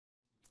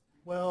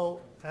Well,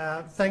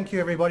 thank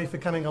you everybody for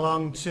coming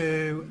along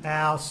to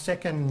our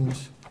second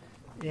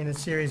in a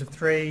series of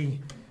three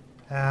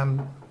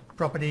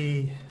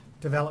property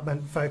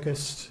development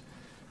focused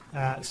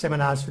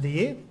seminars for the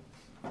year.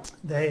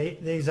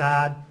 These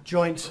are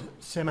joint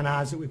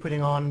seminars that we're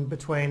putting on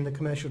between the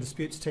commercial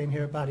disputes team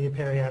here at Bartier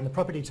Perry and the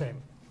property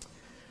team.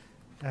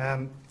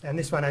 And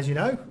this one, as you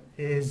know,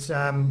 is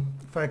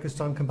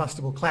focused on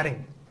combustible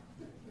cladding.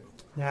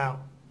 Now,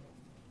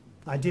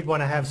 I did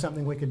want to have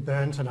something we could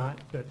burn tonight,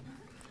 but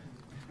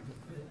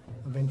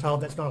I've been told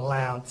that's not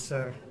allowed,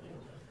 so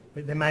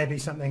but there may be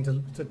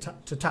something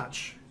to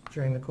touch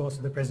during the course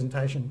of the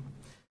presentation.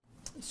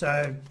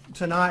 So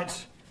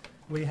tonight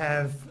we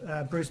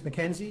have Bruce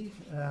McKenzie,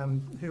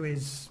 who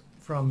is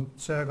from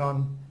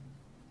Sergon,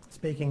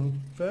 speaking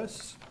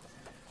first,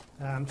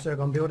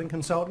 Sergon Building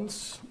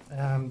Consultants,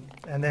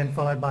 and then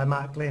followed by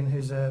Mark Glynn,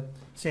 who's a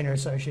Senior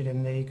Associate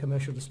in the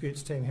Commercial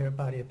Disputes team here at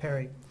Bartier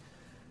Perry.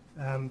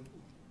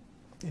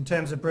 In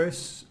terms of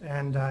Bruce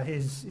and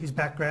his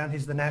background,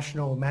 he's the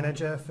National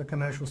Manager for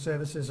Commercial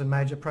Services and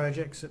Major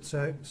Projects at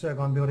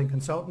Sergon Building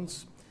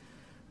Consultants,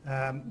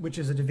 which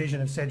is a division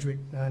of Sedgwick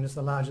known as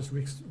the largest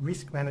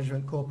risk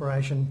management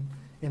corporation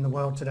in the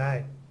world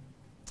today.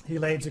 He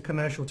leads a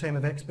commercial team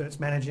of experts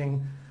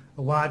managing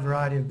a wide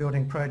variety of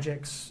building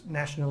projects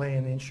nationally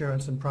in the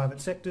insurance and private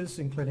sectors,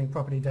 including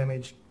property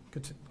damage,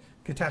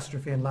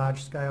 catastrophe and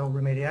large-scale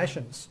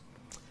remediations.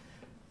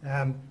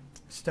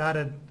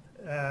 Started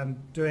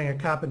doing a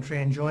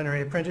carpentry and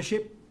joinery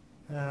apprenticeship,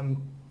 I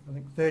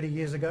think 30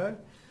 years ago,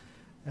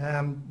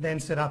 then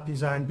set up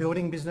his own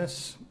building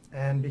business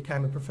and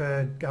became a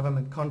preferred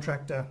government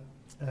contractor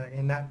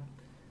in that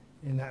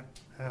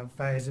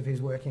phase of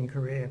his working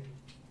career.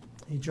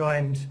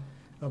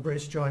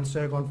 Bruce joined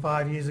Sergon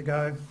 5 years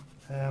ago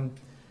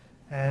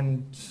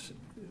and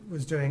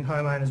was doing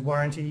homeowners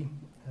warranty,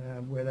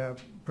 where they're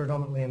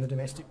predominantly in the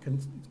domestic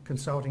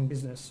consulting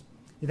business.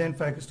 He then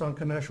focused on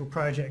commercial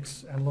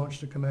projects and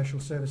launched a commercial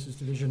services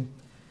division,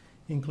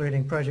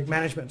 including project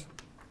management.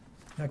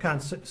 I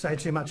can't say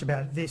too much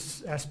about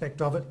this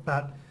aspect of it,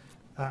 but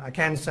I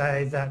can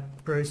say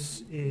that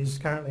Bruce is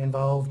currently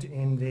involved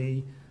in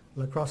the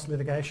Lacrosse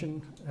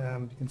litigation.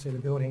 You can see the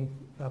building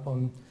up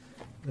on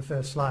the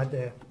first slide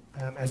there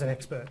as an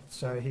expert.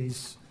 So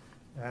he's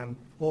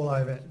all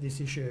over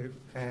this issue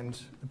and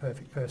the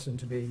perfect person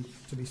to be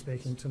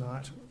speaking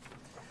tonight.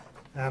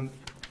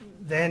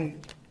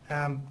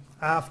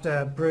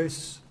 After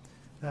Bruce,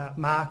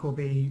 Mark will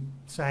be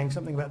saying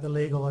something about the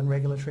legal and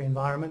regulatory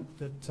environment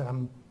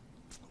that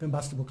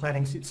combustible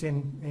cladding sits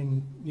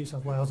in New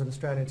South Wales and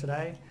Australia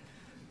today.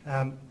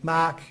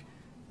 Mark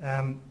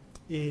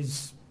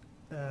is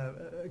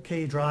a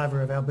key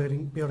driver of our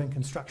building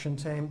construction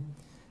team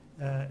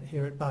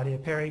here at Bartier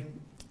Perry,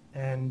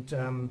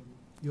 and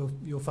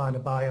you'll find a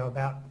bio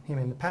about him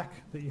in the pack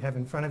that you have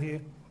in front of you.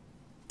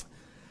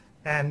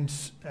 And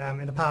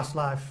in a past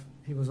life,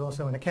 he was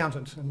also an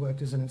accountant and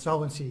worked as an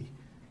insolvency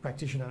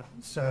practitioner.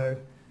 So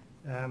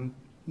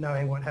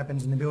knowing what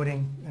happens in the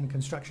building and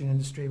construction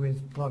industry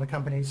with a lot of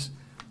companies,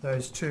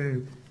 those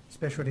two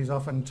specialties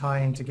often tie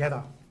in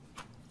together.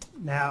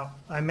 Now,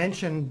 I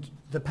mentioned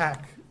the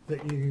pack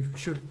that you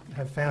should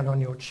have found on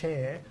your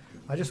chair.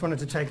 I just wanted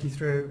to take you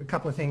through a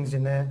couple of things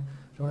in there.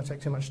 I don't want to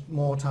take too much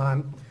more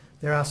time.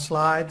 There are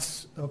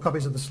slides, or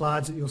copies of the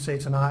slides that you'll see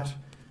tonight.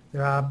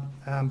 There are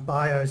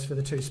bios for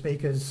the two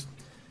speakers.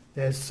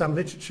 There's some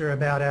literature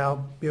about our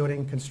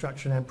building,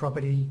 construction and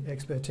property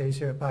expertise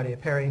here at Bartier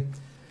Perry,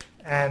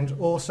 and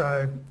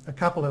also a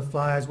couple of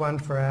flyers, one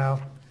for our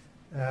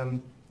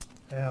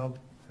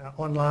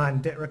online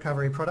debt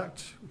recovery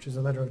product, which is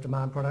a letter of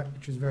demand product,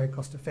 which is very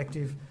cost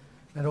effective,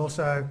 and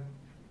also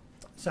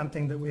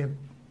something that we have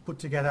put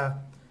together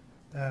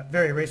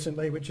very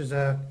recently, which is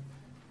a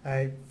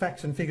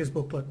facts and figures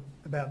booklet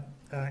about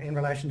in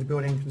relation to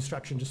building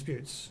construction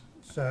disputes.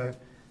 So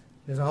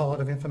there's a whole lot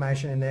of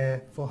information in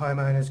there for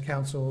homeowners,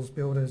 councils,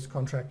 builders,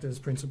 contractors,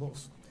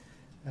 principals,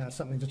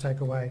 something to take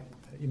away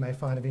that you may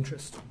find of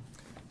interest.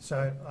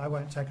 So I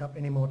won't take up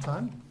any more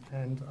time,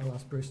 and I'll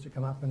ask Bruce to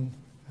come up and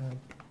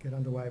get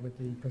underway with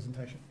the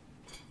presentation.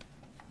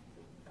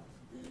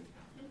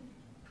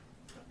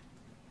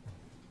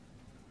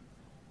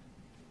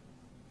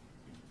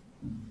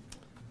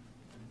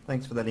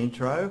 Thanks for that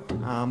intro.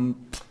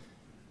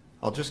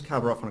 I'll just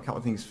cover off on a couple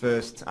of things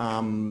first.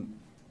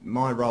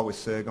 My role with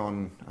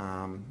Sergon,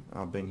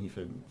 I've been here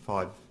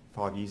for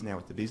five years now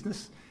with the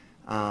business,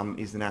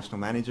 is the National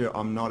Manager.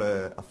 I'm not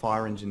a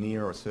fire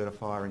engineer or a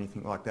certifier or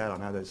anything like that. I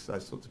know there's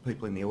those sorts of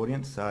people in the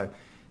audience, so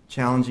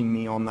challenging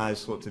me on those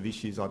sorts of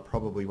issues, I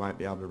probably won't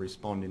be able to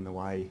respond in the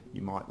way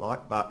you might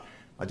like, but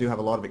I do have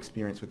a lot of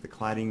experience with the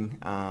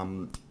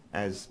cladding.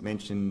 As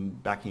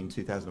mentioned, back in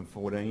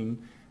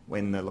 2014,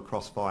 when the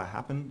Lacrosse fire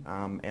happened,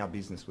 our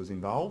business was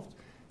involved,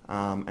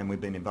 and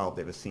we've been involved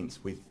ever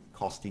since with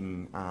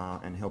costing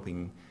and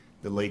helping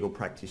the legal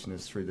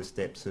practitioners through the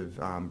steps of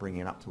bringing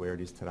it up to where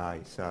it is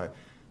today. So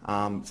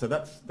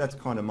that's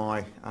kind of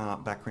my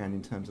background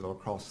in terms of the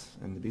Lacrosse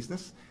and the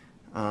business.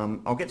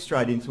 I'll get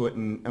straight into it,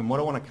 and what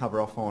I want to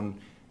cover off on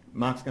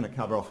Mark's going to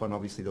cover off on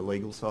obviously the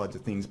legal sides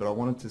of things, but I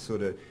wanted to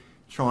sort of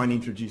try and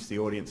introduce the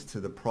audience to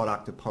the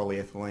product of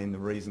polyethylene, the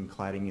reason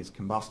cladding is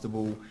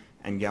combustible,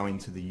 and go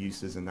into the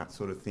uses and that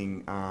sort of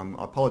thing. I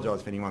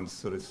apologise if anyone's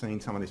sort of seen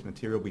some of this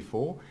material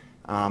before,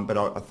 but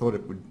I thought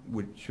it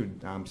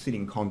should sit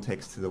in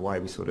context to the way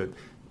we sort of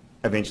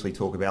eventually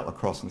talk about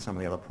Lacrosse and some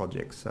of the other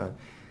projects. So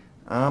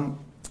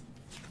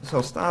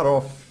I'll start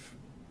off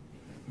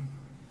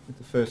with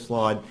the first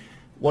slide.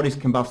 What is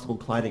combustible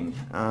cladding?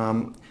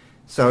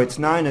 So it's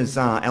known as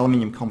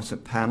aluminium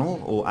composite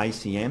panel, or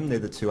ACM. They're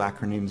the two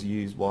acronyms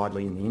used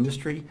widely in the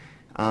industry.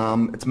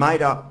 It's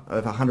made up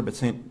of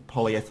 100%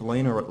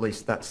 polyethylene, or at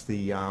least that's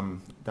the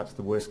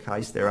worst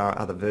case. There are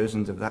other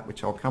versions of that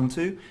which I'll come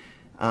to.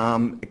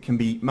 It can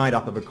be made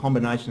up of a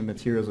combination of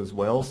materials as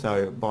well,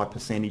 so by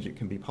percentage it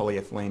can be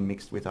polyethylene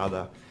mixed with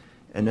other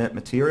inert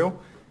material.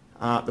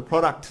 The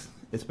product,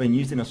 it's been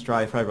used in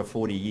Australia for over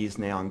 40 years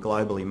now, and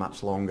globally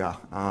much longer.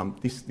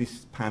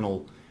 This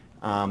panel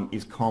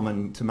is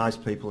common to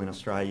most people in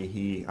Australia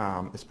here.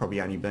 It's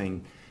probably only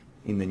been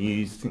in the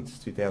news since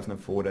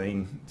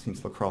 2014,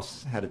 since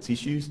Lacrosse had its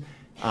issues,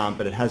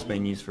 but it has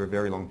been used for a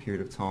very long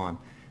period of time.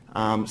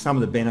 Some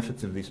of the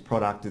benefits of this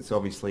product, it's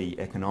obviously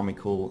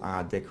economical,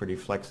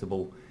 decorative,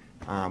 flexible.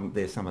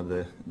 There's some of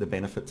the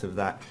benefits of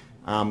that.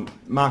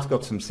 Mark's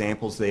got some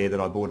samples there that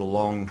I brought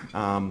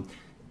along.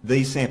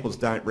 These samples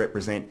don't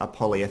represent a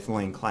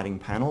polyethylene cladding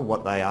panel.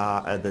 What they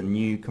are the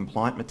new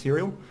compliant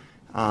material.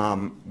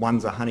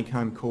 One's a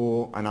honeycomb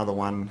core, another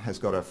one has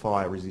got a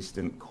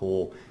fire-resistant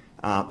core.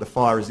 The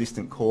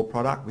fire-resistant core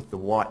product with the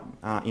white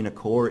inner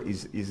core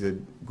is a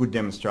good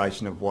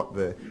demonstration of what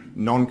the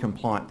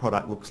non-compliant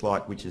product looks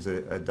like, which is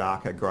a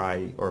darker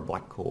grey or a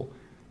black core.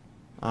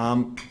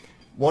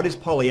 What is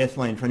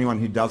polyethylene, for anyone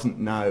who doesn't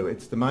know?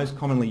 It's the most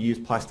commonly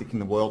used plastic in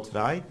the world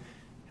today.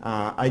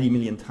 80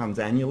 million tonnes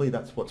annually,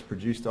 that's what's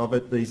produced of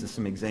it. These are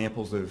some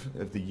examples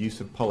of the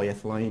use of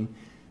polyethylene.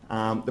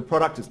 The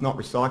product is not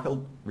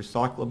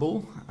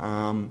recyclable,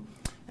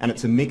 and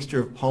it's a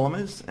mixture of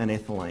polymers and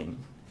ethylene.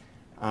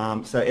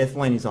 So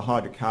ethylene is a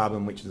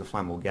hydrocarbon, which is a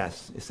flammable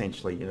gas,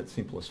 essentially, in its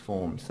simplest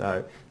form.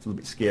 So it's a little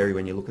bit scary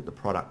when you look at the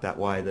product that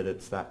way, that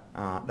it's that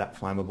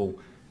flammable.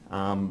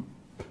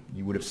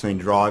 You would have seen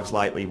drives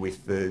lately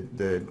with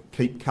the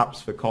keep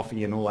cups for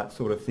coffee and all that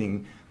sort of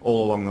thing,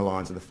 all along the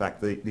lines of the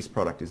fact that this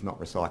product is not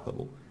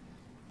recyclable.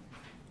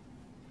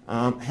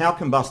 How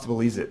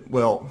combustible is it?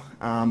 Well,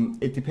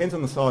 it depends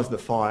on the size of the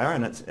fire,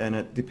 and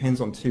it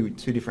depends on two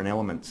different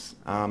elements.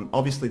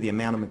 Obviously, the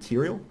amount of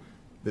material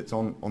that's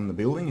on the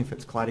building, if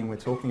it's cladding we're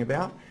talking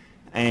about,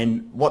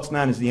 and what's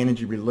known as the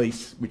energy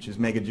release, which is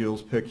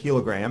megajoules per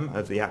kilogram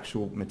of the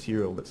actual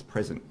material that's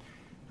present.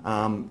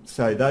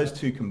 So those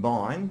two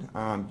combined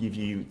give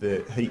you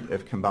the heat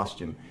of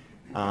combustion.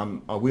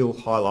 I will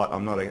highlight,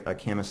 I'm not a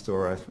chemist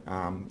or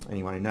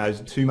anyone who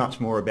knows too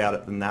much more about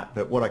it than that,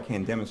 but what I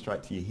can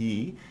demonstrate to you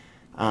here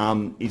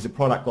is a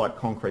product like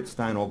concrete,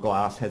 stone or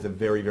glass has a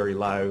very, very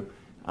low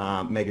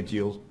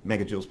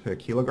megajoules per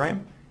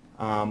kilogram.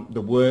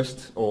 The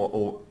worst,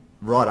 or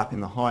right up in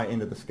the high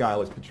end of the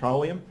scale, is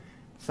petroleum.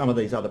 Some of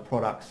these other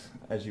products,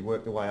 as you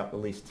work the way up the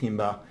list,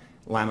 timber,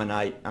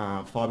 laminate,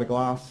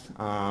 fiberglass,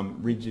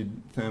 rigid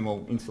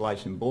thermal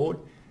insulation board,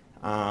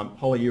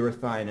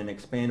 polyurethane and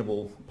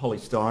expandable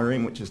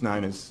polystyrene, which is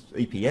known as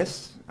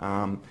EPS.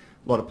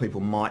 A lot of people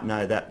might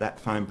know that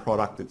foam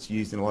product that's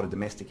used in a lot of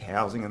domestic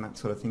housing and that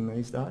sort of thing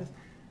these days.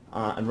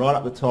 And right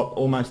up the top,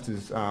 almost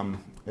as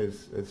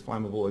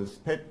flammable as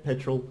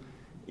petrol,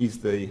 is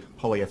the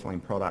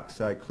polyethylene product.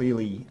 So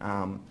clearly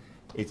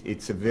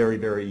it's a very,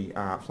 very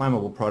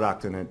flammable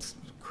product, and it's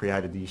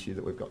created the issue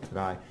that we've got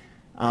today.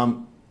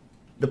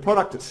 The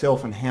product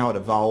itself and how it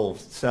evolved.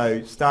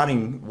 So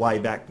starting way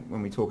back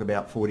when we talk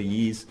about 40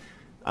 years,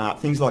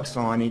 things like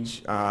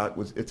signage,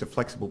 it's a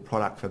flexible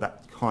product for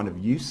that kind of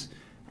use,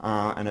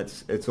 and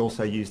it's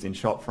also used in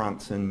shop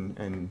fronts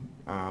and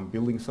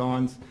building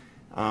signs.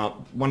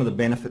 One of the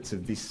benefits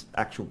of this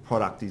actual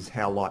product is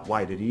how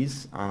lightweight it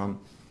is.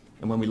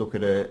 And when we look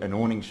at an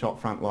awning shop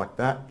front like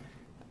that,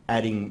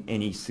 adding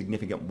any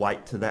significant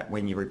weight to that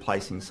when you're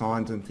replacing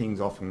signs and things,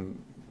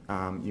 often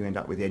you end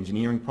up with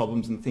engineering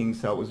problems and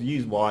things. So it was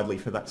used widely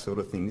for that sort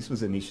of thing. This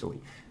was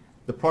initially.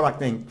 The product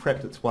then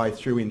crept its way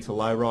through into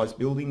low-rise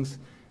buildings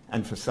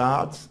and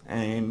facades,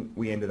 and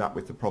we ended up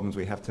with the problems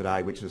we have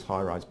today, which is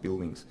high-rise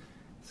buildings.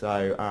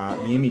 So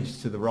the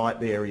image to the right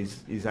there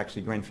is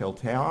actually Grenfell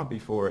Tower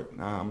before it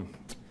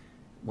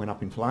went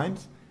up in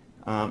flames.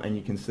 And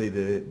you can see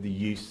the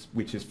use,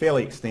 which is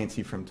fairly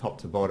extensive from top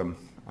to bottom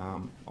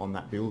on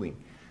that building.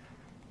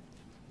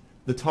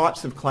 The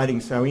types of cladding,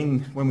 so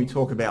when we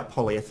talk about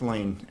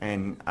polyethylene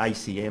and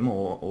ACM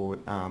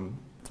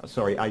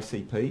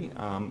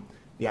ACP,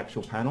 the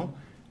actual panel,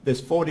 there's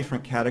 4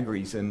 different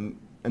categories, and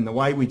the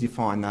way we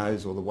define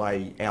those, or the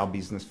way our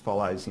business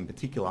follows in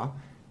particular,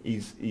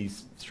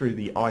 is through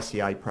the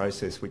ICA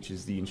process, which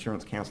is the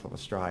Insurance Council of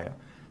Australia.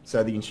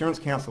 So the Insurance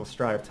Council of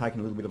Australia have taken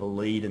a little bit of a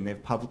lead, and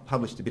they've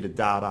published a bit of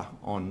data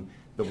on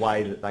the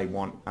way that they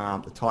want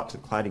the types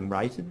of cladding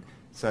rated.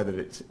 so that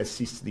it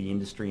assists the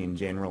industry in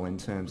general in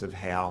terms of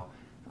how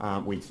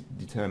we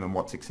determine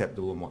what's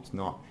acceptable and what's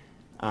not.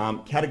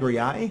 Category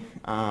A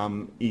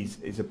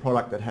is a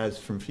product that has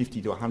from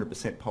 50 to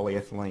 100%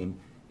 polyethylene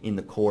in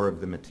the core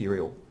of the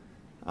material.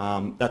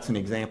 That's an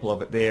example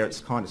of it there. It's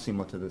kind of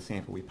similar to the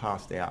sample we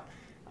passed out.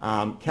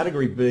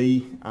 Category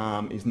B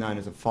is known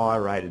as a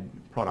fire-rated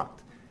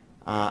product,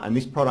 and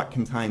this product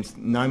contains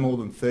no more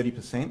than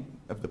 30%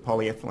 of the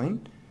polyethylene,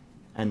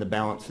 and the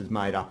balance is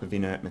made up of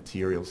inert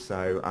materials.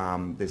 So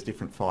there's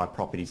different fire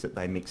properties that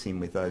they mix in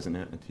with those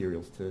inert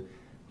materials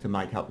to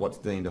make up what's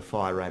deemed a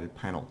fire-rated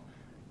panel.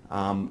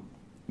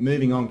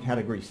 Moving on,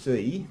 category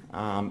C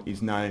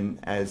is known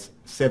as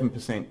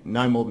 7%,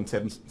 no more than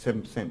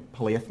 7%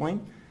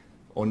 polyethylene,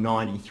 or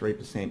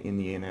 93% in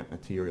the inert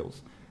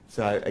materials.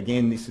 So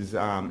again, this is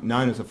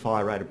known as a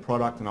fire-rated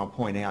product, and I'll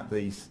point out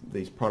these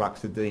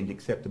products are deemed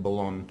acceptable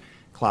on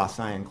Class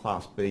A and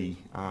Class B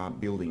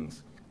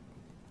buildings.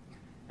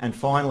 And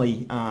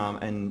finally,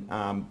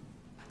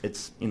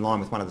 it's in line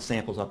with one of the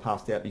samples I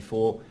passed out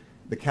before,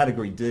 the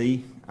category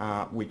D,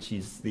 which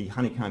is the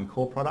honeycomb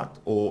core product,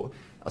 or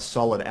a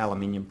solid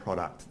aluminium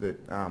product that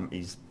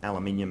is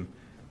aluminium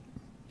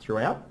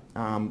throughout.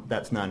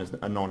 That's known as a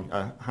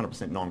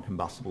 100%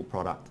 non-combustible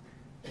product.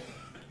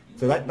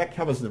 So that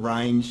covers the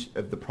range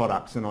of the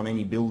products, and on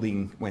any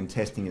building when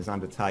testing is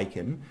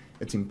undertaken,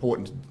 it's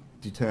important to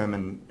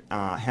determine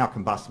how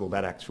combustible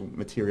that actual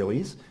material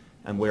is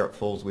and where it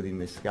falls within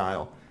this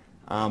scale.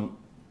 I'll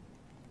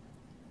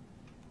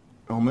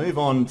move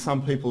on.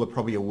 Some people are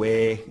probably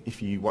aware,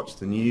 if you watch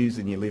the news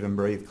and you live and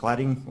breathe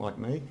cladding like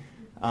me.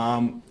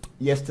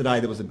 Yesterday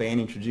there was a ban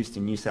introduced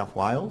in New South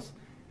Wales,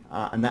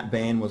 and that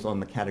ban was on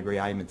the category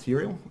A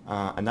material,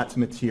 and that's a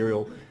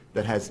material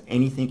that has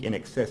anything in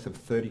excess of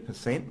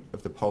 30%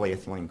 of the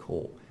polyethylene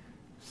core.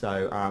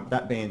 So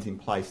that ban's in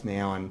place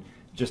now, and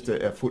just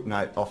a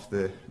footnote off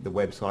the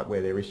website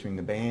where they're issuing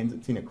the bans,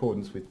 it's in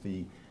accordance with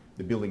the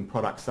Building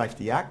Product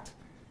Safety Act,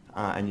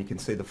 and you can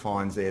see the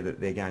fines there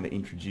that they're going to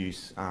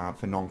introduce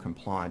for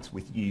non-compliance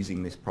with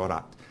using this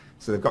product.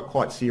 So they've got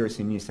quite serious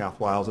in New South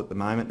Wales at the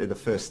moment. They're the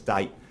first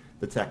state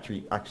that's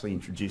actually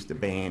introduced a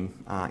ban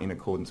in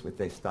accordance with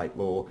their state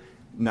law.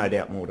 No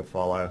doubt more to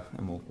follow,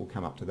 and we'll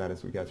come up to that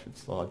as we go through the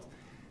slides.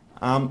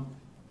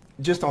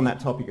 Just on that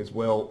topic as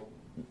well,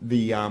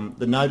 the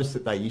notice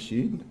that they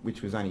issued,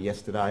 which was only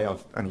yesterday,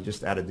 I've only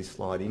just added this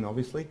slide in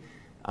obviously,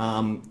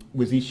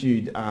 was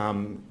issued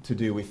to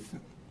do with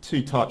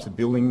two types of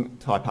building,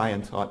 type A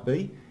and type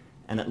B,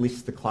 and it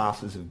lists the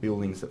classes of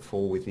buildings that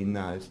fall within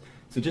those.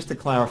 So just to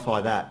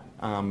clarify that,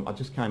 I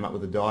just came up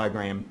with a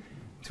diagram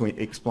to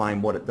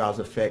explain what it does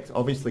affect.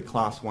 Obviously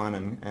Class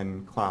 1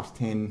 and Class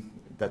 10,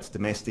 that's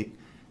domestic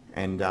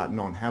and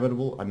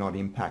non-habitable, are not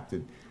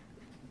impacted.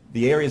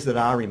 The areas that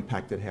are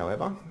impacted,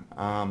 however,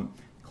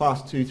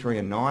 Class 2, 3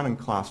 and 9 and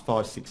Class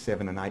 5, 6,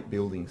 7 and 8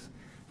 buildings.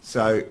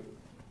 So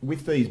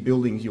with these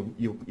buildings,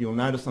 you'll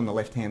notice on the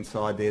left-hand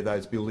side there,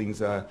 those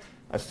buildings are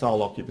a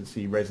sole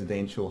occupancy,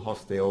 residential,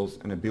 hostels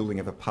and a building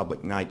of a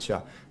public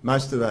nature.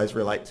 Most of those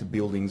relate to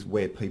buildings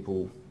where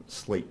people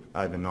sleep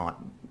overnight,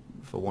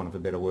 for want of a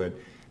better word.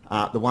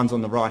 The ones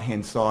on the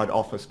right-hand side,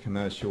 office,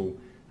 commercial,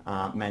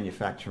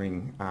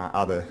 manufacturing,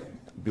 other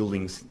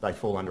buildings, they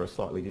fall under a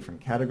slightly different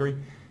category.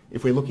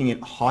 If we're looking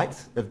at height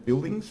of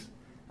buildings,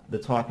 the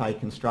type A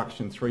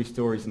construction 3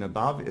 stories and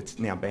above, it's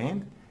now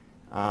banned.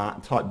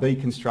 Type B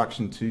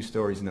construction 2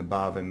 stories and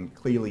above, and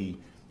clearly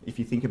if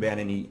you think about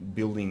any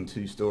building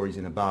 2 stories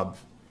and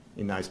above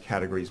in those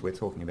categories, we're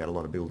talking about a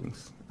lot of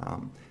buildings.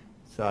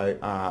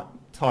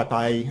 Type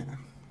A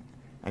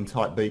and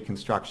type B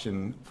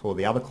construction for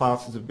the other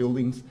classes of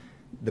buildings,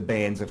 the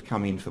bans have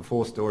come in for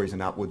 4 stories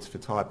and upwards for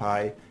type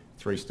A,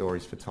 3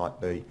 stories for type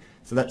B.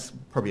 So that's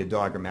probably a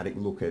diagrammatic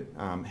look at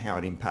how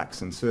it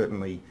impacts, and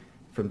certainly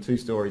from 2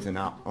 stories and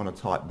up on a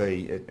type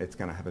B, it's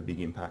going to have a big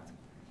impact.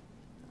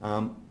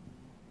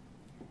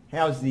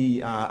 How is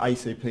the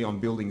ACP on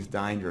buildings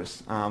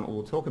dangerous?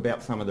 We'll talk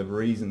about some of the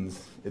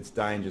reasons it's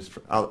dangerous,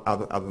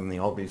 other than the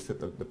obvious that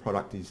the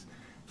product is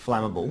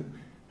flammable.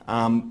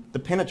 The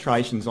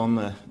penetrations on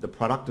the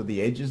product or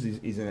the edges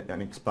is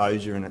an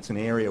exposure, and it's an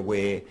area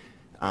where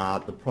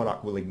the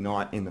product will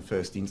ignite in the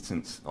first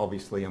instance,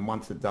 obviously, and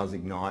once it does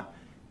ignite,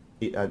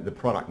 the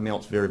product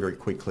melts very, very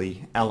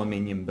quickly.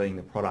 Aluminium, being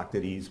the product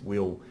it is,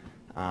 will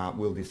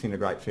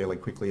disintegrate fairly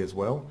quickly as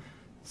well.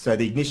 So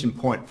the ignition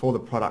point for the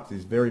product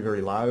is very,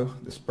 very low.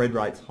 The spread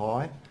rate's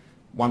high.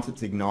 Once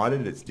it's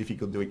ignited, it's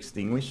difficult to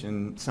extinguish,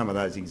 and some of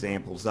those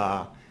examples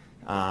are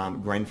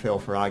Grenfell,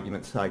 for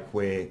argument's sake,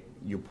 where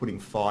you're putting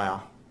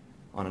fire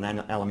on an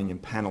aluminium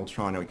panel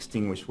trying to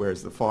extinguish,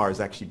 whereas the fire is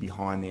actually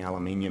behind the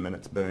aluminium and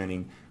it's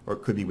burning, or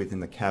it could be within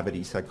the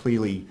cavity. So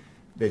clearly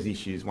there's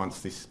issues once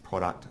this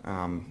product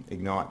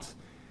ignites.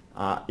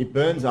 It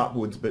burns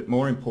upwards, but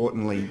more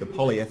importantly, the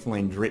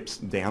polyethylene drips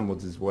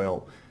downwards as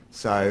well.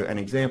 So an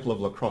example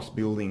of Lacrosse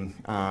Building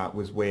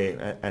was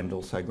where, and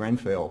also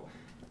Grenfell,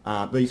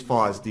 these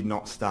fires did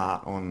not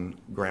start on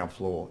ground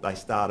floor. They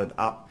started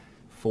up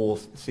 4,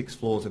 6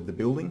 floors of the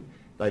building.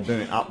 they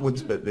burn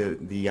upwards, but the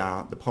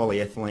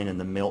polyethylene and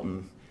the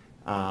melting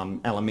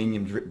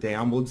aluminium drip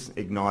downwards,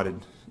 ignited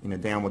in a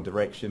downward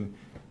direction.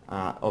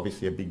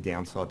 Obviously a big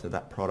downside to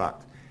that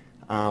product.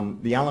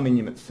 The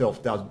aluminium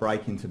itself does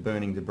break into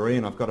burning debris,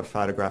 and I've got a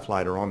photograph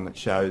later on that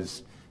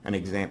shows an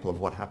example of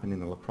what happened in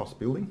the Lacrosse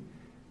building.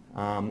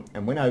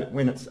 And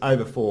when it's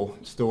over 4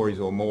 stories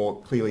or more,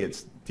 clearly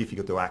it's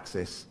difficult to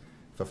access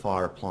for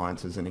fire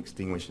appliances and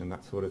extinguish and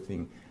that sort of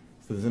thing.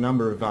 So there's a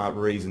number of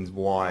reasons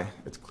why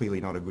it's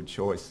clearly not a good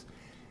choice.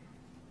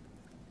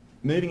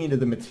 Moving into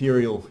the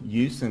material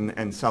use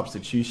and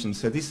substitution,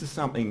 so this is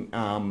something,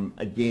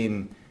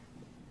 again,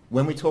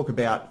 when we talk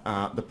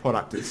about the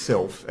product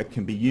itself, it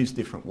can be used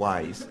different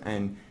ways.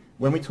 And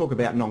when we talk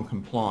about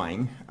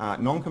non-complying,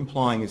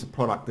 non-complying is a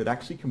product that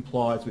actually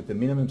complies with the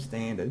minimum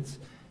standards,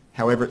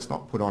 however it's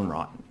not put on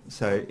right.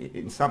 So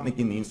something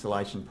in the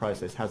installation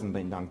process hasn't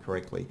been done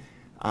correctly,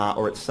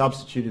 or it's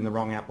substituted in the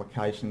wrong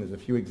application. There's a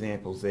few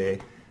examples there,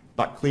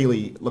 but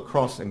clearly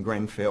Lacrosse and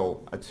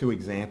Grenfell are 2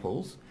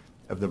 examples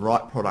of the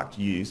right product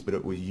used, but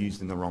it was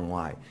used in the wrong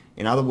way.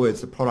 In other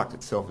words, the product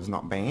itself is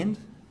not banned,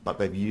 but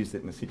they've used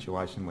it in a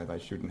situation where they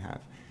shouldn't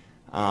have.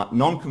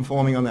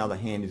 Non-conforming, on the other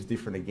hand, is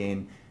different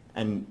again,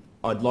 and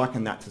I'd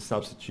liken that to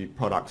substitute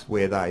products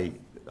where they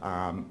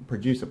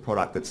produce a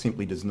product that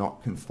simply does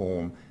not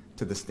conform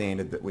to the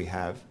standard that we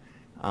have.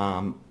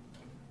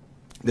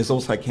 There's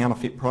also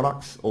counterfeit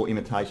products or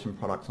imitation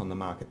products on the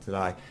market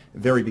today. A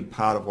very big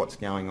part of what's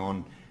going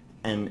on,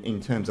 and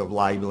in terms of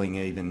labelling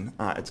even,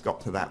 it's got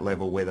to that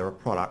level where there are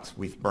products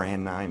with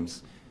brand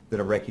names that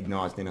are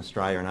recognised in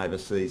Australia and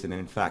overseas, and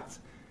in fact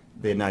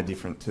they're no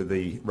different to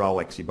the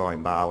Rolex you buy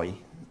in Bali.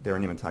 They're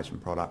an imitation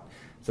product.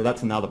 So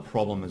that's another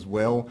problem as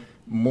well.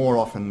 More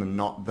often than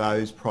not,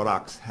 those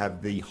products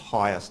have the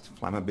highest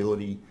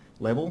flammability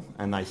level,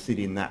 and they sit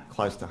in that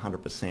close to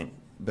 100%,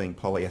 being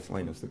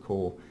polyethylene as the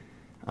core.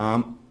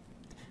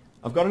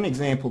 I've got an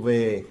example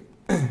there,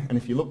 and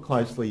if you look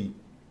closely,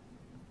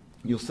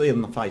 you'll see it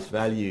on the face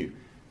value.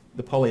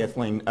 The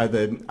polyethylene,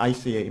 the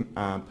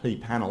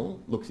ACP panel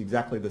looks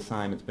exactly the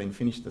same. It's been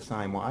finished the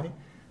same way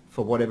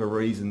for whatever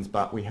reasons,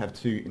 but we have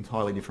 2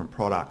 entirely different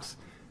products.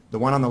 The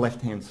one on the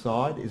left-hand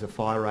side is a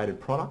fire-rated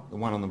product. The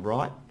one on the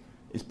right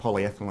is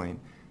polyethylene.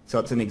 So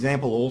it's an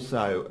example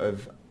also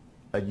of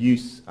a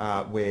use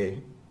where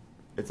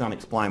it's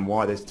unexplained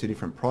why there's 2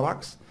 different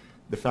products.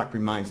 The fact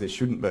remains there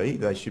shouldn't be.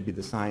 They should be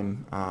the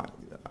same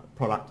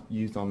product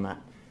used on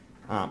that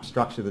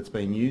structure that's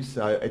been used.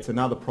 So it's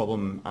another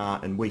problem,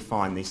 and we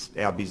find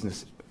our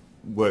business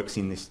works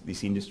in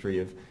this industry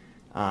of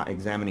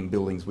examining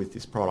buildings with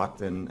this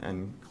product,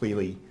 and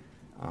clearly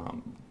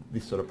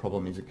this sort of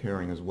problem is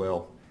occurring as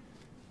well.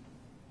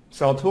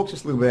 So I'll talk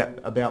just a little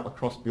bit about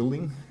Lacrosse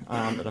Building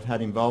that I've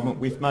had involvement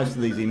with. Most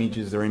of these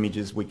images are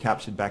images we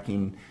captured back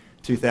in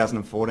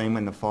 2014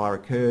 when the fire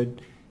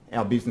occurred.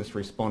 Our business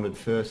responded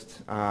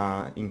first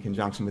in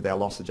conjunction with our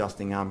loss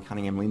adjusting arm,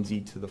 Cunningham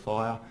Lindsay, to the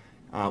fire.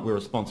 We're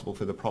responsible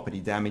for the property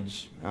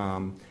damage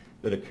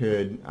that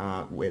occurred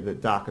where the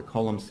darker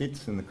column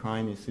sits and the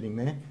crane is sitting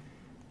there.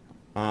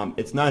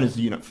 It's known as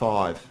Unit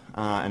 5,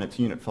 and it's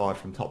Unit 5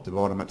 from top to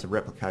bottom. It's a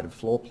replicated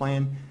floor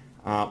plan.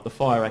 The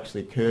fire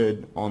actually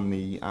occurred on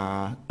the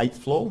 8th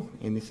floor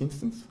in this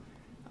instance,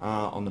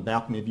 on the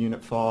balcony of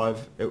Unit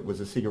 5. It was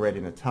a cigarette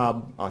in a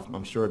tub.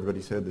 I'm sure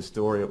everybody's heard the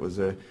story. It was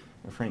a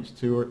French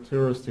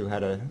tourist who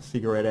had a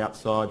cigarette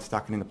outside,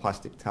 stuck it in a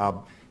plastic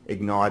tub,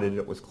 ignited.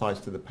 It was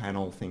close to the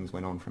panel. Things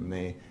went on from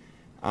there.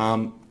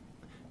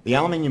 The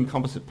aluminium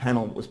composite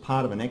panel was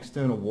part of an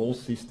external wall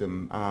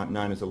system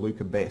known as a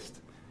Luca Best.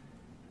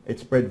 It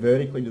spread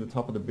vertically to the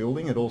top of the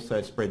building. It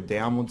also spread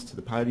downwards to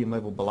the podium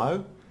level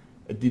below.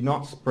 It did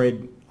not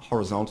spread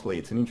horizontally.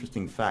 It's an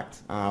interesting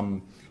fact.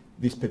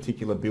 This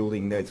particular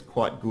building, there's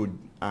quite good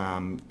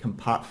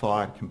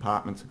fire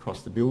compartments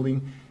across the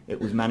building. It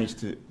was managed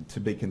to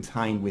be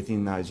contained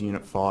within those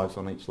Unit 5s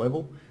on each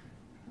level.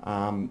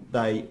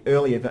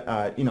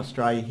 In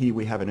Australia here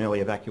we have an early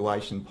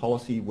evacuation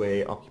policy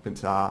where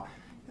occupants are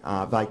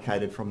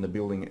vacated from the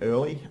building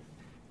early.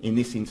 In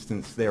this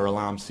instance, there are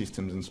alarm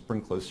systems and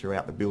sprinklers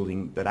throughout the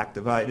building that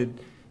activated,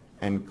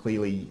 and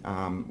clearly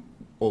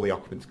all the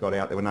occupants got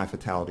out. There were no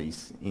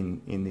fatalities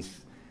in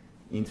this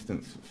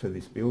instance for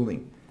this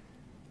building.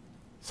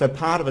 So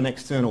part of an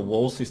external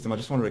wall system, I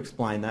just wanted to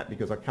explain that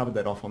because I covered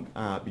that off on,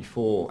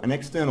 before. An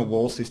external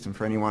wall system,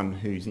 for anyone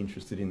who's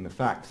interested in the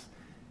facts,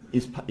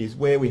 is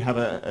where we have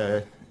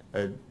a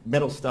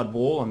metal stud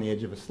wall on the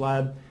edge of a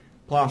slab,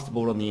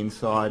 plasterboard on the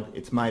inside.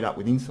 It's made up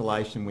with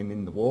insulation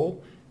within the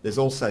wall. There's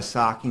also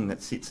sarking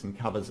that sits and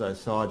covers those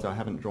sides. I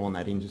haven't drawn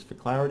that in just for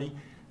clarity.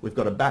 We've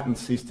got a batten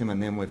system,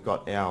 and then we've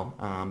got our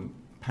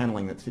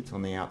panelling that sits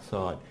on the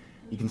outside.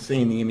 You can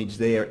see in the image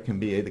there it can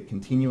be either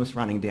continuous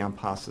running down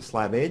past the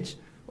slab edge,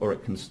 or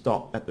it can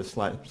stop at the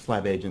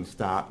slab edge and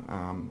start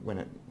when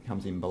it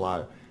comes in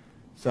below.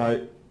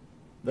 So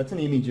that's an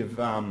image of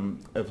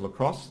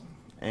Lacrosse,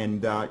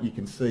 and you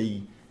can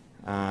see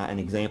an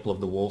example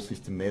of the wall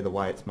system there, the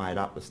way it's made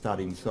up, the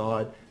stud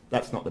inside.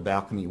 That's not the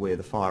balcony where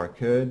the fire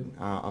occurred.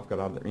 I've got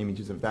other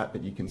images of that,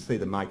 but you can see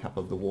the makeup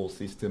of the wall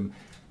system.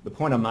 The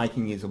point I'm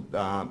making is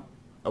a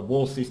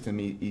wall system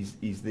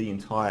is the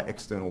entire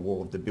external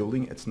wall of the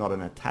building. It's not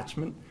an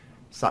attachment,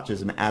 such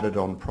as an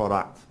added-on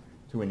product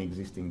to an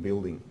existing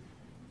building.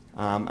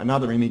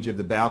 Another image of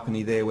the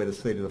balcony there where the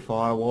seat of the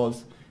fire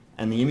was,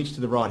 and the image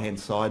to the right-hand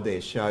side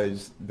there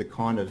shows the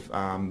kind of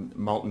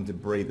molten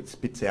debris that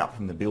spits out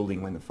from the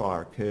building when the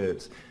fire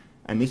occurs.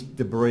 And this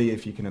debris,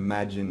 if you can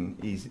imagine,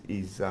 is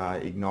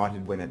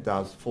ignited when it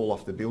does fall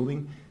off the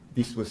building.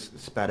 This was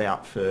spat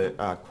out for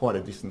quite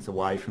a distance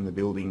away from the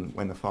building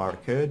when the fire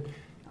occurred,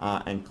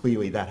 and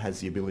clearly that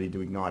has the ability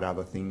to ignite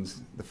other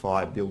things. The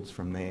fire builds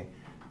from there.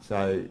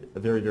 So a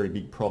very, very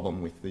big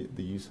problem with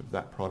the use of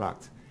that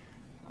product.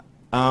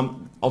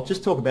 I'll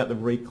just talk about the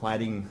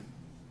recladding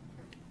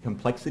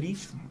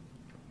complexities.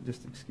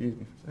 Just excuse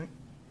me for a sec.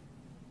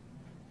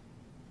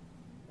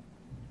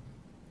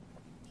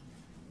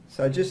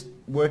 So just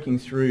working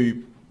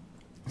through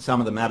some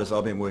of the matters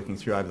I've been working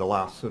through over the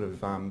last sort of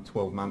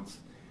 12 months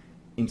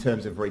in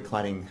terms of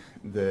recladding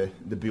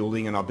the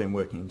building, and I've been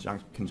working in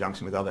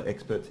conjunction with other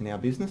experts in our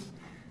business.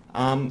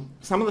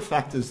 Some of the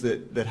factors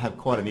that have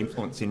quite an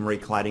influence in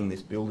recladding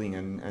this building,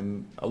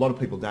 and a lot of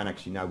people don't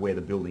actually know where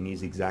the building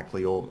is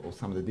exactly or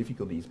some of the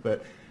difficulties,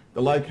 but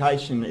the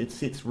location, it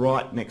sits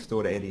right next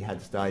door to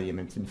Etihad Stadium.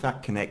 It's in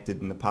fact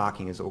connected, and the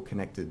parking is all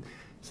connected.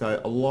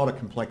 So a lot of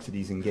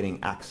complexities in getting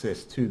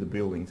access to the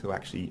building to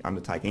actually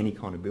undertake any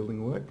kind of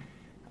building work.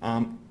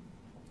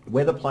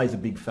 Weather plays a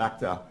big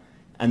factor,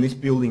 and this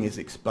building is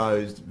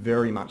exposed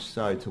very much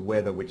so to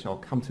weather, which I'll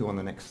come to on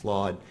the next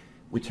slide,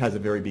 which has a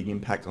very big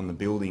impact on the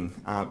building.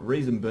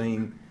 Reason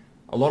being,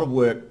 a lot of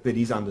work that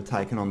is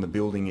undertaken on the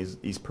building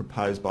is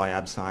proposed by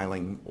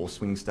abseiling or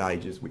swing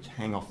stages, which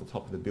hang off the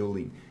top of the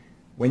building.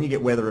 When you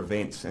get weather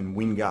events and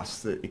wind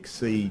gusts that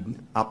exceed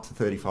up to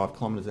 35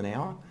 kilometres an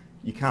hour,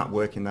 you can't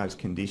work in those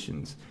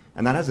conditions.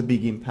 And that has a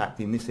big impact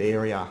in this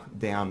area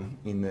down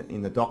in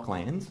the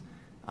docklands.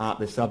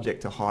 They're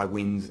subject to high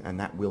winds, and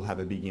that will have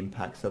a big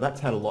impact. So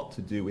that's had a lot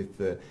to do with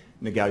the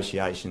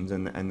negotiations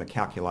and the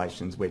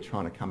calculations we're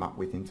trying to come up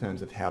with in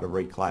terms of how to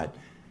reclad.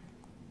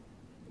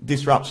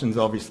 Disruptions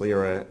obviously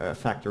are a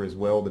factor as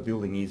well. The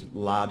building is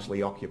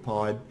largely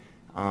occupied.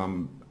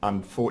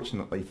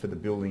 Unfortunately for the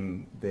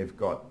building, they've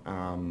got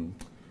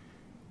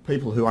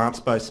people who aren't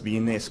supposed to be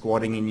in there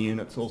squatting in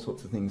units, all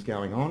sorts of things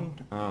going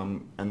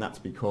on, and that's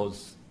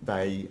because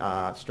they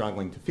are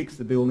struggling to fix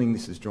the building.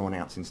 This is drawn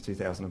out since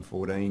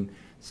 2014,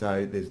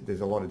 so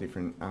there's a lot of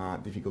different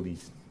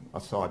difficulties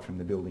aside from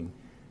the building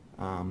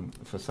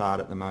facade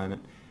at the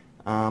moment.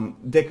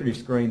 Decorative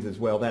screens as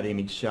well. That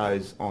image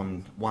shows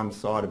on one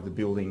side of the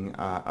building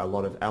a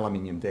lot of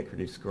aluminium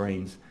decorative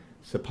screens,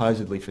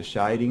 supposedly for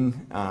shading.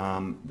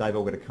 They've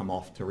all got to come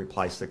off to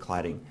replace the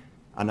cladding.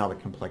 Another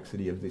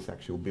complexity of this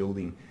actual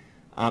building.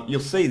 You'll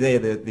see there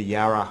the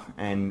Yarra,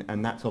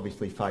 and that's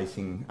obviously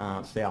facing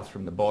south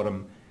from the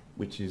bottom,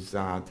 which is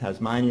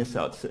Tasmania,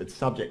 so it's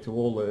subject to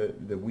all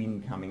the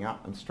wind coming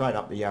up and straight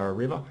up the Yarra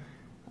River,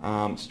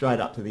 straight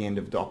up to the end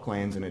of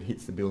Docklands, and it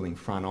hits the building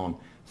front on.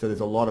 So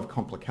there's a lot of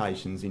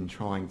complications in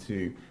trying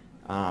to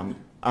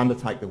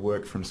undertake the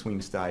work from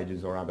swing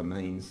stages or other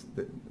means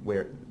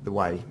where the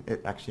way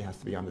it actually has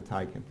to be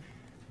undertaken.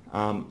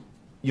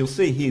 You'll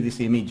see here this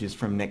image is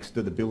from next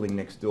to the building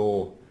next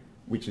door,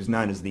 which is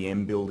known as the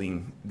M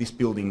building. This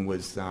building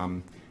was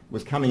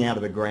coming out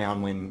of the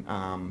ground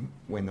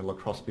when the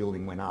Lacrosse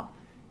building went up,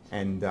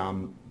 and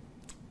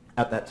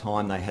at that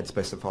time they had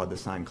specified the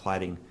same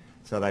cladding,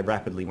 so they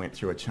rapidly went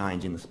through a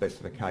change in the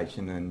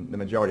specification, and the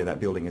majority of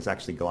that building is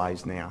actually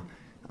glazed now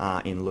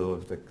in lieu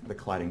of the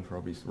cladding for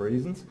obvious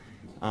reasons.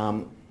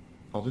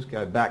 I'll just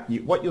go back.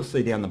 What you'll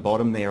see down the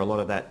bottom there, a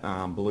lot of that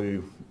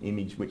blue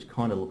image, which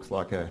kind of looks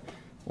like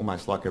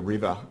almost like a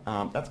river,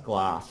 that's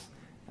glass,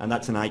 and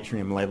that's an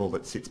atrium level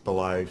that sits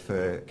below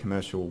for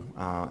commercial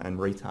and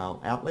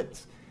retail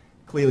outlets.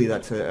 Clearly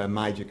that's a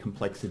major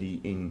complexity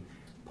in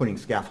putting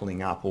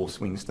scaffolding up or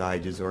swing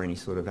stages or any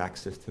sort of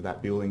access to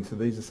that building. So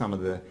these are some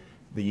of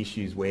the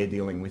issues we're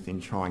dealing with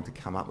in trying to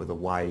come up with a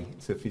way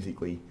to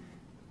physically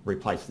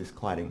replace this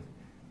cladding.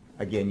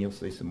 Again, you'll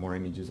see some more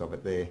images of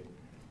it there.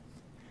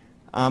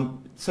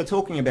 So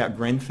talking about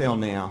Grenfell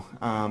now,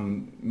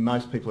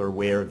 most people are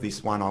aware of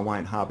this one. I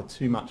won't harbour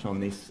too much on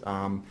this,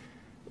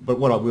 but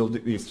what I will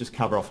do is just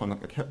cover off on a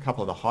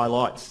couple of the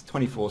highlights.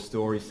 24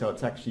 stories, so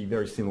it's actually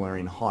very similar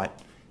in height,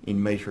 in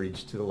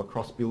meterage to the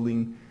Lacrosse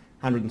building.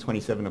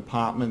 127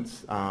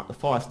 apartments. The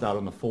fire started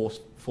on the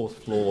fourth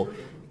floor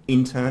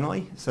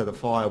internally, so the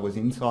fire was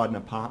inside an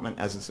apartment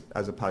as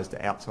opposed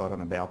to outside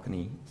on a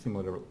balcony,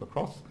 similar to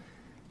Lacrosse.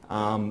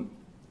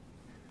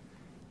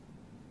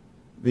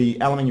 The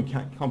aluminium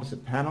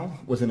composite panel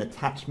was an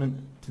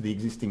attachment to the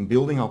existing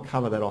building. I'll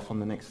cover that off on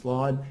the next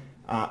slide.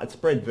 It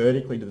spread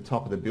vertically to the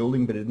top of the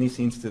building, but in this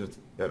instance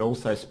it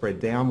also spread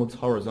downwards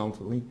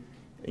horizontally,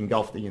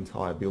 engulfed the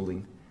entire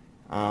building.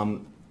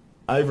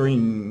 Over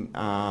in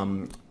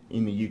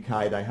the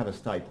UK, they have a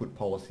stay put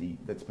policy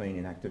that's been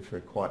enacted for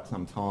quite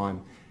some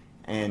time,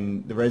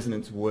 and the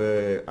residents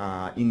were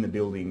in the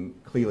building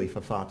clearly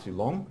for far too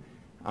long,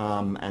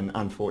 and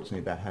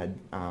unfortunately that had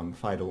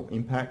fatal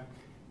impact.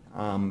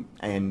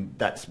 And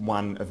that's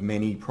one of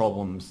many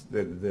problems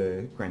that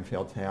the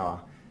Grenfell Tower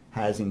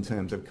has in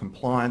terms of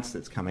compliance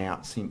that's come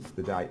out since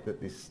the date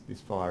that this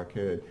fire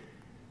occurred.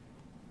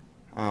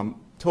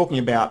 Talking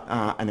about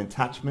an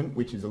attachment,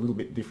 which is a little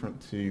bit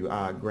different to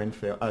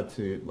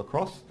to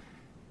Lacrosse.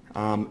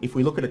 If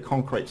we look at a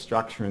concrete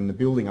structure, and the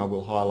building I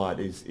will highlight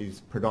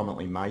is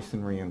predominantly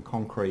masonry and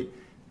concrete,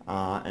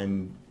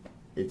 and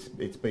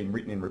it's been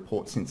written in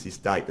reports since this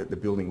date that the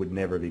building would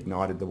never have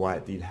ignited the way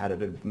it did had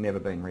it had never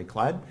been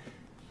reclad.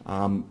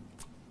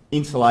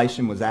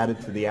 Insulation was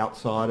added to the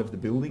outside of the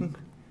building.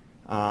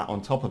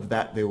 On top of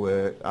that, there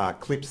were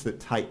clips that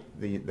tape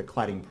the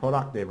cladding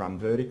product. They're run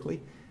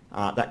vertically.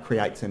 That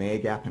creates an air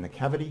gap and a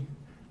cavity.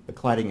 The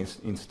cladding is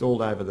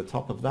installed over the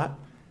top of that.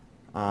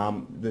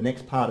 The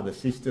next part of the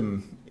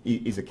system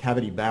is a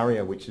cavity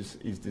barrier, which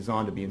is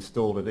designed to be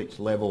installed at each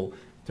level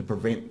to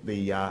prevent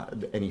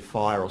any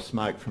fire or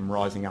smoke from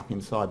rising up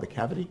inside the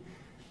cavity.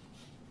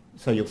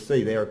 So you'll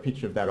see there a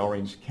picture of that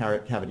orange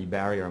cavity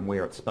barrier and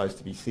where it's supposed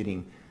to be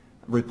sitting.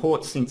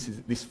 Reports since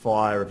this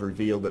fire have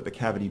revealed that the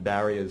cavity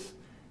barriers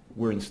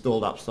were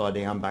installed upside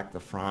down, back to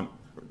front,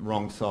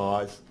 wrong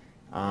size.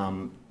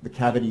 The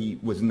cavity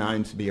was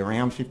known to be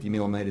around 50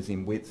 millimetres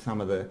in width.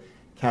 Some of the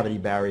cavity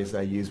barriers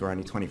they used were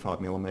only 25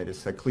 millimetres,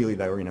 so clearly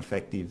they were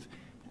ineffective,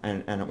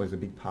 and it was a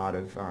big part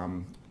of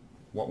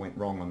what went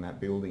wrong on that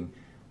building.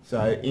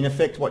 So in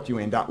effect what you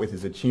end up with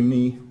is a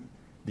chimney.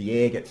 The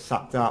air gets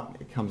sucked up,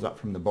 it comes up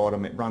from the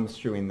bottom, it runs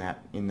through in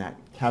that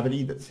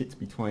cavity that sits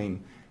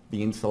between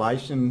the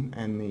insulation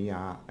and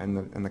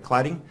the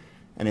cladding,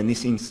 and in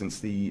this instance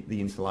the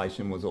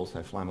insulation was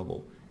also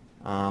flammable.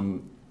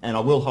 And I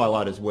will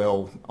highlight as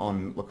well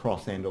on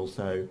Lacrosse and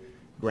also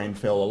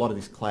Grenfell, a lot of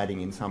this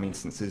cladding in some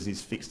instances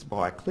is fixed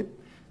by a clip,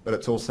 but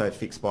it's also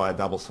fixed by a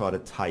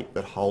double-sided tape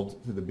that holds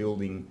to the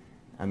building,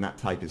 and that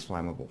tape is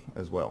flammable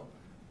as well.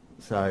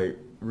 So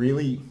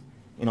really,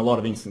 in a lot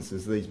of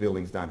instances, these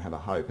buildings don't have a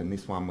hope, and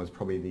this one was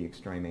probably the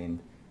extreme end.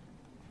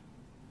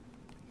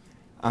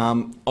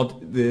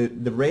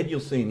 The red you'll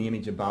see in the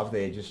image above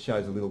there just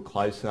shows a little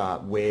closer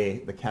where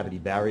the cavity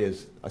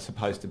barriers are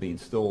supposed to be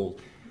installed.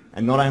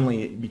 And not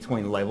only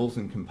between levels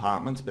and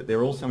compartments, but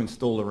they're also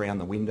installed around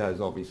the windows,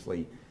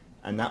 obviously.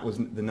 And that was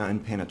the known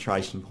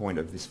penetration point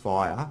of this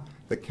fire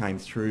that came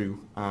through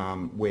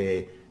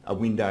where a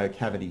window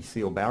cavity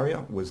seal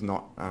barrier was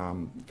not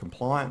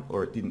compliant,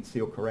 or it didn't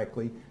seal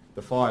correctly.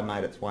 The fire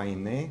made its way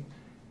in there.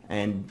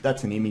 And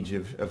that's an image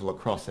of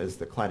Lacrosse as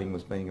the cladding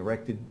was being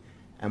erected.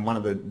 And one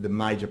of the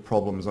major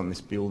problems on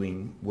this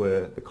building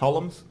were the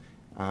columns,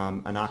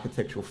 an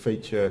architectural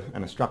feature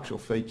and a structural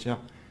feature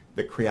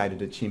that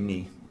created a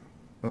chimney.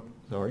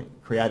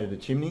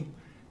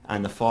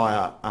 And the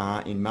fire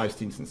in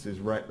most instances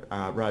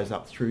rose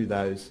up through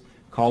those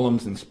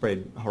columns and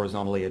spread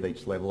horizontally at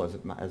each level as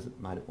it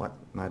made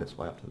its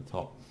way up to the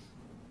top.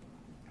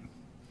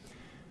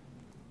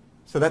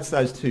 So that's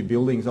those two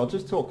buildings. I'll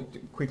just talk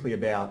quickly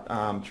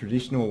about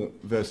traditional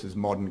versus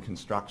modern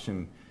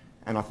construction,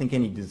 and I think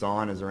any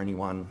designers or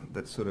anyone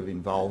that's sort of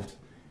involved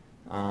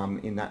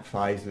in that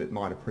phase that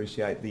might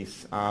appreciate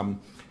this.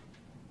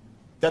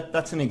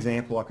 That's an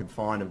example I could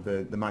find of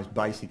the most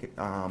basic,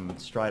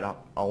 straight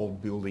up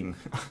old building,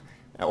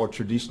 or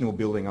traditional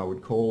building I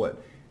would call it.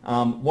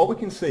 What we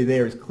can see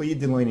there is clear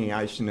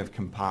delineation of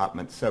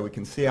compartments. So we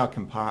can see our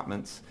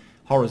compartments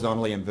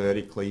horizontally and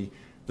vertically.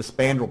 The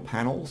spandrel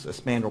panels, a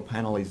spandrel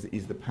panel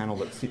is the panel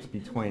that sits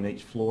between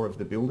each floor of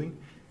the building.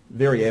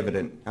 Very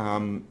evident,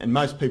 and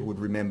most people would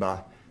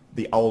remember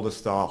the older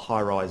style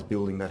high-rise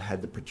building that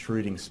had the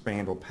protruding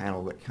spandrel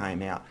panel that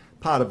came out.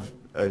 Part of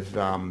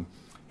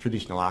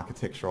traditional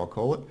architecture, I'll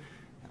call it.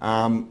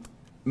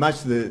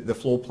 Most of the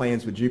floor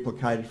plans were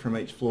duplicated from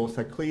each floor,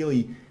 so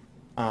clearly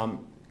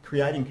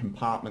creating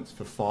compartments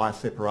for fire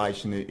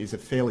separation is a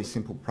fairly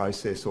simple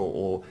process,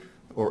 or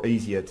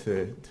easier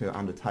to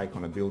undertake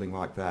on a building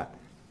like that.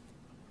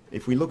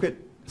 If we look at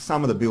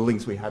some of the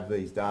buildings we have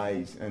these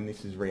days, and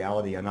this is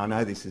reality, and I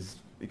know this is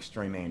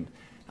extreme end,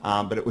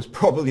 but it was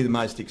probably the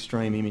most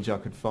extreme image I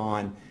could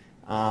find.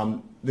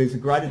 There's a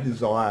greater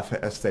desire for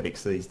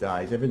aesthetics these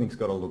days. Everything's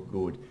got to look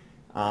good.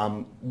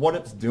 What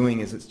it's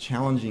doing is it's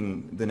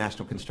challenging the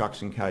National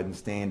Construction Code and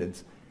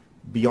standards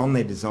beyond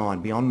their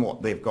design, beyond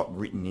what they've got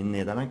written in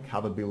there. They don't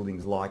cover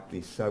buildings like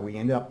this, so we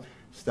end up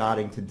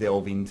starting to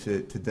delve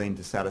into deem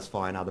to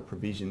satisfy and other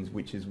provisions,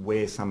 which is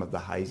where some of the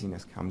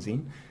haziness comes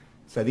in.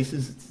 So this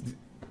is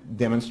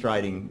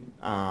demonstrating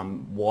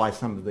why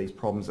some of these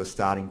problems are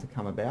starting to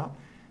come about.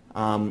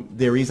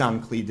 There is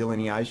unclear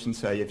delineation,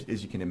 so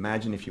as you can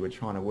imagine, if you were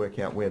trying to work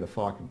out where the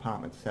fire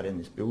compartments sat in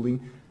this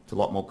building, it's a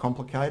lot more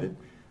complicated.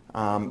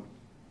 So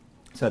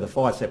the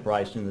fire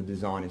separation and the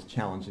design is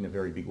challenged in a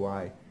very big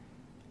way.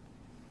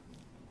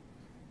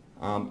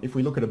 If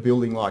we look at a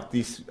building like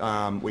this,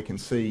 we can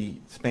see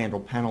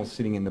spandrel panels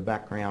sitting in the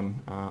background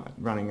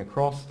running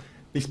across.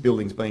 This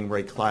building's being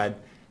reclad,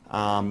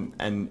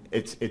 and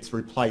it's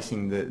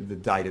replacing the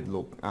dated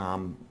look.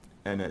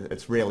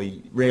 it's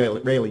rarely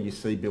you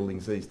see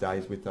buildings these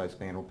days with those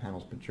mantle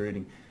panels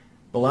protruding.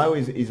 Below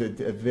is a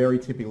very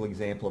typical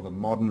example of a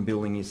modern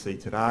building you see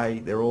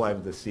today. They're all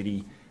over the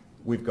city.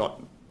 We've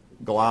got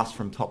glass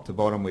from top to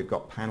bottom. We've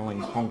got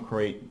panelling,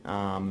 concrete,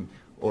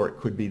 or it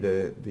could be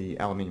the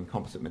aluminium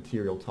composite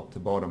material top to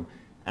bottom,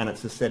 and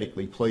it's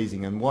aesthetically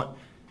pleasing. And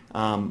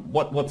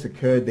what's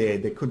occurred there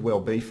could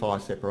well be fire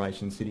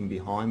separation sitting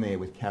behind there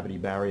with cavity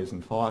barriers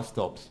and fire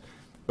stops,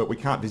 but we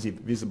can't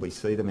visibly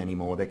see them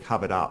anymore. They're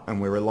covered up,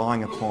 and we're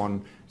relying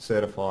upon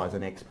certifiers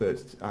and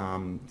experts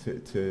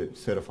to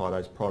certify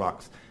those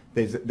products.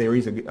 There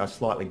is a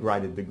slightly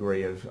greater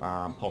degree of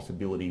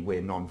possibility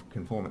where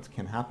non-conformance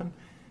can happen,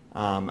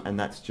 and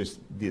that's just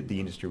the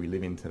industry we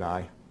live in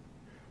today.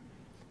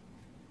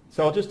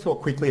 So I'll just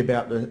talk quickly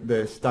about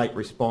the state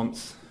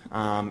response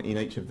in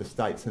each of the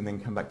states and then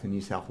come back to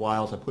New South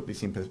Wales. I put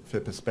this in for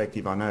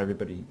perspective. I know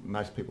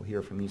most people here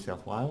are from New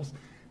South Wales.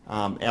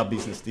 Our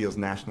business deals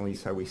nationally,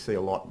 so we see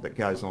a lot that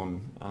goes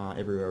on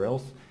everywhere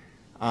else.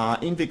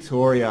 In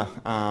Victoria,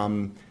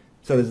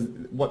 so there's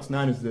what's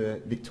known as the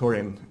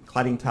Victorian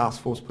Cladding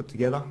Task Force put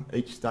together.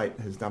 Each state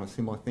has done a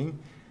similar thing.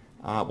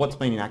 What's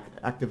been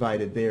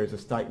activated there is a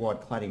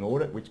statewide cladding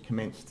audit which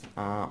commenced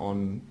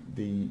on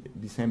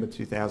December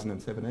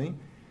 2017.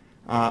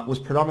 Was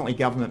predominantly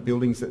government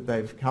buildings that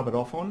they've covered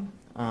off on.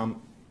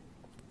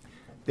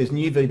 There's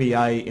new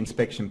VBA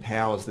inspection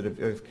powers that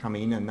have come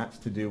in, and that's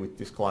to do with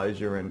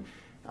disclosure and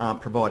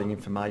providing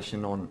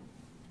information on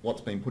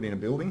what's been put in a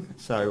building.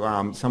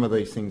 So some of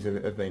these things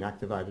have been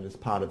activated as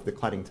part of the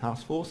Cladding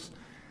Task Force.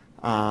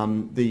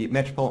 The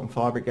Metropolitan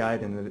Fire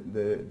Brigade and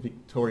the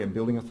Victorian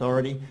Building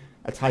Authority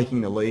are taking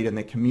the lead, and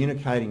they're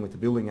communicating with the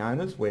building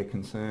owners where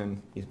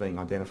concern is being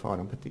identified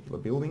on particular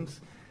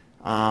buildings.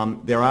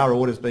 There are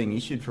orders being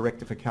issued for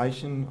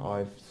rectification.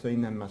 I've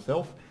seen them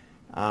myself.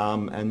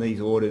 And these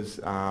orders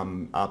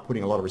are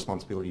putting a lot of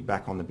responsibility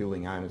back on the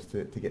building owners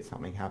to get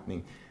something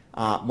happening.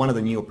 One of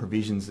the newer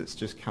provisions that's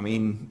just come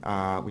in,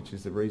 which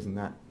is the reason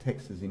that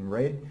text is in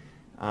red,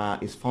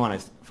 is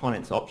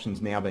finance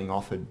options now being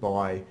offered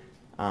by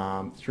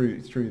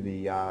through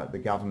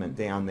the government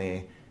down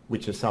there,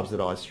 which are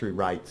subsidised through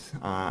rates,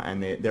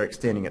 and they're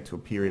extending it to a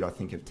period, I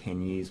think, of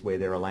 10 years, where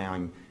they're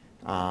allowing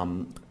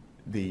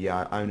the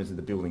owners of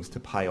the buildings to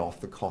pay off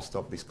the cost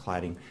of this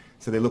cladding.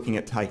 So they're looking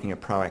at taking a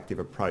proactive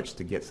approach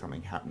to get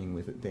something happening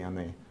with it down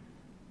there.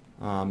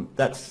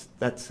 That's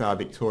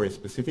Victoria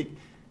specific.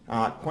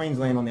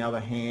 Queensland, on the other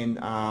hand,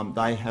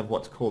 they have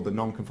what's called the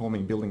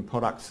Non-Conforming Building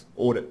Products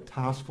Audit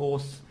Task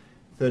Force.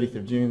 30th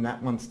of June,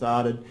 that one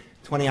started.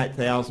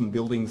 28,000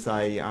 buildings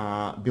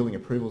building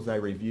approvals they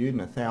reviewed,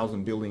 and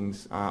 1,000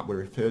 buildings were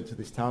referred to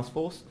this task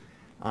force.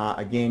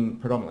 Again,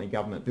 predominantly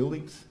government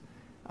buildings.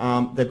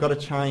 They've got a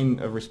chain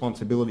of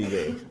responsibility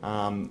there,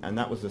 and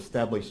that was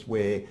established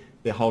where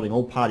they're holding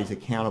all parties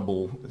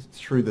accountable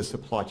through the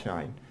supply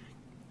chain.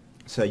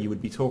 So you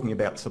would be talking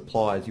about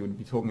suppliers, you would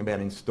be talking about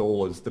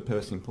installers, the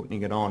person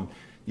putting it on,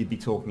 you'd be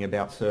talking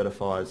about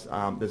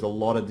certifiers. There's a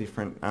lot of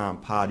different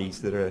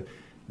parties that are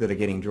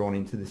getting drawn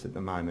into this at the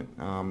moment.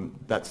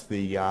 That's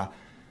the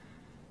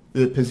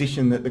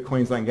position that the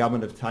Queensland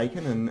government have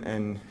taken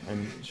and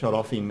shot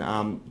off in.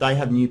 They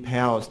have new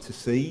powers to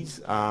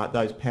seize.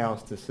 Those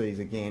powers to seize,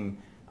 again,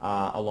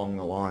 along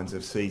the lines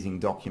of seizing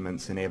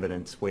documents and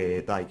evidence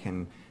where they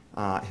can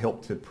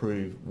help to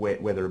prove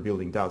whether a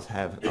building does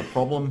have a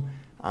problem,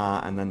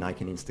 and then they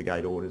can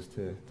instigate orders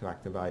to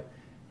activate.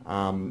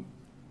 Some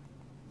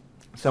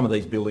of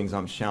these buildings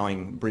I'm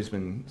showing,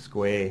 Brisbane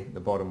Square, the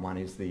bottom one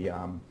is the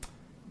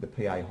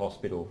PA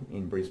Hospital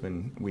in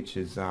Brisbane, which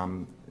is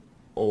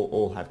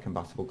all have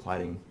combustible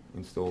cladding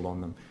installed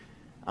on them.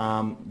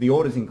 The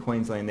orders in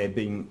Queensland, they're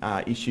being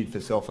issued for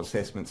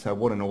self-assessment, so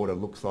what an order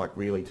looks like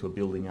really to a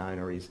building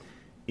owner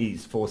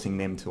is forcing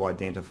them to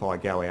identify,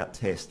 go out,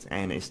 test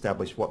and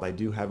establish what they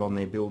do have on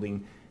their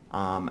building,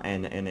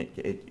 and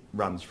it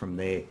runs from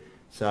there.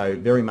 So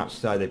very much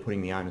so they're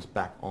putting the onus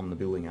back on the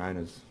building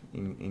owners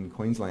in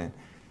Queensland.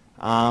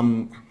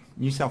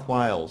 New South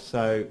Wales,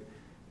 so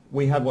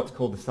we have what's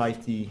called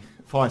the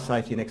Fire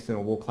Safety and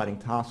External Wall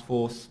Cladding Task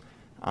Force.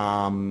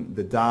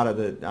 The data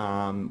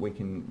that we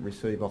can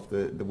receive off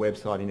the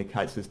website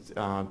indicates there's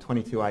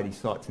 2280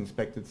 sites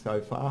inspected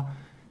so far,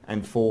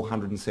 and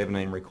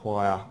 417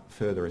 require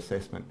further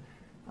assessment.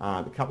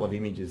 The couple of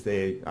images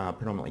there,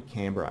 predominantly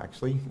Canberra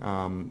actually,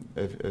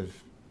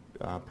 of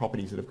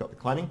properties that have got the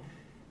cladding.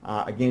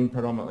 Again,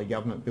 predominantly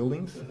government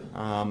buildings.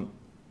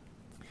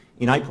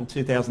 In April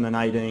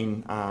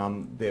 2018,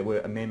 there were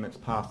amendments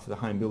passed to the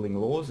home building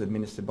laws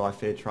administered by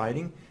Fair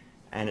Trading,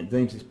 and it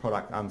deems this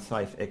product an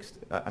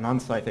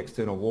unsafe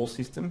external wall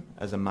system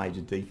as a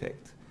major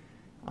defect.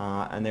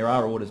 And there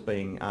are orders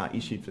being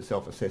issued for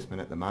self-assessment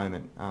at the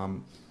moment.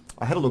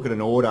 I had a look at an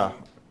order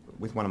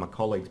with one of my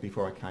colleagues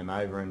before I came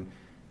over, and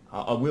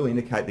I will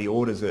indicate the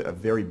orders are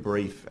very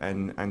brief,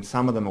 and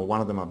some of them, or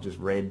one of them I've just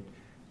read,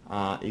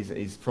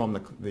 is from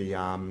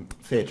the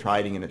Fair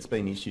Trading, and it's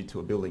been issued to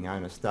a building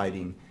owner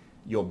stating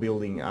your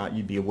building,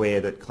 you'd be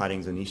aware that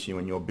cladding's an issue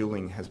and your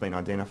building has been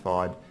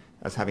identified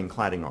as having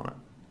cladding on it.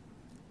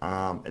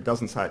 It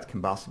doesn't say it's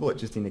combustible, it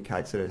just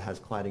indicates that it has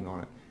cladding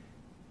on it.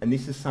 And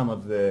this is some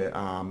of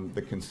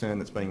the concern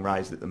that's being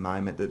raised at the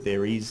moment, that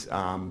there is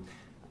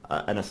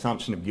an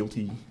assumption of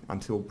guilty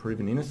until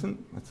proven innocent.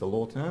 That's a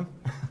law term.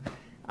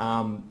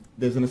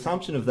 There's an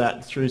assumption of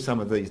that through some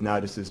of these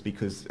notices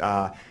because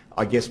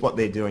I guess what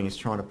they're doing is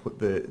trying to put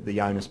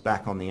the onus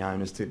back on the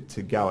owners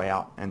to go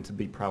out and to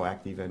be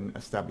proactive and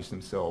establish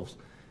themselves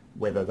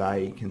whether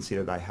they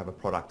consider they have a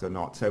product or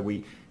not. So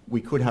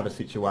we could have a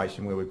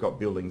situation where we've got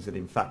buildings that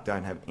in fact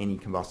don't have any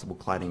combustible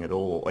cladding at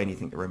all or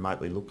anything that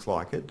remotely looks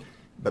like it,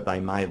 but they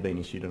may have been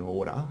issued an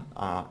order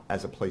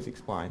as a please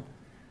explain.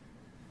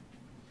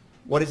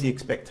 What is the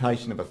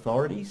expectation of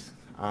authorities?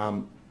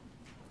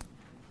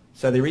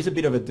 So there is a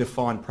bit of a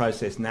defined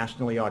process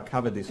nationally. I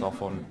covered this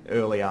off on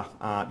earlier.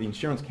 The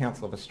Insurance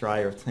Council of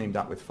Australia have teamed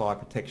up with Fire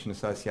Protection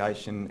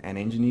Association and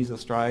Engineers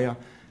Australia.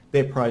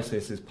 Their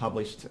process is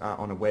published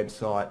on a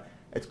website.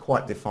 It's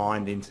quite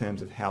defined in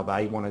terms of how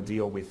they want to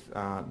deal with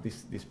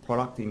this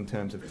product in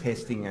terms of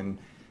testing and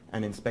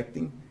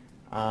inspecting.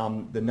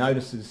 The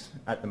notices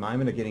at the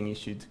moment are getting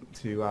issued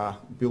to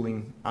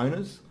building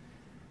owners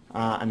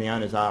and the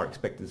owners are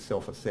expected to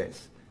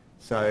self-assess.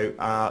 So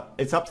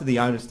it's up to the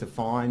owners to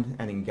find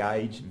and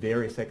engage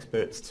various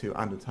experts to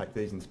undertake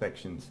these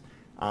inspections.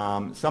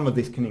 Some of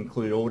this can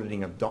include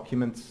auditing of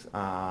documents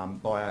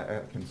by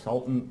a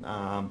consultant,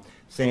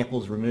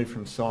 samples removed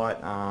from site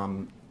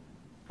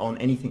on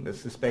anything that's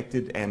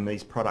suspected and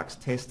these products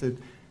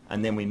tested,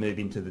 and then we move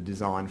into the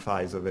design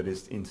phase of it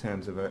is in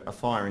terms of a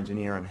fire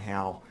engineer and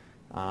how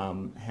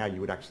you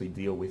would actually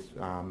deal with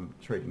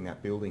treating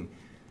that building.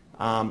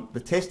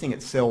 The testing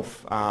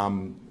itself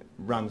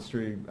runs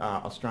through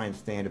Australian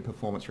standard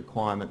performance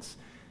requirements.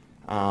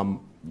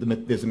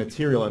 There's a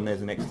material and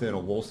there's an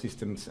external wall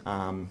systems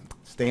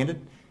standard,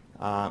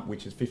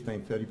 which is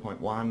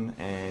 1530.1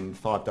 and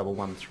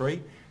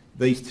 5113.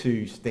 These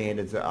two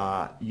standards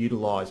are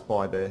utilised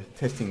by the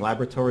testing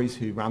laboratories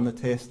who run the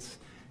tests,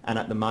 and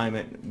at the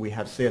moment we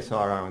have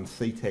CSIRO and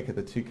CTEC are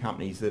the two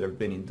companies that have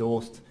been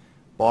endorsed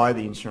by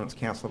the Insurance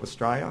Council of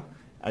Australia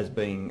as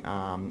being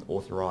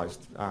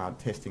authorised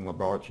testing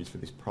laboratories for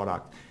this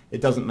product.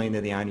 It doesn't mean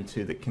they're the only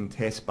two that can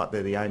test, but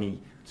they're the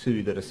only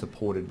two that are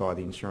supported by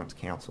the Insurance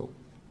Council.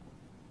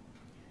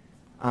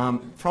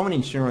 From an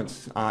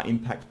insurance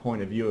impact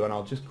point of view, and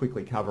I'll just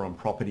quickly cover on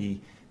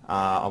property,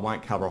 I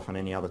won't cover off on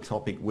any other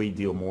topic. We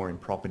deal more in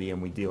property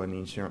and we deal in the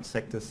insurance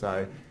sector,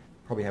 so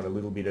probably have a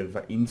little bit of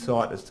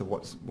insight as to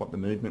what the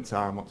movements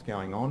are and what's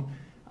going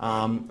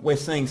on. We're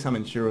seeing some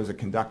insurers are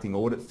conducting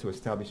audits to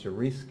establish a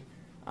risk.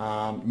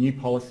 New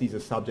policies are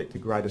subject to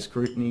greater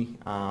scrutiny.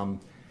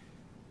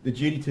 The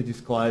duty to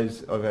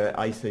disclose of an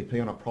ACP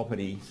on a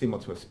property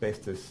similar to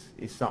asbestos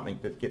is something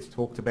that gets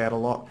talked about a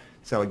lot.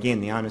 So again,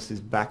 the onus is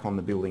back on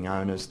the building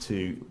owners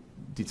to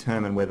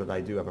determine whether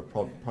they do have a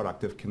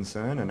product of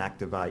concern and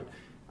activate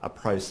a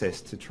process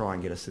to try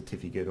and get a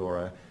certificate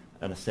or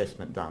an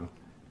assessment done.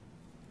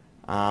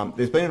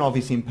 There's been an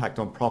obvious impact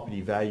on property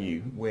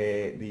value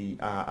where the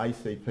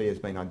ACP has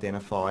been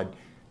identified.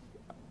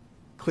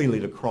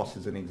 Clearly Lacrosse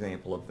is an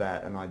example of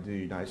that, and I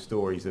do know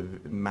stories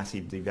of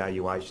massive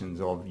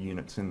devaluations of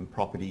units and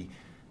property,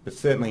 but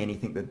certainly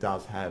anything that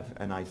does have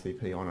an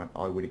ACP on it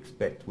I would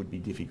expect would be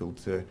difficult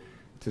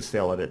to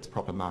sell at its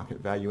proper market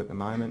value at the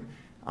moment.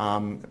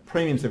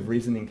 Premiums have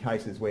risen in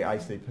cases where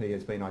ACP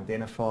has been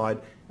identified.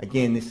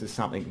 Again, this is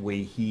something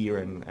we hear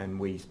and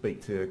we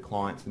speak to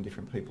clients and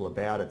different people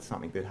about. It's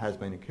something that has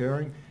been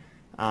occurring.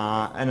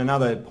 And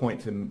another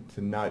point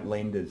to note,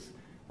 lenders.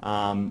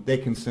 They're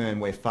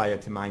concerned where failure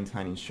to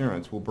maintain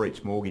insurance will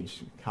breach mortgage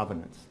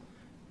covenants,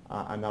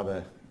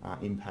 another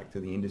impact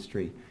to the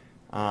industry.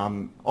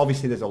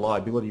 Obviously there's a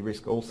liability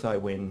risk also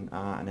when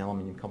an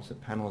aluminium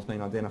composite panel has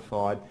been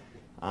identified.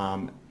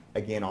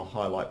 Again, I'll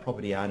highlight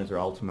property owners are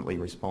ultimately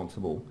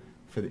responsible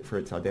for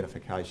its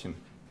identification.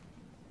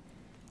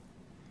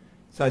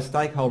 So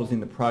stakeholders in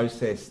the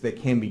process, there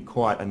can be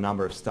quite a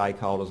number of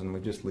stakeholders, and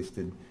we've just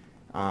listed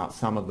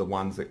some of the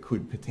ones that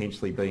could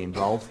potentially be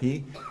involved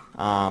here.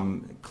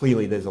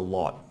 Clearly there's a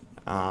lot,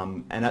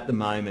 and at the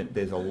moment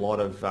there's a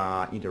lot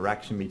of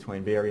interaction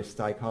between various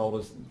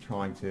stakeholders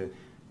trying to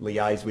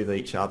liaise with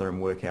each other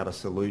and work out a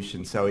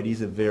solution. So it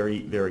is a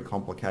very, very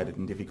complicated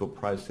and difficult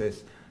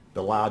process.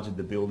 The larger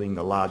the building,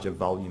 the larger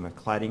volume of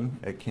cladding,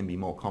 it can be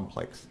more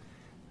complex.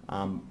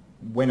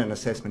 When an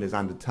assessment is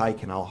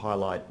undertaken, I'll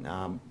highlight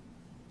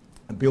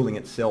a building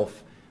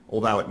itself.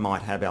 Although it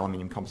might have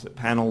aluminium composite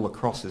panel,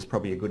 Lacrosse is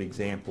probably a good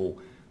example.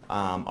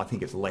 I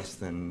think it's less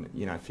than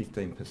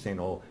 15%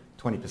 or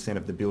 20%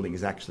 of the building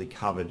is actually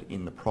covered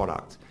in the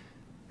product.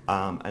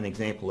 An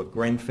example of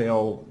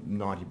Grenfell,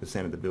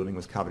 90% of the building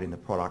was covered in the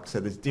product. So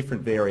there's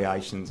different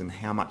variations in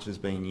how much is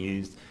being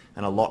used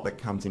and a lot that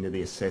comes into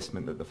the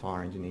assessment that the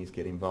fire engineers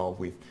get involved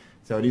with.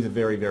 So it is a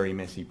very, very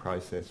messy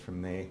process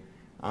from there.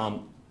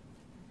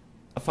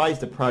 A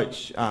phased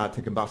approach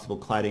to combustible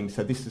cladding,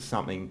 so this is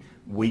something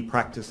we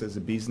practice as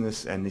a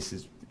business, and this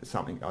is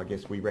something I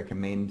guess we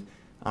recommend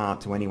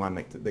to anyone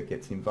that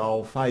gets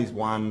involved. Phase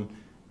 1,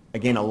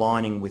 again,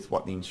 aligning with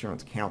what the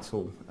Insurance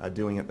Council are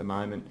doing at the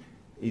moment,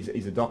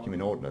 is a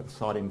document audit,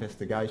 site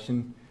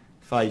investigation.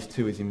 Phase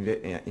 2 is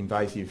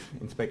invasive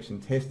inspection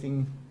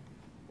testing,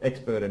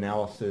 expert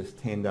analysis,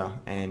 tender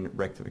and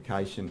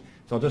rectification.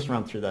 So I'll just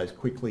run through those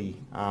quickly.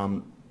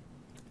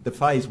 The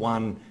phase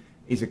 1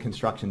 is a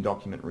construction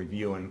document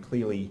review, and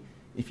clearly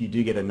if you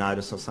do get a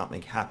notice or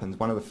something happens,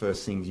 one of the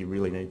first things you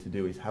really need to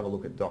do is have a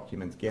look at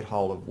documents, get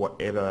hold of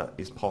whatever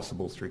is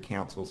possible through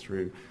council,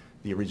 through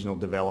the original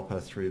developer,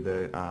 through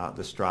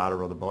the strata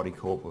or the body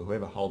corp or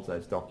whoever holds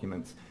those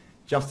documents,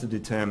 just to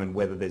determine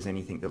whether there's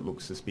anything that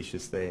looks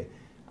suspicious there.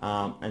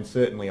 And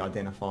certainly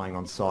identifying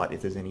on site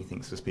if there's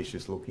anything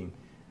suspicious looking.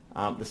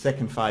 The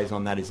second phase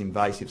on that is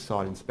invasive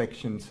site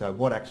inspection. So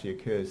what actually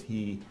occurs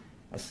here,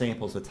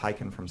 samples are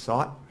taken from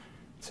site.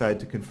 So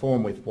to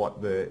conform with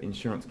what the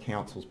Insurance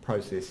Council's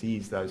process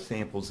is, those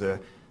samples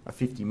are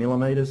 50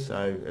 millimetres,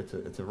 so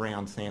it's a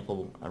round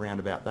sample around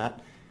about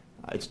that.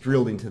 It's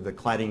drilled into the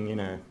cladding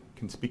in a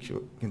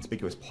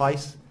conspicuous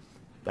place.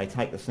 They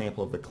take the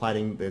sample of the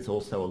cladding. There's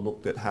also a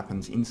look that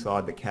happens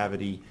inside the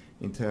cavity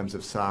in terms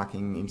of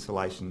sarking,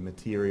 insulation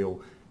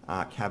material,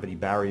 cavity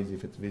barriers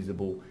if it's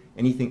visible.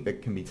 Anything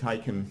that can be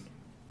taken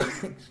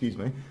excuse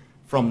me,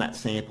 from that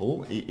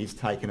sample is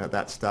taken at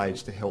that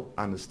stage to help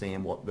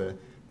understand what the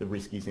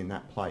risk is in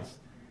that place.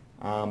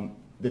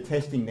 The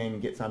testing then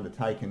gets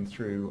undertaken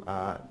through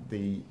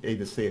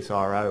either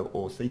CSIRO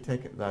or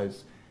CTEC,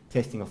 those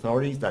testing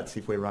authorities. That's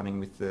if we're running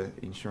with the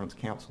Insurance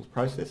Council's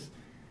process.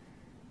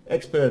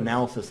 Expert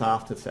analysis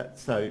after that.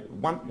 So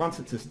once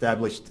it's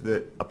established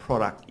that a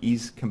product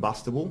is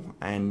combustible,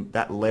 and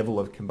that level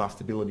of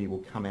combustibility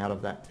will come out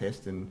of that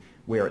test, and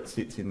where it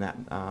sits in that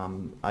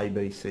A,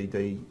 B, C,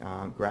 D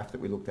graph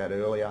that we looked at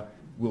earlier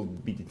will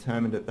be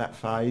determined at that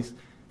phase.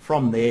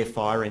 From there,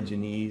 fire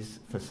engineers,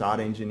 facade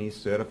engineers,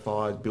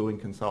 certifiers, building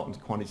consultants,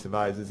 quantity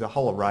surveyors, there's a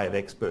whole array of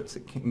experts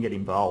that can get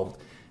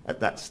involved at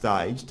that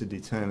stage to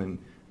determine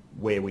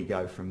where we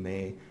go from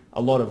there.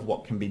 A lot of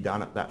what can be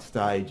done at that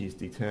stage is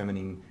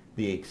determining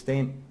the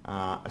extent,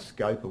 a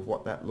scope of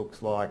what that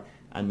looks like,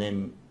 and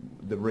then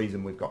the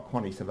reason we've got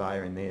quantity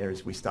surveyor in there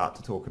is we start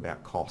to talk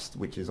about cost,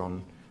 which is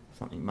on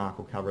something Mark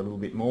will cover a little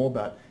bit more,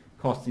 but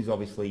cost is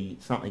obviously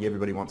something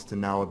everybody wants to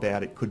know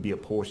about. It could be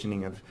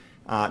apportioning of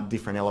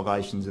different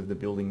elevations of the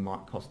building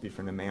might cost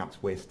different amounts,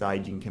 where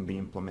staging can be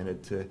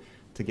implemented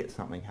to get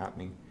something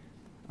happening.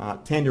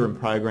 Tender and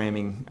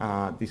programming,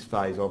 this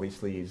phase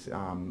obviously is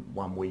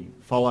one we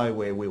follow,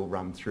 where we'll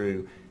run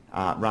through,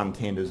 run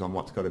tenders on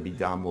what's got to be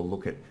done. We'll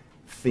look at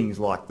things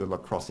like the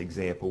Lacrosse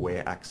example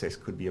where access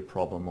could be a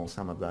problem, or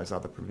some of those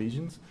other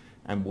provisions,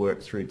 and work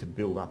through to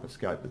build up a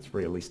scope that's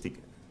realistic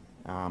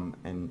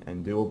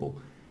and doable.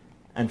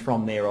 And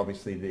from there,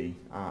 obviously,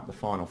 the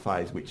final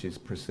phase, which is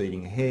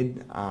proceeding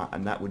ahead,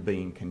 and that would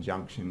be in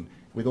conjunction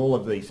with all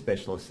of these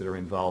specialists that are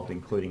involved,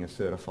 including a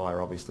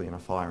certifier, obviously, and a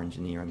fire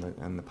engineer,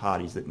 and the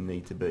parties that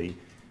need to be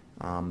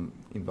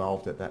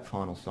involved at that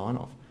final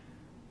sign-off.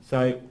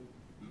 So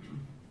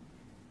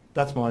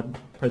that's my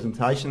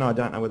presentation. I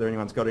don't know whether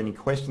anyone's got any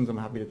questions. I'm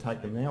happy to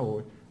take them now,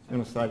 or do you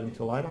want to save them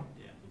until later?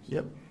 Yeah.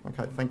 Yep.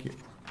 Okay, thank you.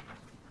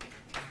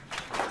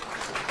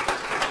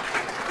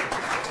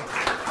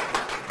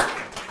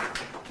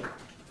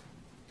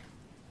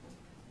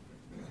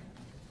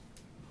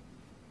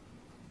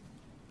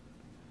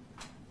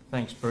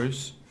 Thanks,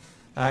 Bruce.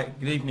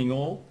 Good evening,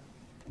 all.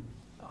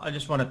 I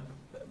just want to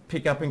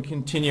pick up and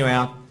continue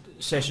our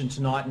session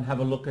tonight and have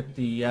a look at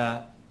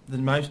the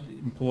most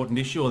important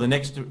issue, or the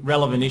next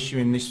relevant issue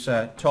in this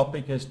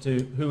topic, as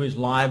to who is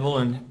liable,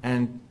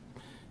 and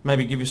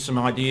maybe give you some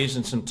ideas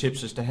and some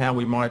tips as to how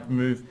we might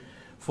move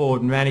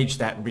forward and manage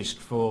that risk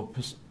for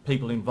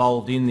people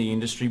involved in the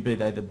industry, be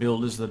they the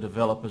builders, the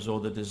developers, or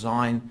the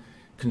design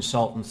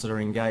consultants that are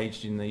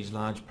engaged in these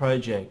large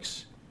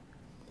projects.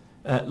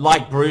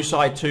 Like Bruce,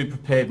 I too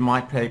prepared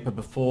my paper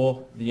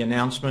before the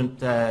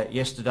announcement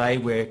yesterday,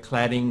 where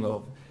cladding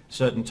of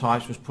certain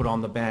types was put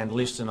on the banned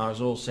list, and I was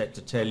all set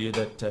to tell you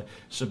that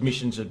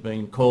submissions had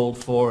been called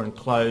for and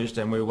closed,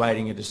 and we're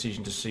waiting a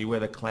decision to see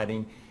whether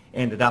cladding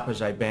ended up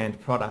as a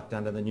banned product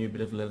under the new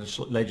bit of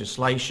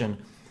legislation.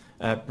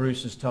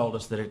 Bruce has told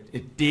us that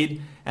it did,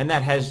 and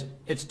that has,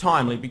 it's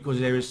timely, because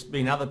there has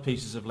been other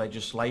pieces of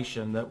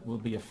legislation that will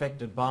be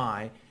affected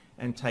by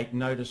and take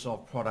notice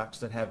of products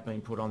that have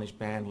been put on this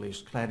banned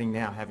list. Cladding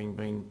now having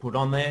been put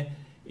on there,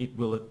 it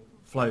will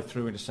flow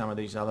through into some of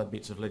these other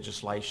bits of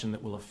legislation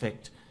that will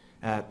affect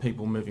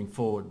people moving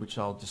forward, which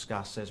I'll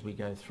discuss as we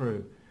go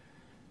through.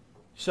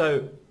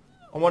 So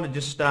I want to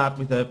just start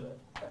with a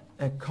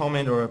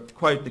comment or a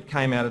quote that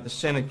came out of the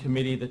Senate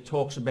committee that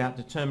talks about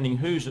determining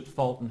who's at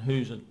fault and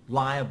who's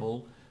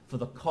liable for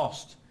the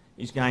cost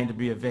is going to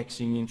be a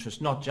vexing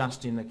interest, not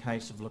just in the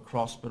case of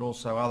Lacrosse, but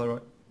also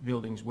other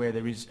buildings where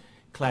there is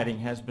cladding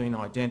has been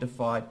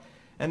identified,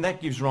 and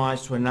that gives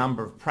rise to a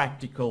number of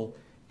practical,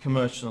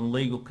 commercial and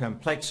legal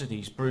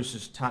complexities. Bruce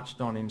has touched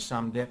on in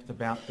some depth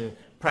about the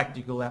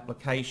practical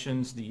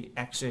applications, the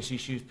access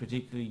issues,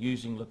 particularly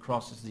using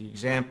Lacrosse as the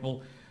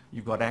example.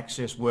 You've got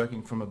access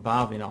working from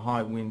above in a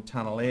high wind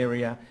tunnel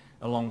area.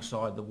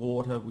 alongside the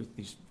water with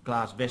this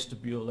glass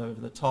vestibule over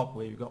the top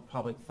where you've got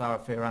public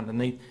thoroughfare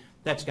underneath.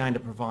 That's going to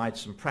provide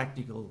some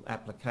practical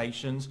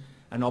applications,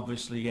 and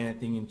obviously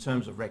anything in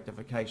terms of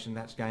rectification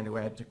that's going to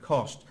add to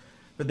cost.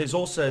 But there's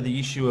also the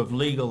issue of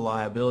legal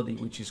liability,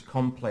 which is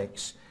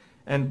complex.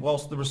 And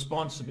whilst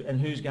the and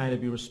who's going to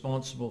be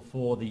responsible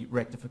for the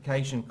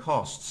rectification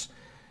costs,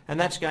 and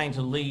that's going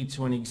to lead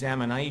to an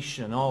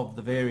examination of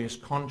the various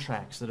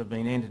contracts that have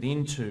been entered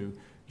into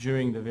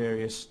during the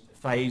various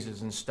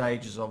phases and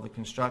stages of the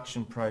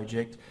construction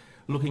project,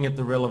 looking at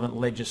the relevant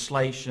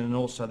legislation and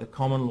also the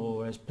common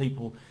law as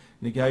people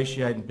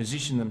negotiate and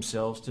position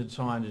themselves to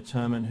try and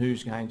determine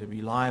who's going to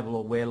be liable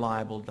or where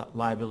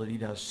liability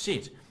does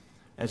sit.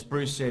 As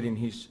Bruce said in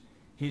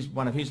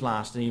one of his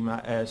last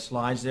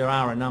slides, there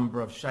are a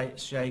number of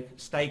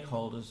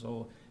stakeholders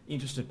or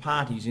interested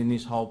parties in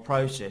this whole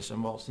process,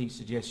 and whilst he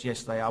suggests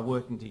yes they are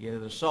working together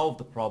to solve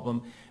the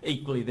problem,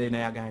 equally they're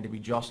now going to be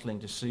jostling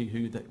to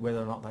see whether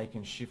or not they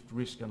can shift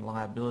risk and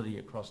liability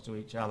across to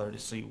each other to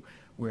see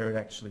where it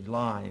actually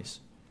lies.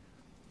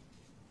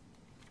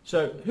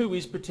 So who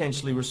is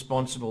potentially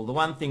responsible? The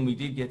one thing we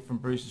did get from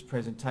Bruce's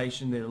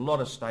presentation, there are a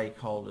lot of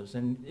stakeholders,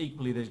 and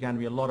equally there's going to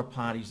be a lot of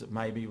parties that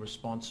may be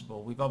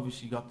responsible. We've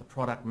obviously got the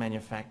product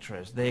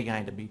manufacturers. They're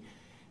going to be,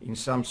 in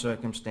some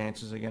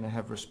circumstances, are going to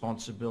have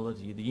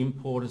responsibility. The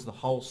importers, the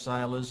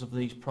wholesalers of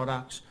these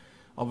products,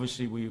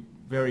 obviously we're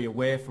very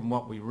aware from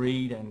what we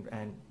read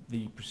and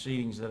the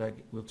proceedings that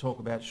we'll talk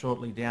about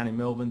shortly down in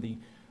Melbourne, the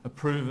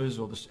approvers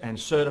and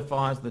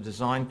certifiers, the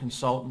design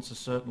consultants are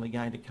certainly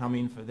going to come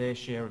in for their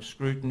share of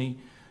scrutiny.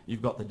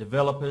 You've got the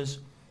developers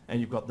and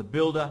you've got the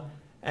builder,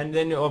 and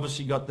then you've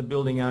obviously got the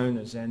building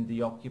owners and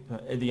the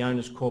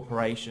owners'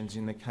 corporations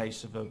in the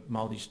case of a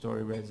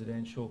multi-storey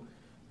residential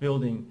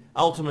building.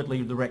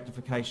 Ultimately the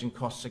rectification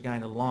costs are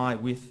going to lie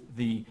with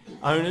the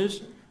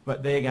owners,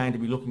 but they're going to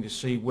be looking to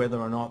see whether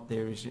or not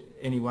there is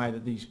any way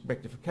that these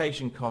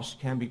rectification costs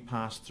can be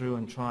passed through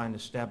and try and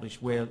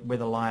establish where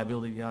the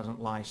liability doesn't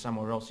lie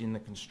somewhere else in the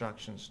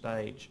construction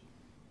stage.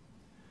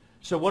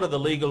 So what are the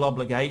legal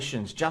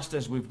obligations? Just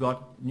as we've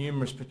got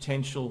numerous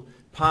potential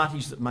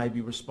parties that may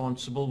be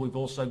responsible, we've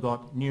also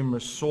got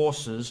numerous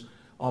sources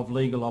of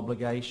legal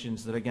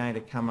obligations that are going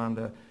to come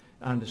under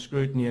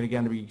scrutiny and are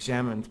going to be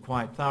examined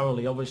quite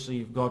thoroughly. Obviously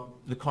you've got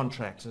the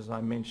contracts, as I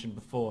mentioned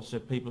before, so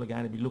people are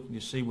going to be looking to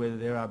see whether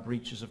there are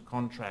breaches of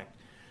contract.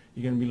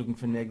 You're going to be looking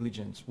for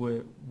negligence.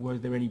 Were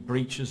there any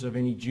breaches of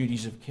any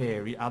duties of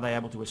care? Are they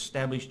able to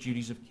establish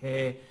duties of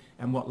care,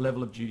 and what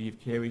level of duty of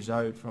care is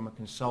owed from a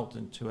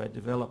consultant to a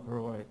developer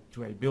or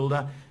to a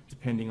builder,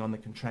 depending on the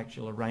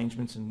contractual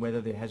arrangements and whether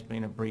there has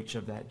been a breach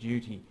of that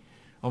duty.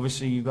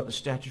 Obviously you've got the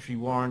statutory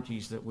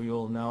warranties that we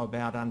all know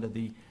about under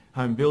the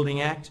Home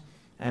Building Act.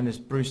 And as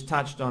Bruce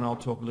touched on, I'll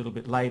talk a little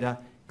bit later,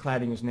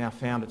 cladding has now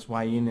found its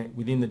way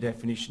within the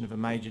definition of a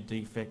major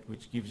defect,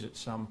 which gives it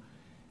some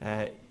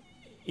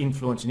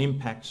influence and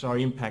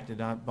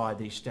impacted by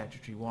these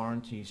statutory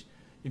warranties.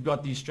 You've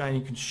got the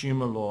Australian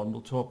consumer law, and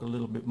we'll talk a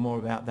little bit more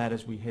about that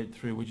as we head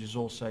through, which is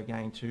also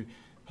going to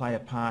play a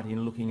part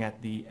in looking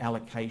at the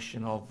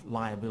allocation of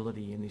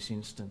liability in this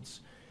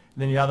instance.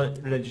 And then the other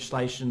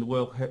legislation, the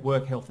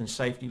work health and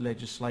safety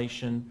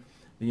legislation,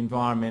 the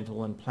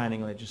environmental and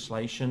planning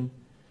legislation,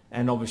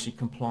 and obviously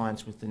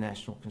compliance with the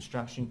National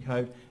Construction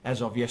Code.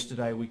 As of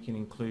yesterday, we can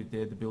include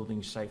there the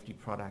Building Safety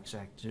Products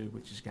Act too,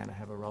 which is going to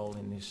have a role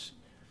in this.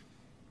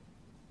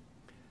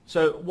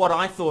 So what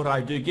I thought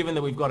I'd do, given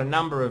that we've got a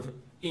number of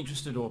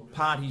interested or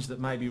parties that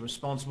may be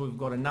responsible, we've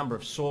got a number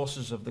of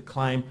sources of the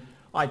claim,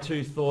 I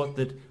too thought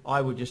that I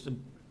would just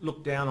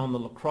look down on the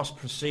Lacrosse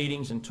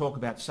proceedings and talk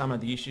about some of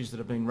the issues that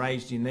have been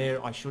raised in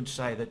there. I should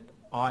say that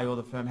I or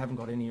the firm haven't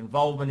got any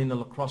involvement in the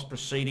Lacrosse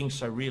proceedings,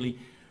 so really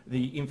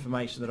the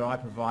information that I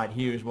provide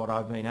here is what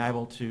I've been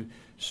able to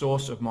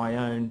source of my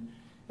own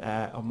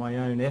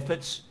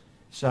efforts.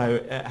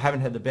 So I haven't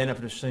had the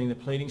benefit of seeing the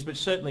pleadings, but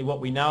certainly what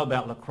we know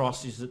about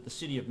Lacrosse is that the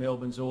City of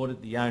Melbourne's ordered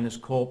the Owners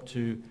Corp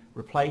to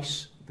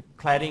replace the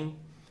cladding.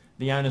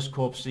 The Owners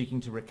Corp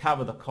seeking to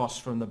recover the costs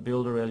from the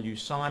builder LU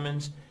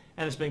Simons,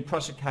 and it's been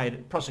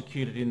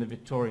prosecuted in the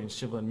Victorian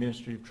Civil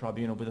Administrative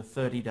Tribunal with a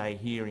 30-day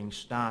hearing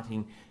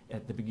starting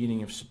at the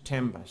beginning of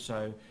September.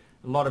 So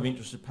a lot of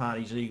interested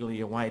parties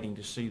eagerly awaiting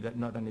to see that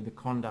not only the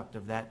conduct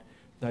of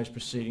those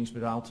proceedings,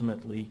 but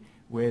ultimately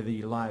where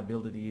the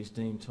liability is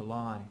deemed to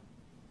lie.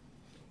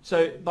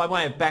 So by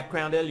way of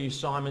background, LU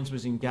Simons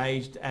was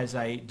engaged as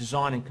a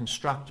design and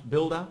construct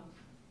builder.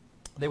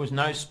 There was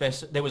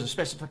a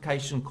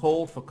specification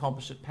called for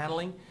composite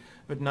panelling,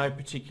 but no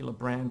particular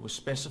brand was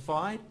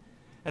specified.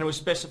 And it was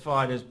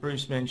specified, as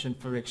Bruce mentioned,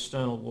 for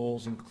external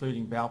walls,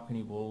 including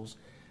balcony walls.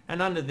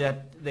 And under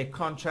their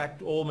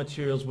contract, all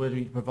materials were to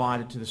be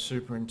provided to the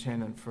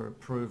superintendent for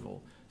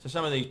approval. So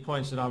some of these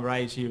points that I've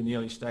raised here in the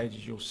early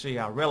stages you'll see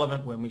are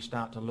relevant when we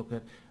start to look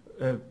at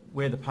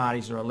where the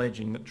parties are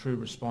alleging that true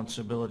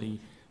responsibility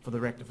for the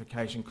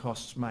rectification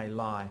costs may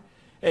lie.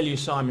 LU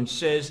Simons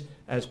says,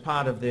 as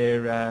part of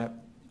their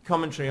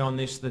commentary on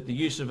this that the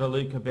use of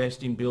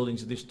alucobest in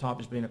buildings of this type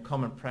has been a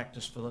common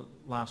practice for the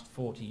last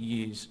 40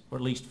 years, or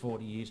at least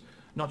 40 years.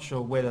 Not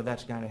sure whether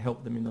that's going to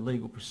help them in the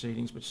legal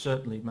proceedings, but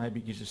certainly maybe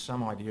gives us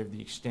some idea of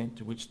the extent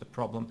to which the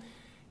problem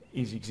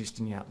is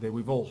existing out there.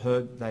 We've all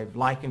heard they've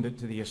likened it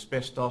to the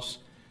asbestos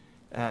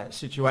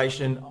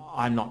situation.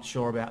 I'm not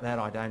sure about that.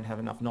 I don't have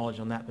enough knowledge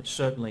on that, but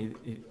certainly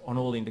on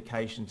all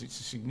indications it's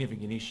a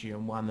significant issue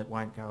and one that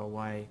won't go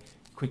away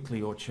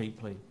quickly or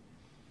cheaply.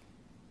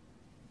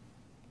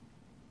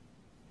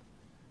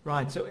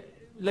 Right, so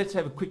let's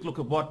have a quick look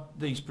at what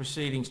these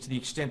proceedings, to the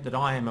extent that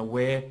I am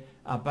aware,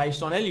 are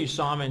based on. L.U.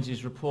 Simons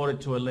is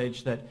reported to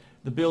allege that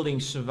the building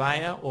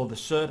surveyor, or the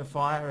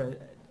certifier,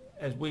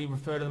 as we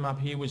refer to them up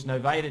here, was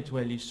novated to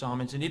L.U.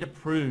 Simons, and it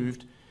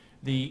approved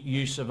the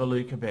use of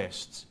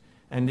alucobests.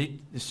 And the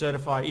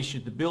certifier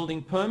issued the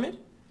building permit,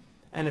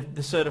 and if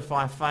the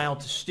certifier failed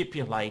to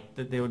stipulate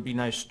that there would be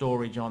no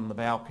storage on the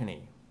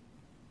balcony.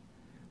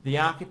 The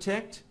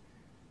architect,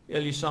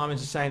 L.U.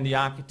 Simons is saying the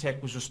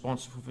architect was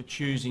responsible for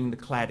choosing the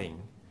cladding.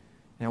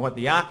 Now what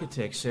the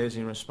architect says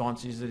in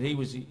response is that he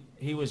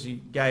was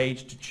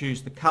engaged to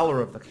choose the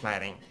colour of the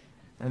cladding,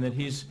 and that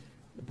his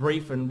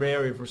brief and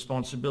area of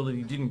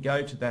responsibility didn't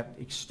go to that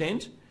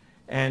extent,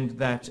 and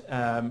that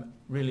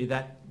really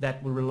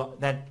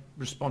that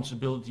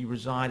responsibility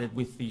resided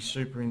with the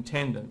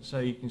superintendent. So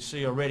you can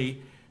see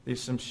already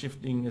there's some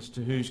shifting as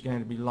to who's going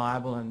to be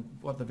liable and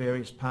what the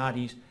various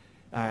parties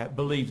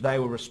believe they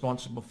were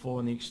responsible for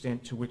and the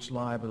extent to which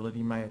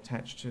liability may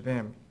attach to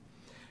them.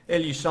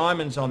 L.U.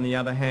 Simons, on the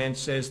other hand,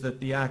 says that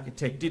the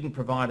architect didn't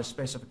provide a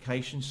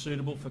specification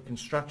suitable for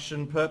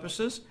construction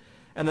purposes,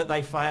 and that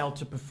they failed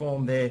to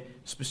perform their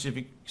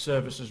specific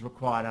services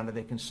required under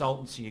their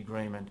consultancy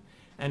agreement.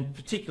 And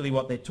particularly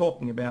what they're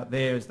talking about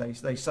there, as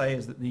they say,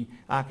 is that the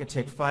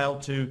architect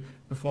failed to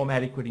perform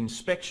adequate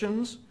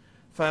inspections,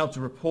 failed to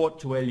report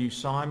to L.U.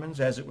 Simons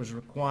as it was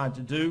required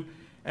to do,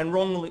 and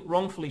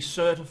wrongfully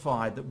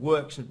certified that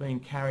works had been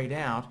carried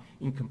out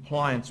in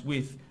compliance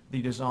with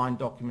the design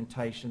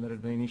documentation that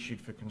had been issued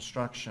for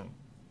construction.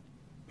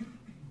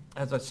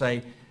 As I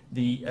say,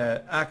 the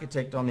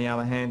architect, on the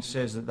other hand,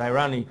 says that they were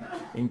only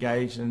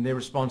engaged and their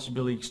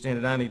responsibility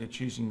extended only to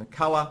choosing the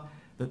colour,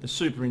 that the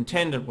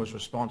superintendent was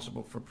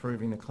responsible for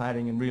approving the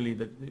cladding, and really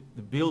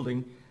the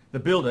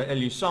builder,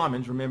 L.U.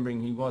 Simons, remembering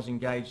he was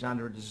engaged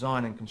under a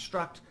design and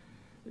construct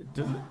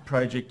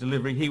project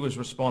delivery, he was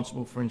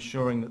responsible for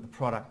ensuring that the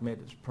product met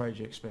its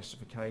project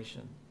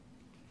specification.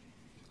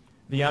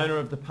 The owner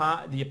of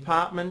the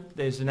apartment,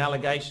 there's an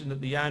allegation that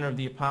the owner of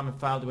the apartment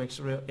failed to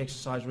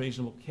exercise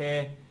reasonable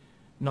care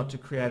not to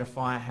create a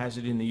fire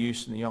hazard in the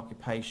use and the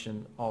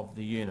occupation of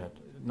the unit.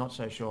 Not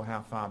so sure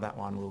how far that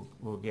one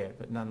will get,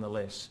 but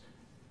nonetheless.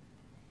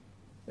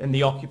 And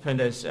the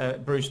occupant, as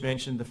Bruce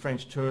mentioned, the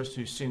French tourist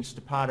who's since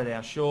departed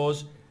our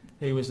shores,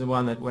 he was the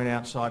one that went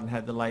outside and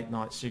had the late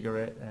night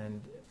cigarette,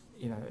 and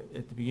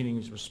at the beginning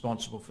was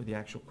responsible for the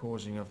actual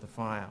causing of the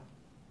fire.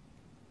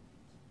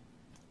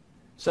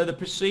 So the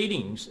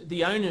proceedings,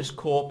 the Owners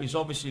Corp is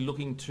obviously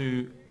looking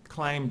to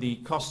claim the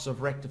costs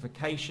of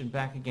rectification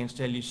back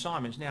against L.U.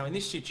 Simons. Now in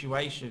this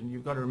situation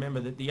you've got to remember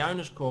that the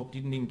Owners Corp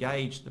didn't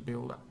engage the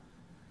builder.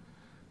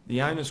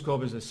 The Owners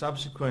Corp is a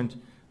subsequent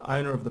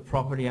owner of the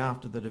property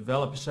after the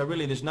developer, so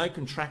really there's no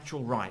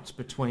contractual rights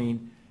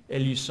between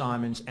L.U.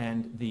 Simons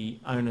and the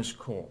Owners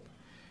Corp.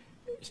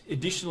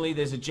 Additionally,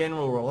 there's a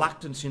general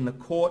reluctance in the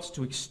courts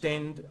to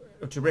extend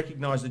or to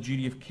recognise the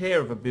duty of care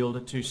of a builder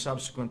to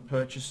subsequent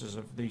purchases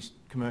of these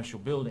commercial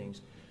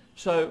buildings.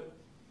 So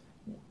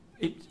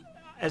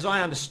as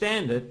I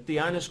understand it, the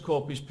Owners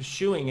Corp is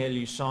pursuing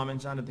L.U.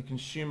 Simons under the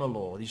consumer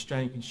law, the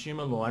Australian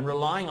consumer law, and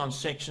relying on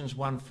sections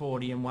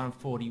 140 and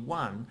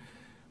 141,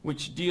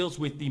 which deals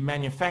with the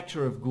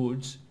manufacture of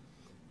goods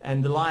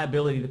and the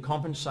liability to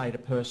compensate a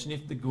person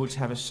if the goods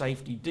have a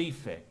safety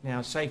defect. Now,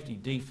 a safety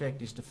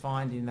defect is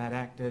defined in that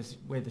Act as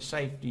where the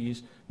safety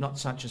is not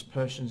such as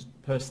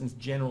persons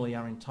generally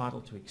are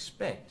entitled to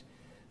expect.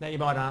 Now, you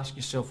might ask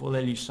yourself, well,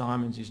 L.U.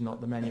 Simons is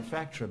not the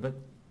manufacturer, but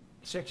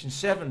Section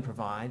 7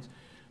 provides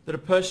that a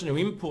person who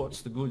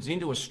imports the goods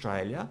into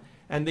Australia,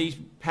 and these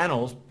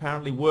panels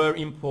apparently were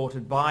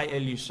imported by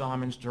L.U.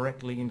 Simons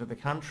directly into the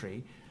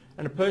country,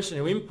 and a person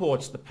who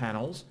imports the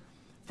panels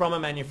from a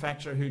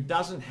manufacturer who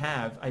doesn't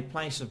have a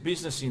place of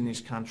business in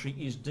this country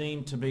is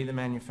deemed to be the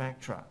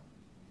manufacturer.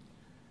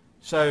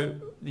 So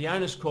the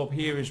Owners Corp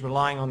here is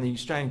relying on the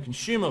Australian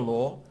consumer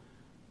law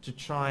to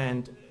try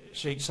and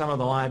sheet some of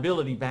the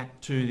liability back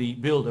to the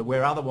builder,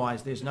 where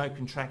otherwise there's no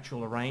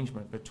contractual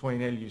arrangement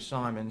between L.U.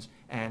 Simons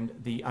and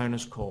the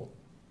Owners Corp.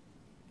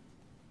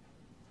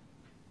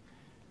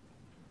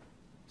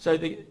 So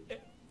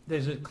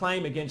there's a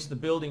claim against the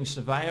building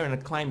surveyor and a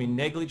claim in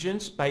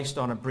negligence based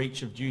on a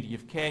breach of duty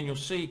of care, and you'll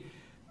see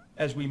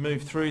as we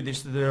move through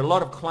this that there are a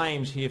lot of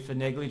claims here for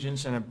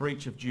negligence and a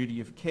breach of duty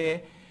of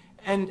care,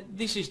 and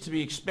this is to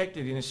be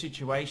expected in a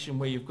situation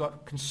where you've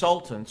got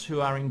consultants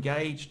who are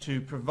engaged to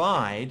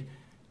provide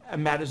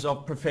matters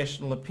of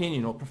professional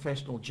opinion or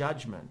professional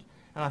judgment,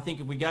 And I think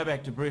if we go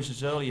back to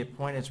Bruce's earlier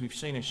point, as we've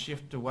seen a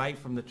shift away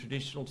from the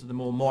traditional to the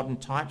more modern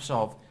types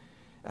of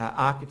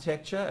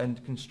architecture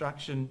and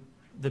construction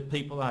that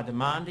people are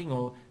demanding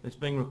or that's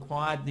being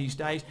required these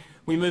days,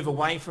 we move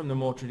away from the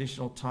more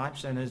traditional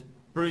types. And as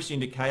Bruce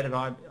indicated,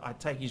 I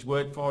take his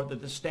word for it,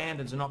 that the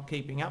standards are not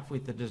keeping up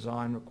with the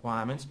design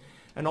requirements,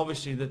 and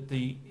obviously that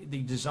the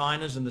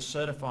designers and the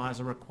certifiers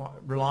are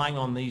relying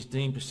on these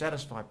deemed to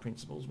satisfy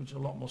principles, which are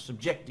a lot more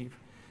subjective.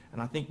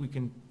 And I think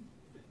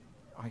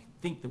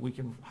that we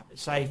can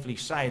safely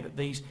say that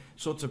these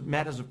sorts of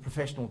matters of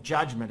professional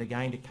judgment are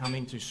going to come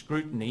into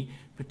scrutiny,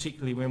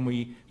 particularly when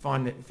we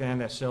found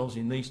ourselves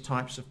in these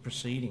types of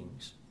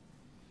proceedings.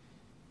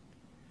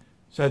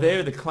 So there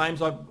are the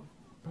claims. I'm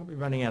probably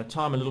running out of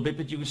time a little bit,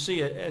 but you can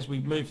see as we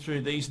move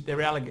through these,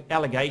 there are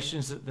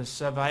allegations that the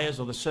surveyors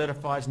or the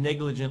certifiers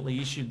negligently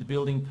issued the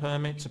building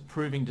permits,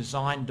 approving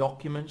design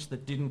documents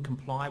that didn't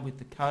comply with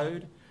the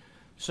code.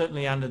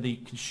 Certainly under the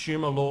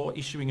consumer law,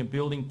 issuing a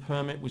building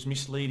permit was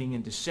misleading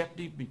and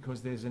deceptive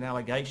because there's an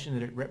allegation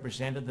that it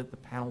represented that the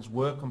panels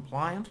were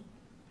compliant.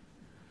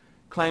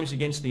 Claims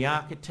against the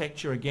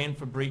architecture, again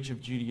for breach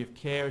of duty of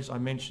care, as I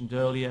mentioned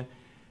earlier.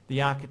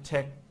 The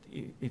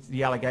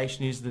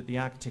allegation is that the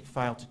architect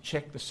failed to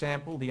check the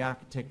sample. The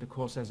architect, of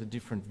course, has a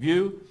different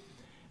view,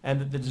 and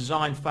that the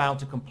design failed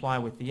to comply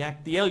with the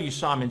Act. The L.U.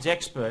 Simons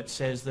expert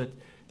says that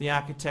the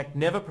architect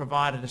never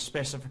provided a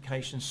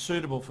specification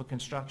suitable for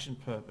construction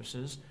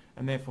purposes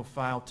and therefore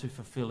failed to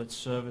fulfil its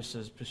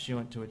services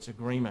pursuant to its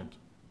agreement.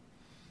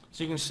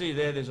 So you can see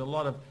there's a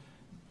lot of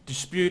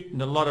dispute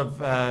and a lot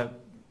of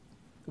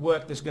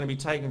work that's going to be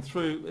taken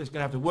through, is going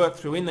to have to work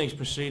through in these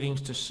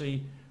proceedings to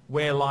see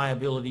where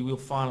liability will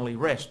finally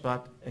rest.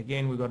 But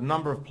again, we've got a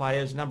number of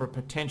players, a number of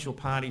potential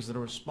parties that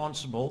are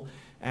responsible,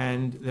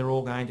 and they're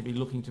all going to be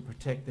looking to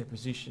protect their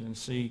position and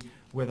see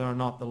whether or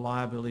not the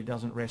liability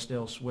doesn't rest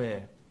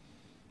elsewhere.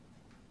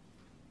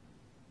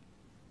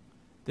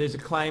 There's a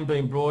claim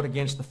being brought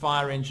against the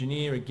fire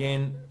engineer,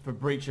 again for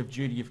breach of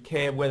duty of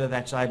care. Whether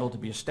that's able to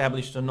be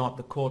established or not,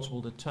 the courts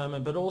will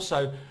determine, but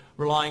also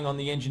relying on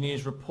the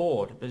engineer's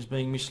report as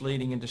being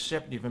misleading and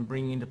deceptive and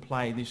bringing into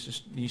play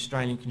the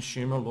Australian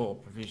consumer law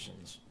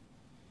provisions.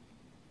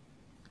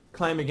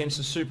 Claim against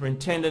the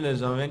superintendent,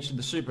 as I mentioned,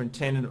 the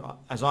superintendent,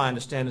 as I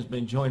understand, has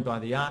been joined by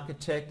the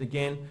architect.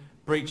 Again,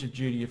 breach of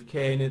duty of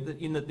care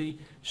in that the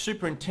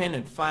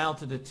superintendent failed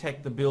to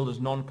detect the builder's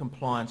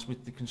non-compliance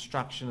with the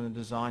construction and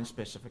design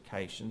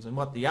specifications. And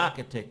what the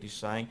architect is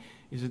saying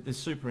is that the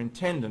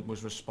superintendent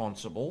was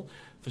responsible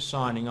for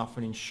signing off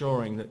and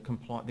ensuring that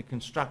the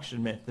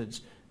construction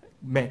methods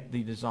met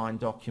the design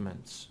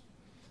documents.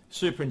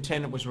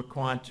 Superintendent was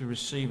required to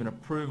receive and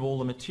approve all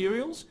the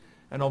materials,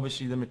 and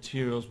obviously the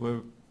materials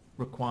were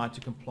required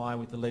to comply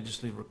with the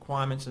legislative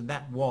requirements, and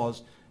that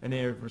was an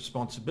area of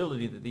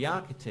responsibility that the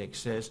architect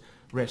says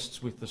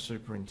rests with the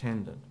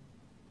superintendent.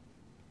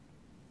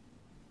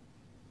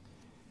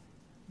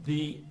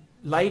 The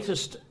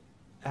latest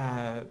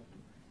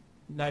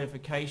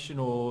notification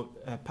or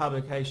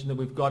publication that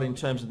we've got in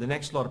terms of the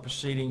next lot of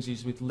proceedings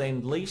is with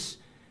Lend-Lease.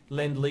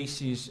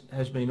 Lend-Lease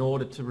has been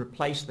ordered to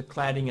replace the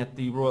cladding at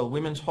the Royal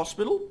Women's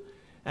Hospital,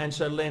 and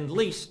so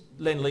Lend-Lease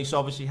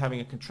obviously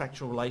having a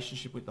contractual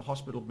relationship with the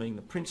hospital being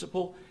the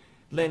principal,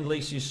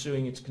 Lend-Lease is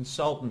suing its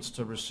consultants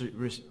to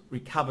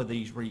recover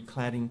these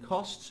recladding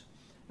costs,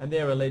 and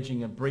they're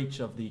alleging a breach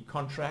of the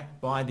contract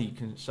by the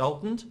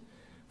consultant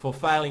for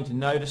failing to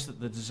notice that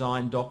the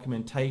design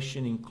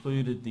documentation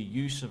included the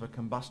use of a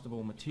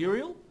combustible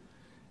material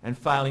and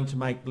failing to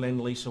make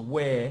Lend-Lease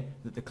aware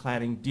that the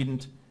cladding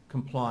didn't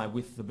comply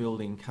with the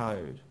building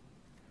code.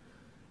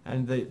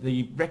 And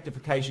the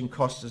rectification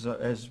costs,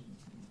 as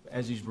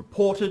is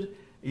reported,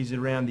 is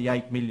around the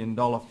 $8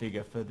 million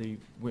figure for the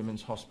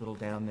Women's Hospital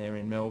down there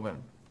in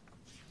Melbourne.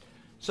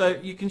 So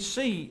you can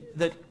see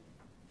that,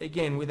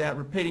 again, without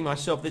repeating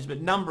myself, there's been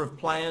a number of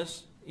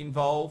players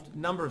involved, a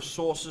number of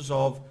sources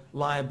of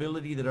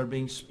liability that are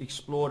being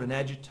explored and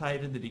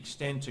agitated that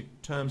extend to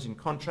terms and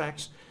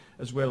contracts,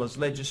 as well as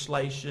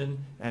legislation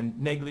and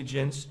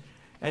negligence.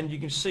 And you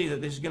can see that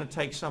this is going to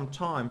take some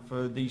time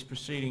for these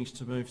proceedings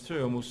to move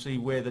through, and we'll see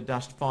where the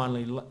dust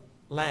finally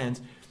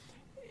lands.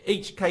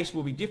 Each case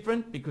will be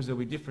different because there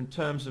will be different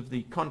terms of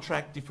the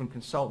contract, different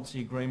consultancy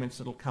agreements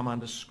that will come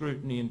under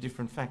scrutiny in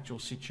different factual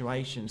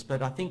situations.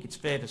 But I think it's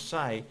fair to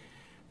say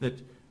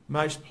that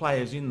most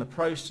players in the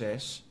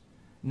process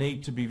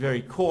need to be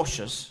very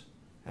cautious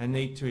and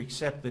need to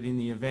accept that in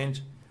the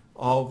event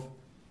of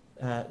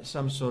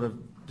some sort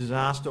of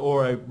disaster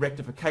or a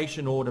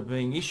rectification order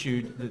being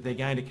issued, that they're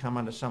going to come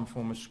under some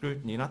form of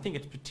scrutiny. And I think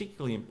it's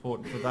particularly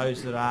important for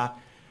those that are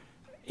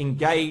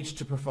engaged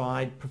to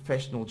provide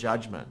professional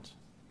judgment.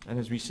 And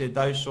as we said,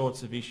 those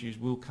sorts of issues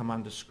will come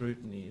under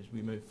scrutiny as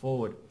we move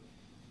forward.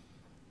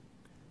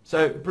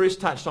 So Bruce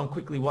touched on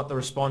quickly what the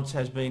response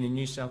has been in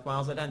New South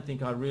Wales. I don't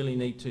think I really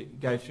need to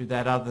go through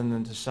that other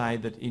than to say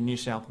that in New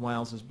South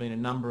Wales there's been a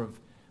number of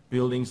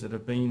buildings that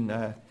have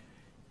been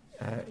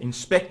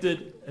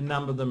inspected. A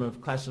number of them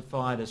have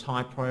classified as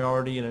high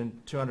priority,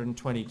 and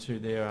 222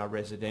 there are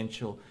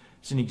residential.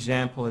 It's an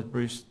example, as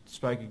Bruce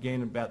spoke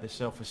again about the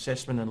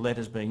self-assessment and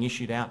letters being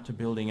issued out to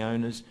building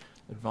owners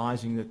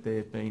advising that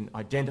they've been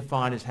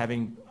identified as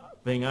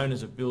being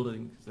owners of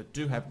buildings that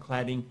do have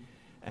cladding,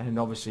 and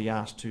obviously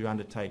asked to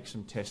undertake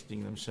some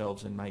testing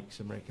themselves and make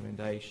some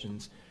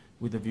recommendations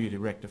with a view to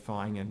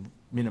rectifying and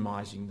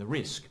minimising the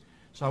risk.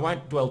 So I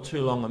won't dwell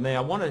too long on there.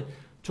 I want to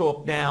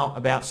talk now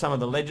about some of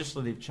the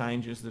legislative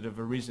changes that have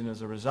arisen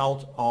as a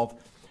result of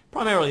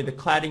primarily the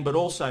cladding, but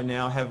also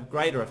now have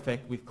greater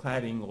effect with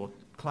cladding or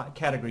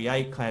Category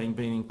A cladding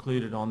being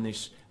included on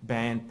this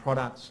banned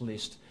products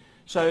list.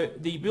 So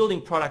the Building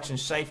Products and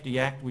Safety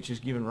Act, which has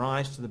given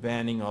rise to the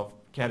banning of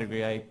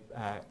Category A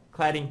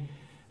cladding,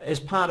 as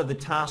part of the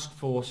task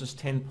force's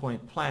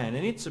 10-point plan,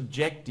 and its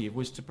objective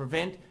was to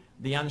prevent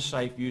the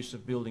unsafe use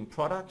of building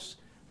products.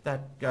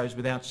 That goes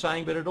without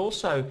saying, but it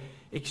also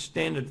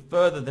extended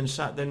further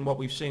than what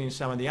we've seen in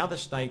some of the other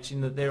states, in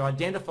that they're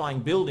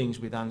identifying buildings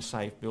with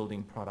unsafe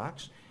building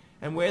products,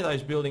 and where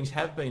those buildings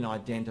have been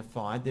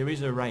identified, there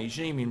is a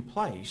regime in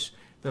place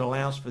that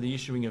allows for the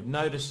issuing of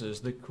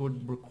notices that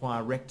could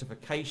require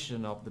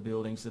rectification of the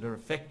buildings that are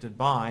affected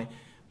by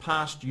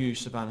past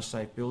use of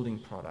unsafe building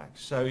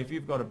products. So if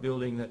you've got a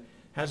building that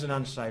has an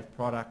unsafe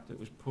product that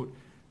was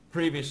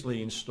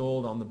previously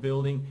installed on the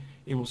building,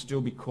 it will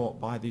still be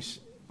caught by this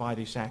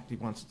act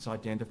once it's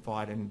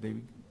identified,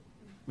 and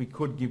we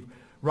could give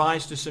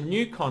rise to some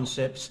new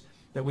concepts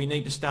that we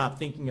need to start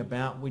thinking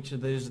about, which are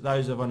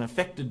those of an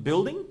affected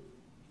building,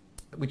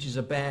 which is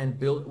a banned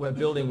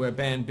building where a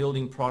banned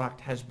building product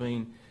has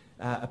been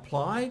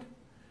applied,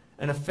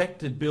 an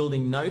affected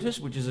building notice,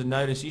 which is a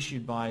notice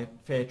issued by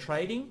fair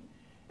trading,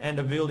 and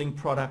a building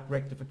product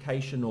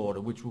rectification order,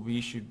 which will be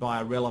issued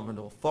by a relevant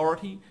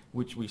authority,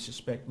 which we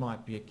suspect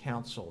might be a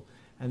council.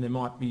 And there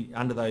might be,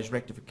 under those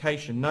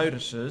rectification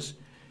notices,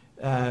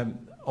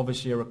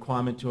 obviously a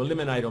requirement to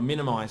eliminate or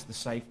minimise the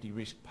safety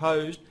risk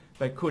posed,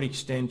 but could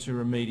extend to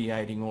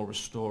remediating or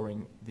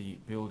restoring the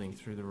building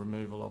through the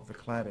removal of the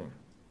cladding.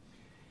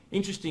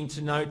 Interesting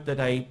to note that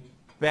a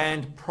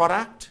banned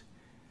product,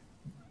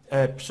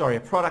 a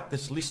product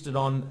that's listed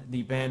on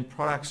the banned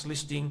products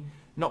listing,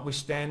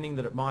 notwithstanding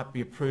that it might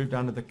be approved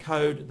under the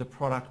code, the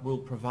product will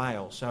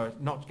prevail. So it's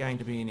not going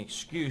to be an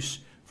excuse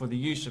for the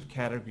use of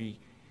Category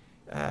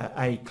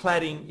A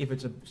cladding if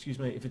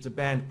it's a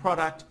banned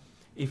product,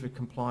 if it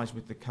complies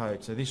with the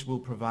code. So this will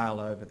prevail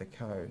over the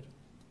code.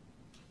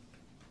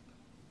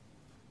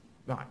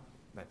 Right,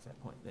 that's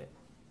that point there.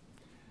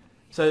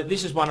 So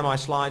this is one of my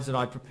slides that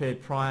I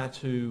prepared prior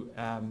to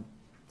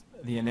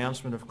the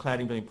announcement of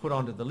cladding being put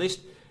onto the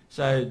list.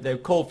 So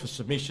they've called for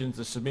submissions.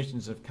 The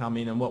submissions have come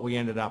in, and what we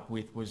ended up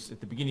with was, at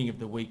the beginning of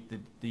the week,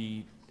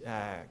 the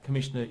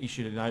Commissioner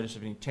issued a notice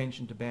of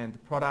intention to ban the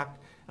product.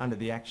 Under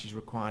the Act, she's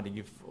required to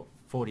give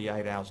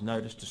 48 hours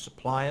notice to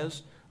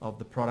suppliers of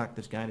the product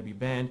that's going to be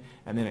banned,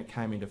 and then it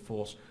came into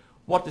force.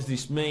 What does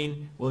this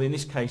mean? Well, in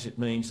this case, it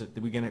means that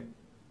we're going to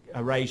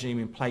a regime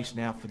in place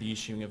now for the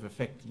issuing of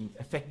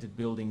affected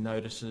building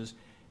notices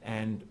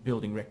and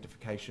building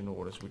rectification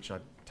orders, which I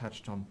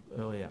touched on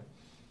earlier.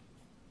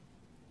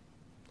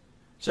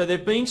 So there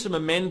have been some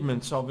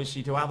amendments,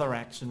 obviously, to other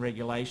acts and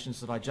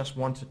regulations that I just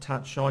want to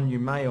touch on. You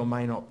may or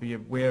may not be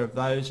aware of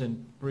those,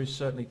 and Bruce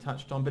certainly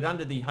touched on. But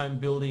under the home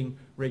building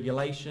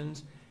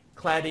regulations,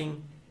 cladding,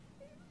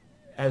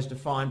 as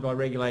defined by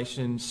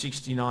Regulation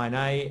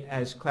 69A,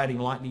 as cladding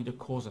likely to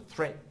cause a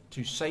threat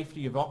to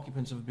safety of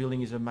occupants of a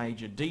building is a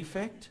major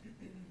defect.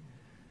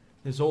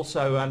 There's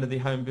also, under the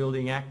Home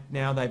Building Act,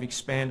 now they've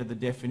expanded the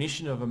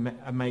definition of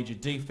a major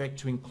defect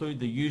to include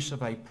the use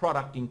of a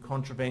product in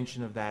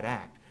contravention of that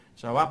act.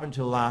 So up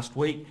until last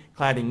week,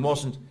 cladding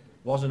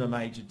wasn't a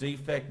major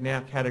defect.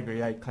 Now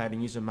Category A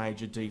cladding is a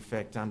major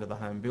defect under the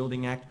Home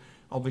Building Act.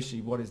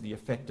 Obviously, what is the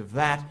effect of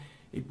that?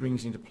 It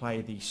brings into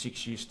play the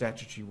 6-year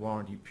statutory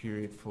warranty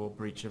period for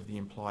breach of the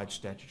implied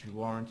statutory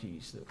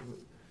warranties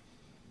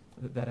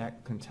that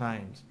Act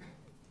contains.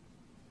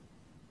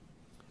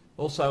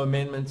 Also,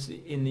 amendments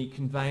in the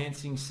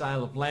conveyancing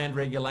sale of land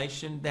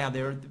regulation. Now,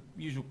 there are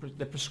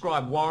the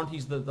prescribed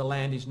warranties that the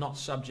land is not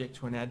subject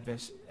to an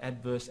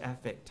adverse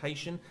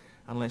affectation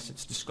unless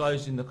it's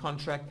disclosed in the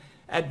contract.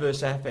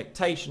 Adverse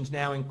affectations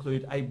now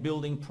include a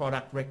building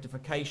product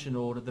rectification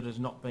order that has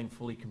not been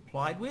fully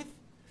complied with,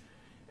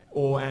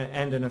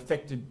 and an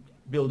affected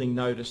building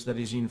notice that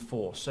is in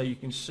force. So you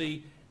can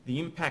see the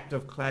impact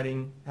of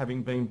cladding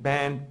having been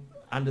banned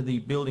under the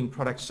Building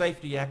Product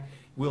Safety Act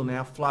will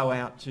now flow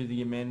out to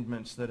the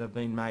amendments that have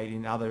been made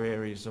in other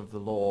areas of the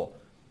law.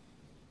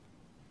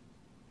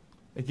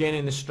 Again,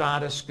 in the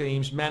strata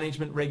schemes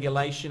management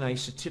regulation, a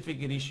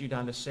certificate issued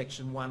under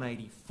Section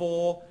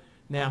 184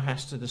 now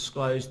has to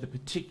disclose the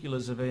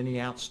particulars of any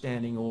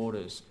outstanding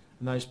orders,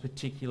 and those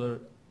particulars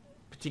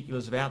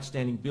of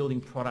outstanding building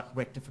product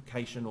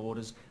rectification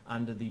orders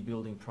under the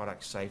Building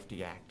Product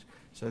Safety Act.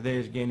 So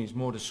there again is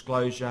more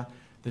disclosure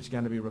that's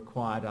going to be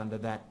required under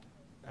that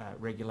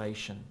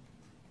regulation.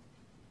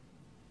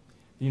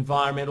 The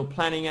Environmental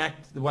Planning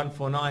Act, the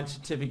 149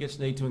 certificates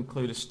need to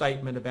include a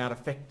statement about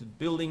affected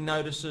building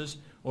notices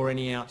or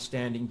any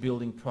outstanding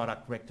building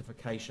product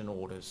rectification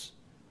orders.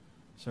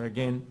 So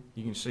again,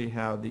 you can see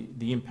how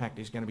the impact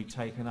is going to be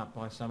taken up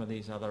by some of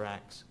these other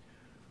acts.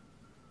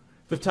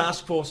 The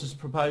task force has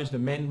proposed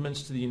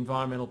amendments to the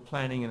environmental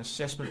planning and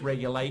assessment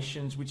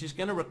regulations, which is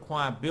going to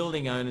require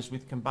building owners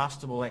with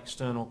combustible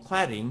external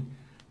cladding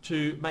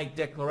to make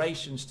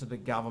declarations to the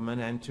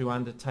government and to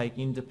undertake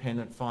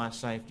independent fire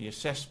safety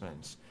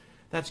assessments.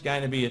 That's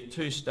going to be a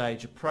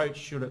two-stage approach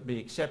should it be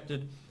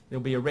accepted.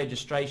 There'll be a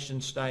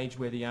registration stage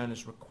where the owner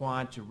is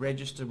required to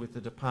register with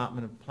the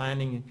Department of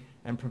Planning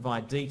and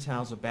provide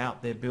details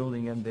about their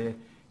building and their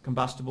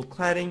combustible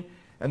cladding.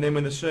 And then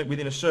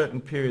within a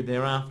certain period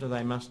thereafter,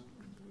 they must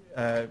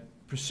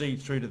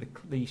proceed through to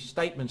the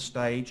statement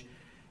stage,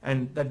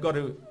 and they've got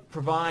to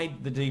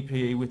provide the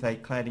DPE with a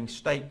cladding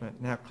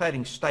statement. Now,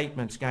 cladding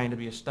statement's going to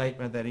be a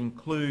statement that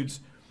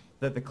includes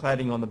that the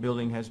cladding on the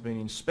building has been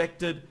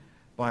inspected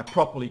by a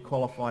properly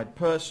qualified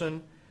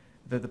person,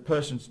 that the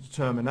person's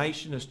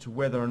determination as to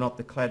whether or not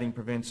the cladding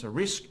prevents a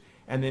risk,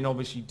 and then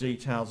obviously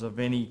details of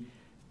any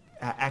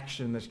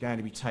action that's going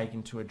to be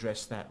taken to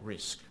address that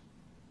risk.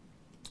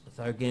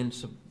 So again,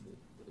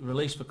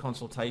 released for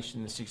consultation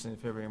on the 16th of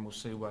February, and we'll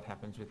see what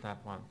happens with that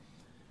one.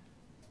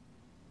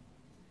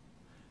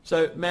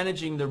 So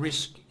managing the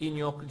risk in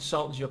your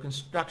consultants, your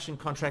construction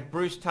contract.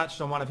 Bruce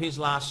touched on one of his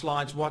last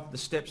slides, what the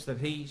steps that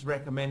he's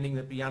recommending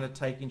that be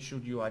undertaken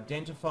should you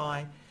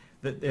identify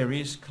that there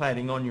is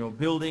cladding on your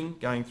building,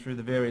 going through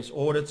the various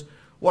audits.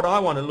 What I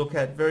want to look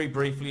at very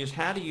briefly is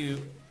how do you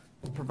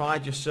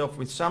provide yourself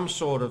with some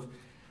sort of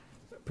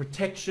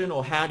protection,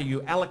 or how do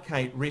you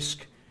allocate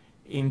risk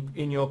in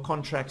your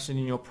contracts and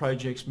in your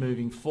projects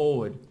moving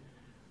forward.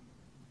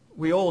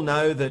 We all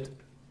know that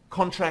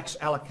contracts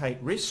allocate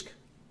risk,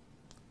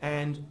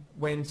 and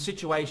when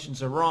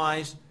situations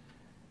arise,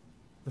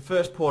 the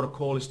first port of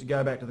call is to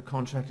go back to the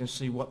contract and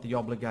see what the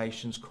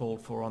obligations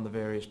called for on the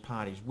various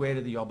parties. Where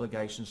do the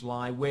obligations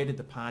lie? Where did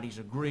the parties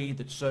agree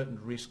that certain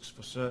risks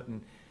for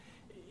certain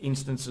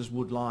instances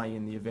would lie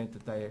in the event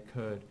that they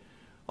occurred?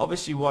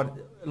 Obviously, a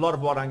lot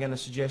of what I'm going to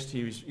suggest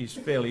here is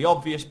fairly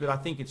obvious, but I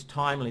think it's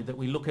timely that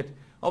we look at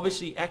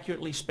obviously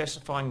accurately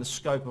specifying the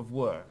scope of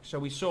work. So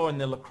we saw in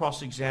the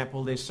Lacrosse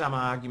example, there's some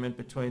argument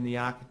between the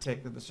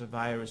architect and the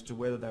surveyor as to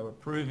whether they were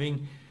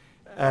proving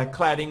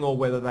cladding or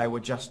whether they were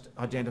just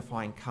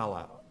identifying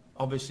colour.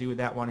 Obviously,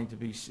 without wanting to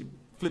be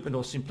flippant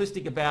or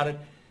simplistic about it,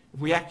 if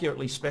we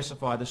accurately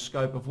specify the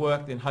scope of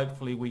work, then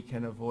hopefully we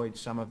can avoid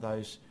some of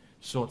those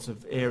sorts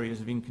of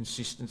areas of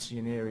inconsistency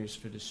and areas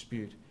for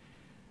dispute.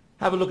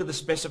 Have a look at the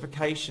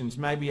specifications.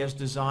 Maybe as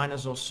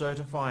designers or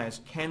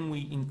certifiers, can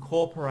we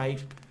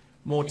incorporate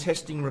more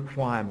testing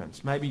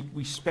requirements? Maybe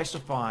we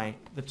specify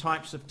the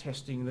types of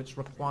testing that's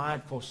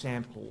required for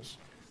samples.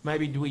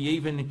 Maybe do we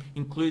even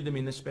include them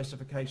in the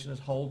specification as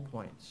hold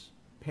points,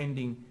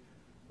 pending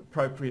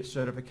appropriate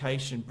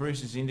certification?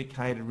 Bruce has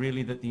indicated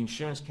really that the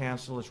Insurance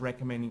Council is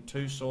recommending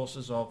two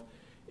sources of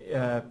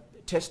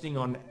testing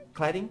on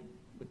cladding,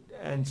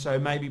 and so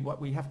maybe what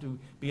we have to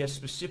be as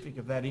specific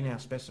of that in our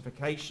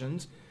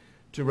specifications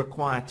to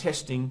require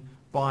testing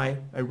by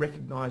a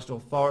recognised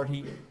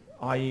authority,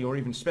 i.e. or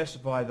even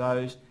specify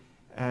those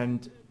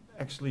and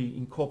actually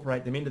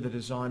incorporate them into the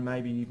design,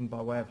 maybe even by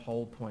way of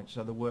hold points,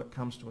 so the work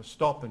comes to a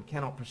stop and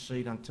cannot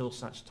proceed until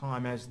such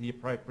time as the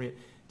appropriate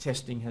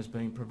testing has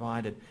been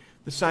provided.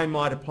 The same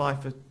might apply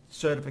for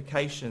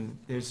certification.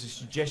 There's a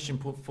suggestion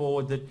put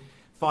forward that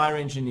fire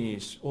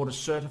engineers ought to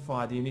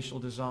certify the initial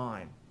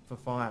design for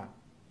fire.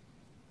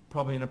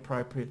 Probably an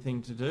appropriate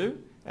thing to do,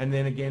 and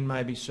then again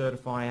maybe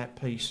certify at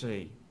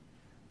PC.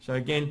 So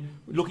again,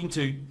 looking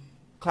to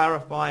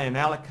clarify and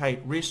allocate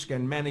risk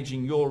and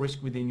managing your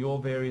risk within your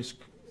various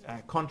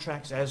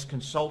contracts as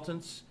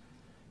consultants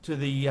to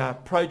the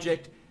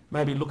project.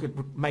 Maybe look at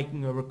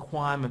making a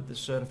requirement that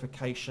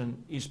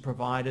certification is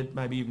provided,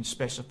 maybe even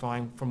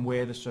specifying from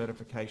where the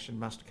certification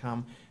must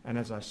come, and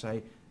as I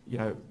say, you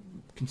know,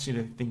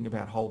 consider thinking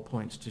about hold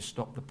points to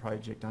stop the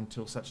project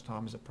until such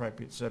time as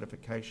appropriate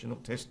certification or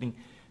testing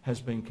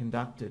has been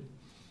conducted.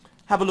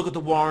 Have a look at the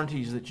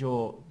warranties that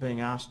you're being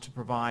asked to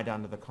provide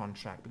under the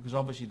contract, because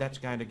obviously that's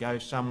going to go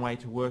some way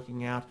to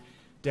working out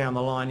down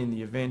the line in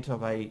the event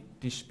of a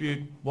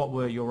dispute, what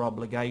were your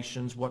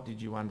obligations, what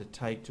did you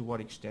undertake, to what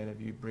extent have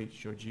you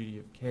breached your duty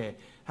of care.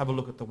 Have a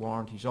look at the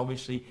warranties.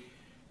 Obviously,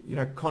 you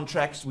know,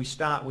 contracts,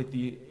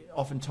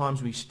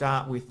 oftentimes we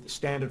start with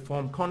standard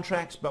form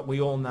contracts, but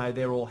we all know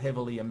they're all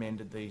heavily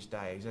amended these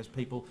days as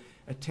people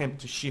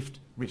attempt to shift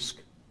risk.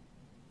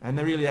 And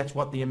really that's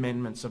what the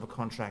amendments of a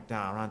contract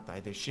are, aren't they?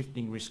 They're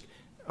shifting risk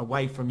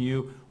away from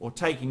you or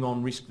taking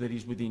on risk that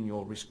is within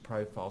your risk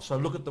profile. So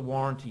look at the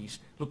warranties.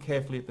 Look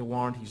carefully at the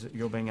warranties that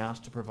you're being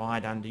asked to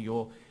provide under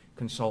your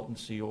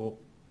consultancy or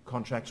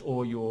contracts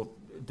or your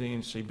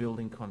D&C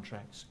building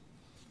contracts.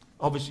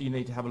 Obviously you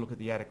need to have a look at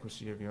the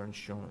adequacy of your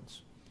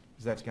insurance,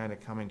 because that's going to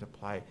come into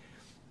play.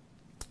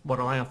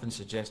 What I often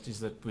suggest is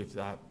that with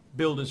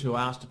builders who are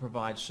asked to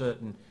provide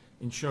certain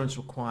insurance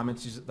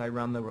requirements is that they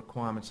run the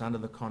requirements under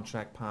the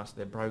contract past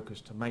their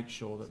brokers to make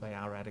sure that they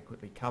are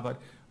adequately covered.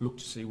 Look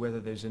to see whether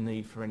there's a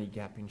need for any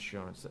gap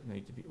insurance that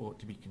ought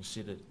to be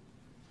considered.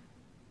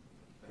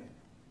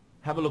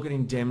 Have a look at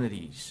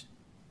indemnities.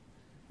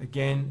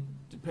 Again,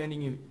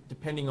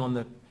 depending on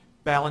the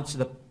balance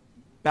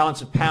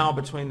of power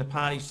between the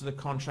parties to the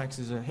contracts,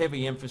 there's a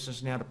heavy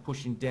emphasis now to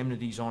push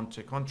indemnities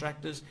onto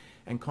contractors,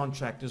 and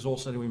contractors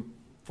also to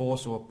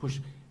enforce or push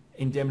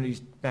indemnities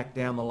back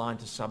down the line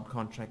to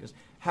subcontractors.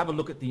 Have a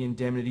look at the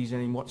indemnities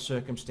and in what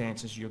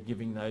circumstances you're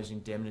giving those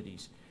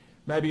indemnities.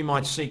 Maybe you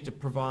might seek to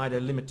provide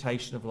a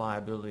limitation of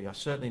liability. I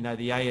certainly know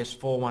the AS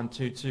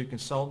 4122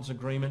 Consultants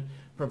Agreement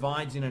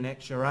provides in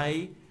Annexure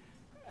A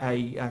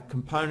a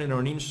component or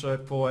an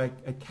insert for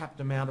a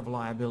capped amount of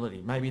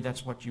liability. Maybe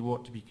that's what you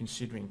ought to be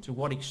considering. To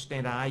what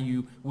extent are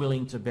you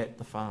willing to bet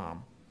the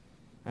farm?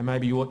 And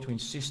maybe you ought to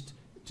insist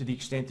to the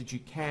extent that you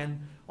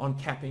can on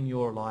capping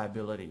your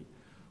liability.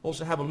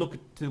 Also have a look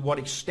at to what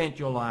extent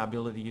your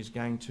liability is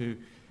going to,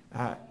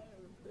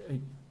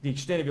 the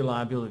extent of your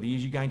liability,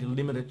 is you going to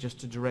limit it just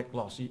to direct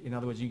loss? In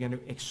other words, you're going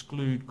to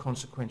exclude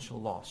consequential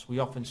loss. We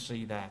often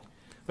see that.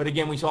 But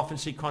again, we often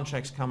see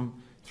contracts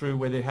come through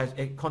where there has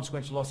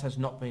consequential loss has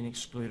not been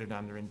excluded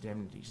under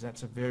indemnities.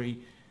 That's a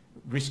very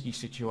risky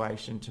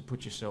situation to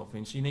put yourself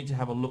in. So you need to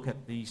have a look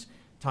at these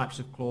types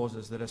of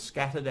clauses that are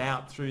scattered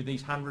out through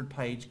these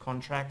 100-page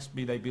contracts,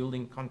 be they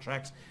building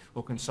contracts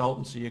or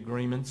consultancy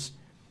agreements,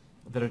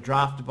 that are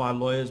drafted by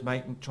lawyers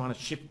trying to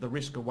shift the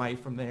risk away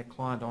from their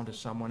client onto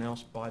someone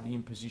else by the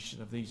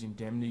imposition of these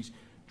indemnities,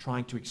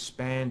 trying to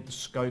expand the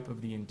scope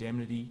of the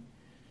indemnity.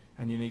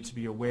 And you need to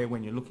be aware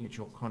when you're looking at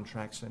your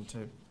contracts and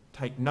to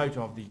take note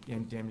of the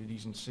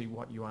indemnities and see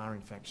what you are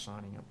in fact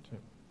signing up to.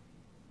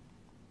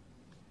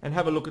 And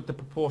have a look at the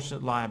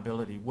proportionate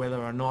liability,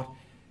 whether or not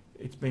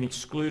it's been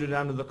excluded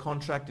under the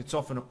contract. It's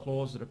often a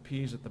clause that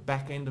appears at the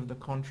back end of the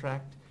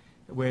contract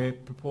where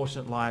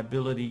proportionate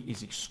liability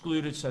is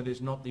excluded, so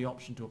there's not the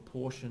option to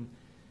apportion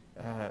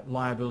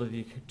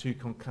liability to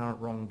concurrent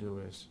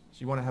wrongdoers. So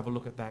you want to have a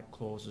look at that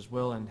clause as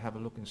well and have a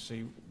look and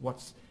see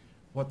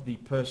what the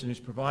person who's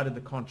provided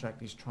the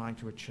contract is trying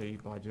to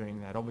achieve by doing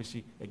that.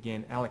 Obviously,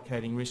 again,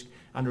 allocating risk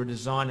under a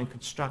design and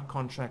construct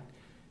contract,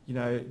 you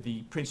know,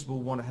 the principal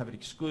will want to have it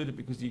excluded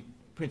because the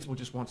principal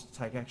just wants to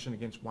take action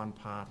against one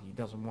party. He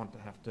doesn't want to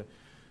have to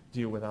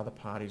deal with other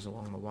parties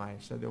along the way.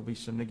 So there'll be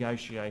some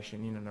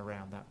negotiation in and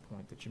around that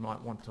point that you might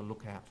want to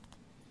look at.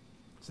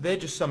 So they're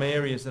just some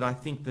areas that I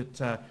think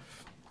that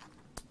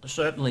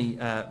certainly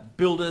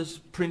builders,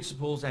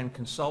 principals and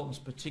consultants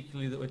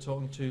particularly that we're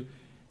talking to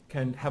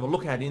can have a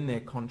look at in their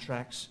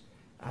contracts.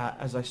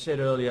 As I said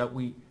earlier,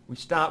 we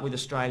start with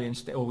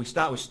we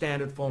start with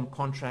standard form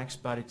contracts,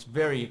 but it's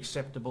very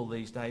acceptable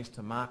these days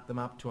to mark them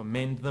up, to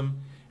amend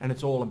them, and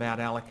it's all about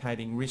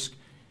allocating risk.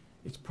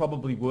 It's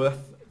probably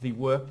worth the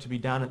work to be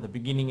done at the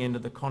beginning end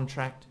of the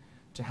contract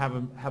to have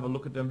a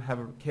look at them, have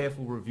a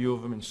careful review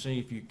of them and see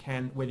if you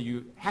can, whether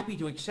you're happy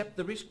to accept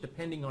the risk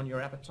depending on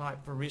your appetite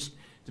for risk,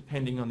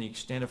 depending on the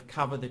extent of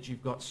cover that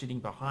you've got sitting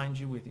behind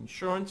you with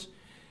insurance,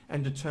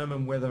 and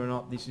determine whether or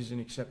not this is an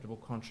acceptable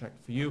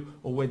contract for you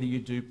or whether you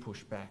do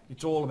push back.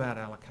 It's all about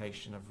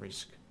allocation of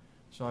risk.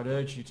 So I'd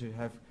urge you to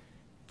have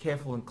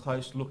careful and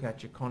close look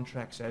at your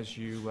contracts as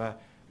you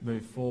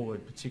move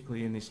forward,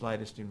 particularly in this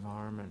latest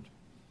environment.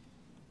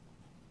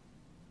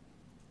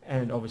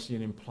 And obviously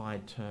an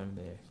implied term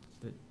there,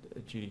 that a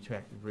duty to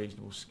act with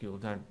reasonable skill.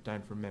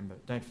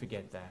 Don't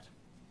forget that.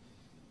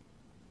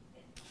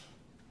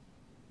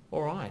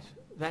 All right,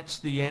 that's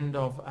the end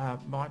of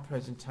my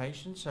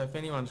presentation. So if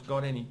anyone's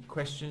got any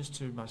questions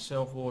to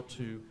myself or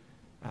to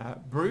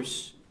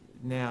Bruce,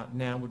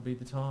 now would be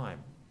the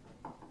time.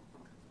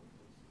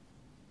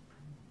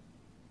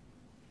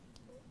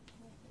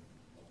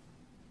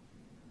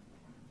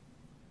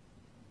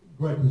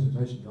 Great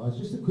presentation, guys.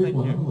 Just a quick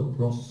one on the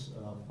Lacrosse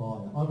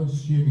fire. I'm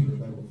assuming that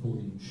they were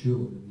fully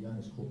insured and the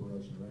owners'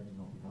 corporation are acting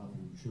on behalf of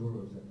the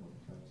insurer, or is that not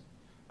the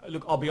case?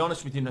 Look, I'll be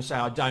honest with you and say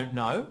I don't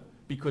know,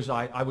 because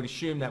I would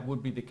assume that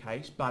would be the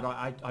case, but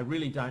I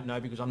really don't know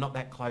because I'm not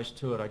that close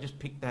to it. I just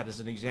picked that as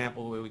an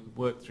example where we could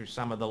work through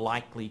some of the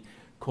likely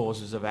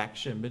causes of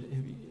action. But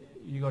have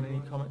you got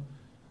any comment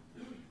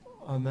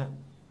on that?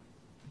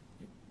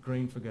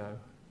 Green for go.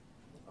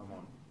 I'm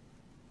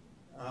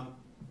on.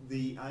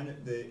 The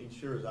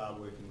insurers are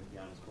working with the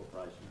owners'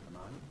 corporation at the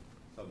moment,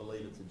 so I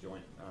believe it's a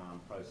joint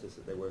process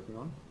that they're working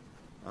on.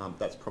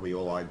 That's probably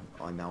all I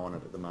know on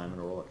it at the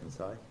moment, or all I can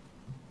say.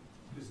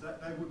 Because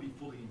they would be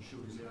fully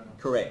insured as the owner.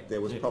 Correct,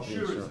 there was property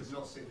insurance. insurance. Is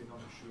not said they're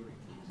not insuring.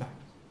 No.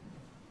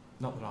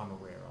 Not that I'm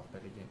aware of, but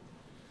again,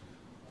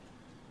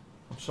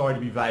 I'm sorry to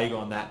be vague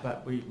on that,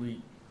 but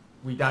we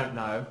don't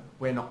know.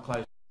 We're not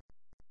close to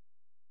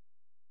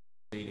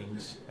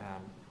proceedings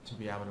to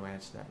be able to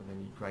answer that with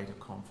any greater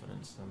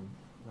confidence than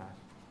that.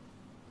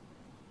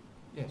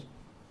 Yes.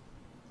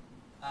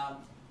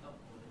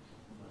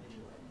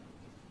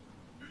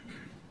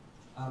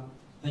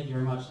 Thank you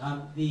very much.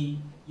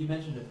 You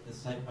mentioned that the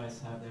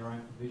state-based have their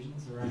own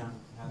provisions around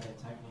how they're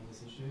tackling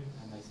this issue,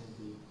 and they seem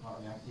to be quite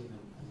reactive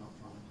and not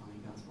trying to come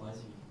in guns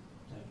blazing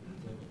and take a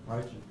conservative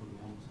approach and putting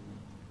on to the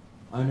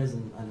owners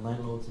and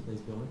landlords of these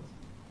buildings.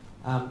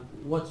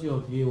 What's your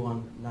view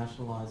on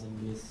nationalising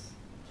this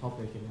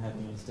topic and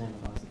having a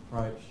standardised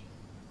approach?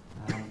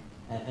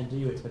 And do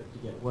you expect it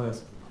to get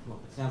worse? Well,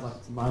 it sounds like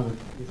at the moment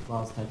this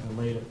bar's taking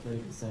a lead at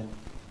 30%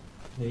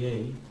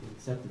 PE is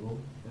acceptable,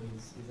 but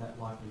is that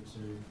likely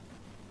to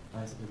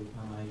basically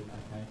become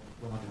okay,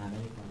 we're not going to have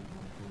any kind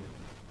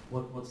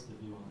of what's the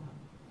view on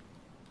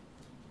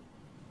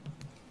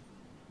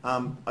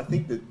that? I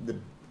think that the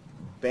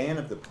ban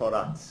of the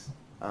products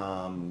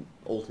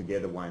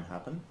altogether won't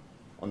happen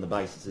on the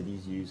basis it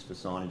is used for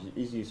signage, it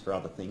is used for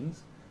other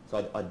things,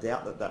 so I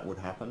doubt that would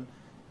happen.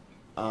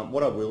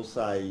 What I will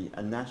say,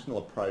 a national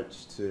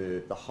approach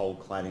to the whole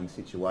cladding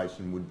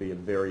situation would be a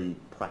very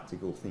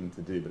practical thing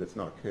to do, but it's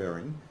not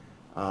occurring.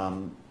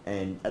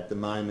 And at the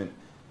moment,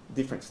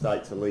 different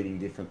states are leading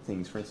different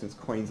things. For instance,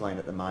 Queensland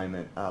at the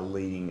moment are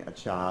leading a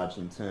charge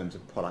in terms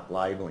of product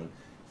labelling.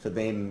 For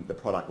them, the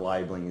product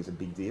labelling is a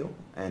big deal,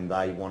 and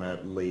they want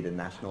to lead a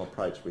national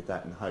approach with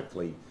that and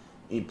hopefully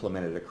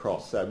implement it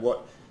across. So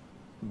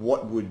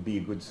what would be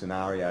a good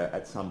scenario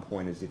at some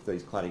point is if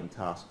these cladding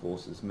task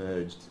forces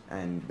merged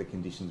and the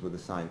conditions were the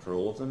same for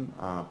all of them,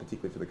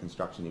 particularly for the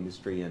construction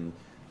industry and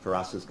for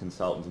us as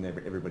consultants and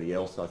everybody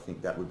else. I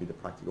think that would be the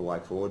practical way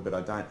forward, but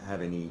I don't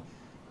have any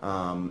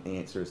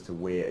answer as to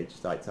where each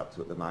state's up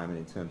to at the moment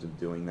in terms of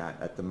doing that.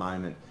 At the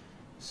moment,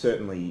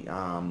 certainly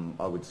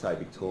I would say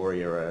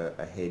Victoria are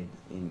ahead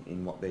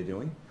in what they're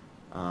doing,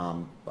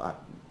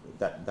 but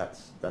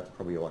that's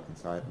probably all I can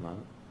say at the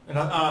moment. And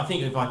I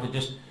think if I could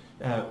just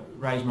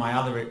raise my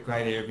other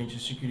great area of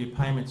interest, security of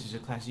payments is a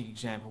classic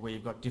example where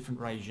you've got different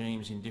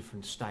regimes in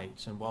different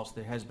states, and whilst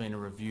there has been a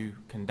review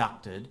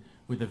conducted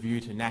with a view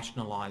to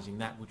nationalising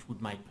that, which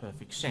would make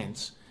perfect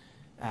sense,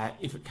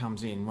 if it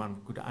comes in,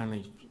 one could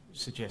only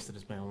suggest that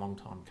it's been a long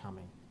time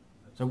coming.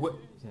 So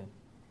yeah.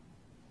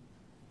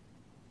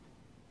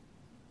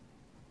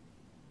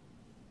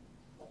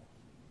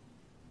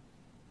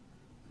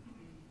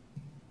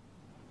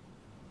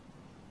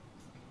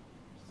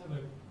 Just have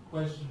a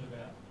question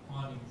about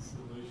finding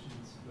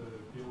solutions for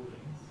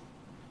buildings.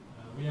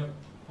 We have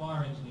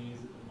fire engineers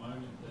at the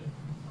moment that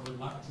are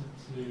reluctant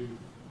to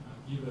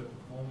give a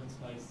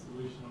performance-based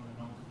solution on a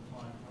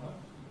non-compliant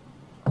product.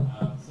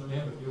 So we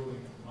have a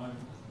building at the moment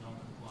with a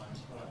non-compliant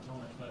product on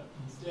it, but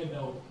instead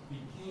they'll be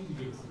keen to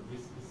give us a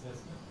risk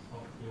assessment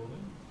of the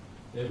building.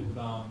 They've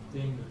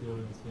deemed the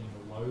building as being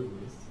a low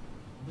risk.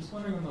 I'm just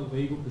wondering on the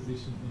legal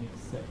position in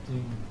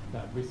accepting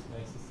that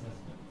risk-based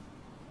assessment,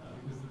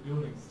 because the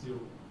building still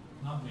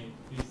not meet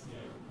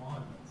BCA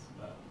requirements,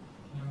 but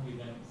can we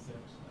then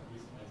accept that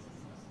risk-based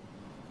assessment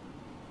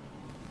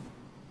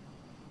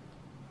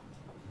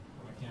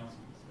from a council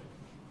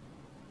perspective?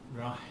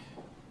 Right.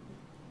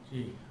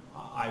 Gee,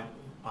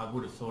 I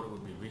would have thought it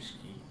would be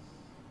risky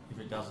if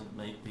it doesn't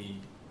meet the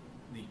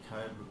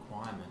code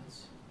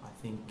requirements. I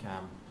think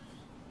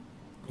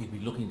you'd be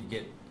looking to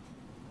get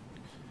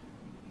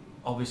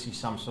obviously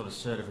some sort of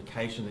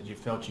certification that you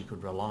felt you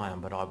could rely on,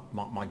 but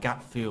my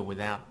gut feel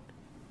without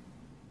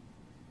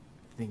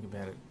think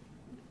about it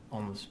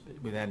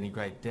without any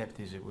great depth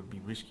is it would be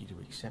risky to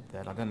accept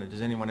that. I don't know,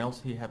 does anyone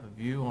else here have a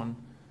view on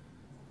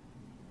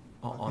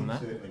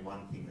that? Certainly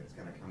one thing that's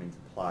going to come into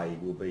play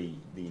will be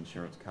the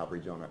insurance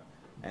coverage on it,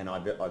 and I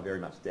very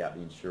much doubt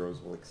the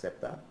insurers will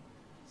accept that.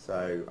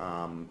 So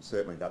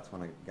certainly that's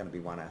going to be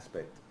one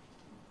aspect.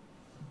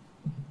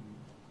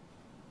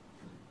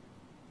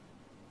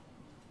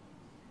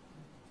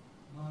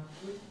 Mark,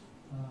 with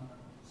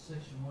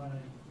section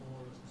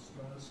 184 of the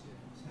strata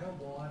schemes, how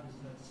wide is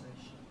that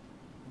section?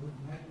 Would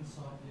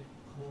magnesite get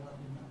caught up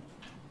in that?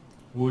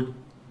 Would?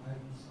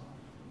 Magnesite.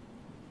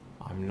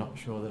 I'm not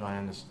sure that I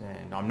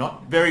understand.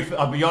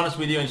 I'll be honest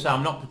with you and say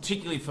I'm not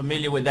particularly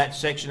familiar with that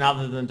section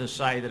other than to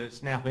say that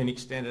it's now been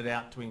extended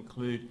out to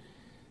include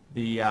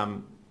the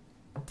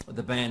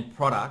banned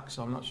products.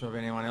 I'm not sure if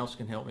anyone else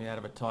can help me out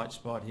of a tight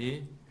spot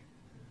here.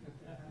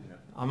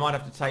 I might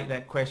have to take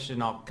that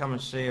question. I'll come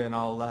and see you and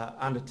I'll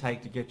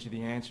undertake to get you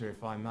the answer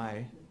if I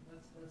may.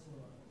 That's all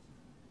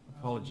right.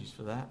 Apologies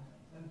for that.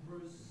 And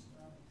Bruce,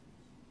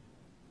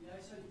 the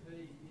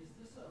ACP, is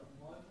this a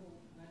local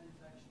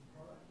manufactured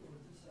product or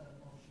is this an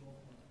offshore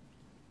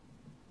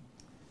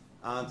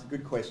product? It's a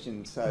good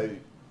question. So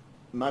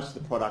most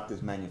of the product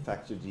is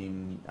manufactured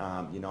in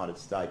United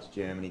States,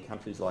 Germany,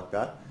 countries like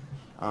that.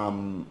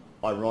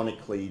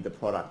 Ironically, the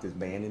product is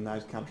banned in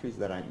those countries.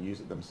 They don't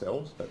use it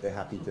themselves, but they're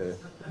happy to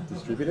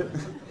distribute it.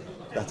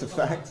 That's a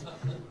fact.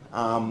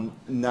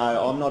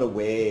 No, I'm not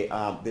aware.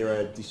 There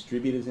are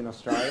distributors in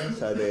Australia.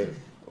 So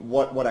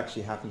what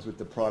actually happens with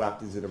the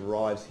product is it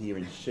arrives here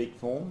in sheet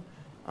form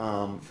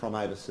from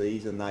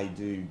overseas, and they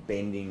do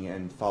bending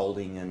and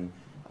folding, and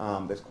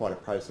there's quite a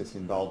process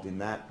involved in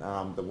that.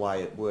 The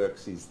way it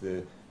works is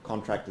the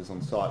contractors on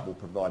site will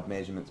provide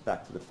measurements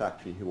back to the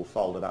factory, who will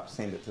fold it up,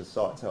 send it to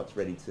site so it's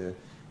ready to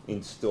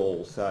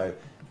install. So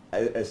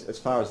as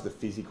far as the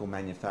physical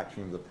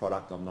manufacturing of the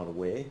product, I'm not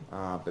aware,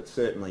 but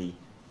certainly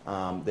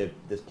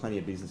there's plenty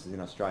of businesses in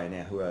Australia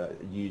now who are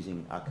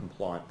using a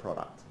compliant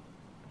product.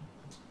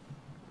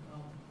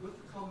 With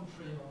the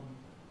commentary on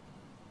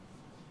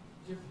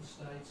different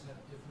states have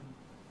different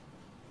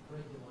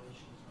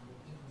regulations and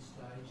different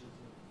stages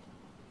of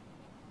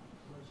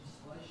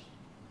legislation,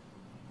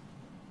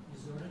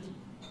 is there any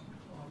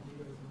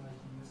idea of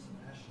making this a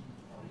national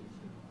body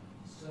to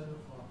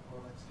certify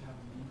products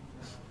coming in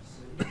from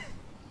overseas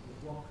with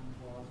what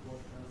complies, what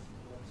doesn't,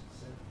 what's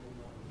acceptable,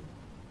 what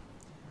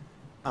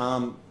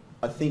isn't?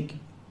 I think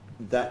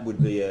that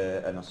would be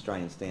an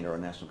Australian standard or a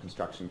National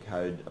Construction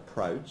Code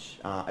approach.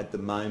 At the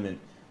moment,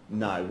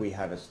 no, we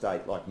have a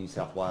state like New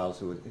South Wales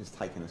who has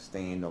taken a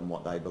stand on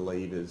what they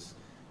believe is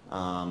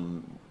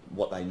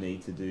what they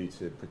need to do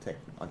to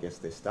protect, I guess,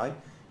 their state.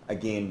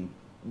 Again,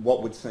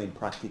 what would seem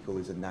practical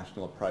is a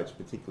national approach,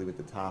 particularly with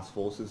the task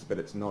forces, but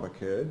it's not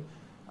occurred.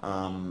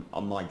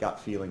 My gut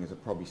feeling is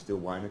it probably still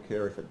won't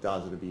occur. If it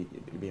does, it'll be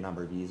a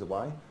number of years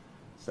away.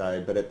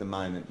 So, but at the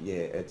moment,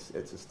 yeah, it's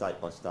a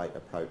state-by-state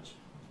approach.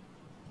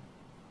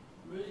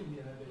 Reading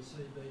the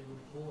ABCB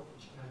report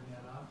which came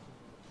out after the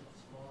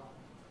Lacrosse fire,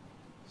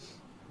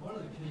 one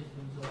of the key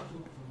things I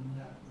took from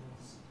that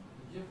was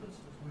the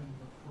difference between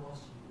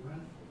Lacrosse and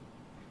Grenfell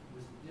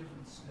was the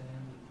different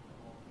standard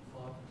of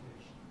fire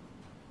protection.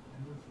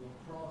 And with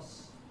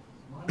Lacrosse,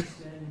 my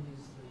understanding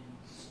is the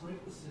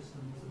sprinkler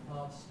system was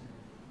above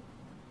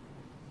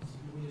standard. So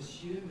we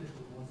assume if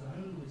it was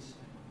only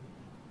standard,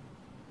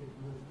 it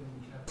would have been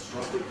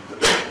catastrophic.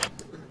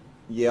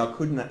 Yeah, I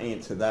couldn't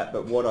answer that,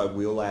 but what I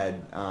will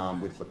add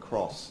with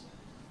Lacrosse,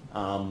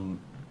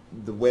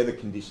 the weather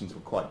conditions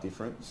were quite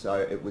different, so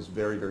it was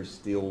very, very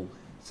still.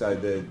 So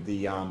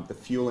the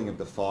fueling of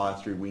the fire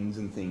through winds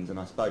and things, and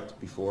I spoke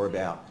before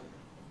about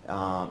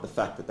the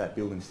fact that that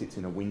building sits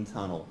in a wind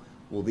tunnel.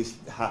 Well, this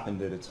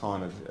happened at a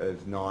time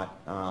of night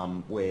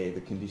where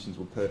the conditions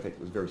were perfect.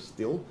 It was very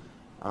still.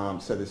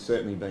 So there's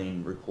certainly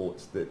been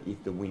reports that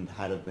if the wind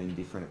had have been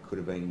different, it could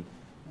have been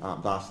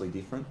vastly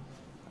different.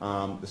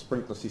 The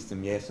sprinkler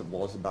system, yes, it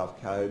was above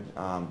code.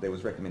 There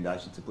was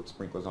recommendations to put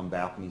sprinklers on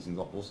balconies and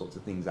all sorts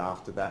of things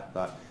after that,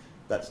 but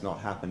that's not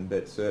happened.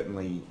 But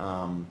certainly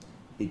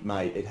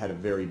it had a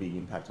very big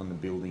impact on the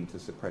building to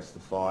suppress the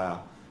fire.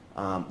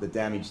 The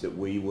damage that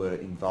we were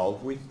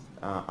involved with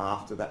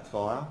after that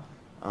fire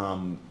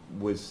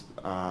was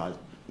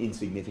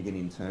insignificant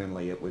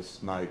internally. It was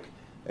smoke,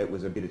 it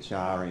was a bit of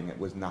charring, it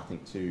was nothing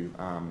too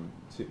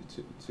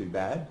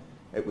bad.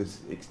 It was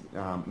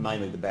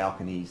mainly the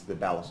balconies, the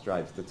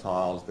balustrades, the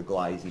tiles, the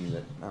glazing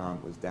that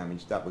was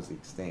damaged. That was the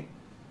extent.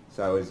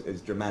 So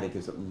as dramatic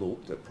as it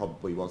looked, it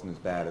probably wasn't as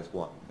bad as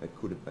what it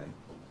could have been.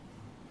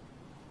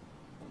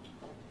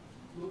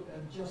 Look,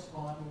 and just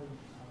finally,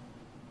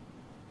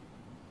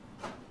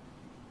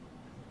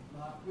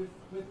 Mark, with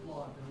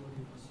liability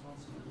and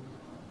responsibility,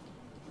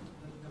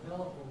 the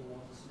developer will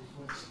obviously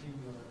point the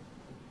finger at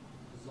the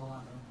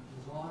designer.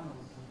 The designer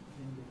will point the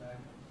finger back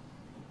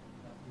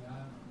at the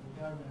owner. We'll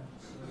go around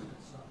the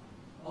circuit. So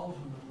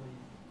ultimately,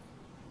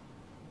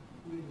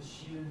 we've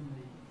assumed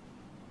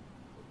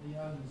the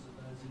owners of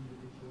those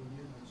individual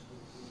units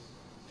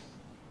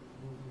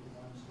will be the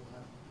ones who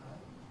have to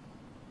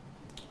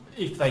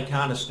pay. If they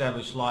can't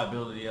establish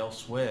liability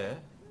elsewhere,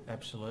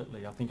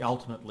 absolutely. I think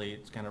ultimately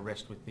it's going to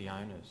rest with the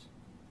owners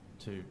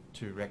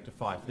to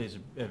rectify. If there's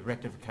a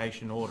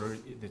rectification order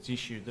that's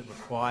issued that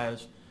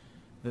requires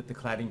that the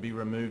cladding be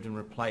removed and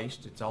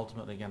replaced, it's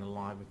ultimately going to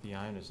lie with the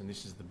owners, and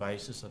this is the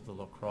basis of the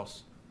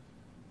Lacrosse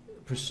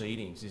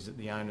proceedings, is that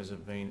the owners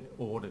have been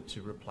ordered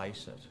to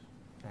replace it.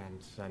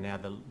 And so now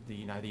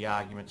the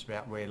arguments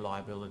about where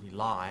liability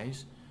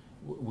lies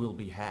will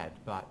be had,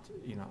 but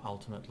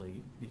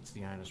ultimately it's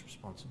the owner's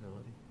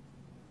responsibility.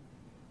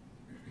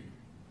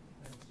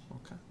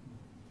 Okay.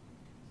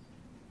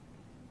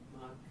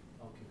 Mark,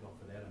 I'll kick off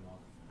without a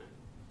microphone.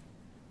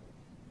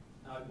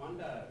 I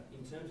wonder,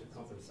 in terms of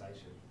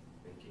compensation,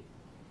 thank you.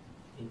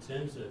 In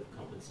terms of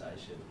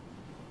compensation,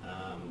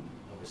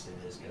 obviously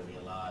there's going to be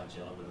a large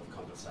element of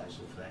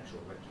compensation for actual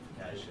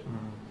rectification.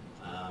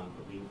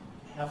 But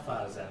how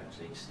far does that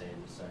actually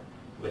extend? So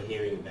we're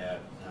hearing about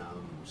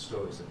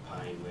stories of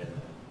pain where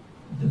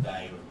the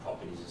value of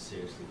properties is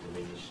seriously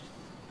diminished.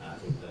 I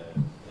think the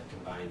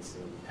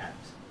Conveyancing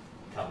Act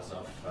covers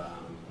off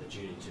the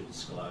duty to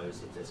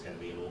disclose if there's going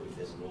to be if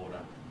there's an order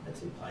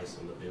that's in place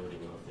on the building,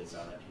 or if there's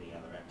any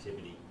other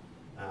activity.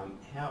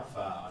 How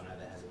far? I know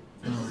there hasn't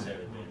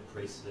necessarily been a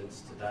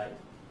precedence to date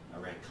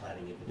around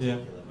cladding in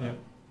particular, but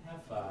how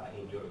far,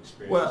 in your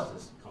experience,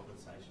 does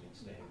compensation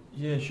extend?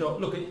 Yeah, sure.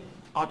 Look,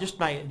 I'll just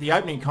make the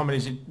opening comment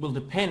is it will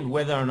depend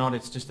whether or not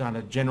it's just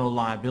under general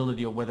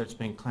liability or whether it's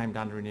been claimed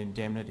under an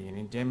indemnity. An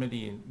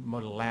indemnity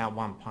would allow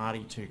one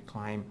party to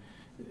claim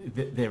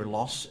their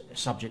loss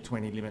subject to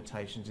any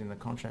limitations in the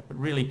contract. But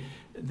really,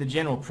 the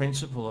general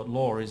principle at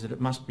law is that it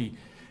must be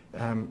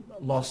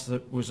loss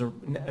that was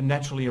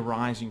naturally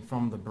arising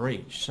from the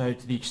breach. So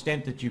to the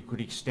extent that you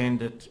could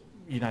extend it,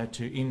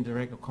 to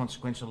indirect or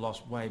consequential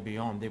loss way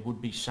beyond, there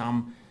would be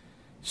some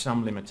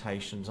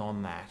limitations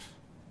on that.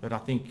 But I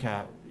think,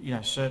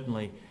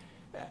 certainly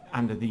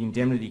under the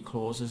indemnity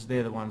clauses,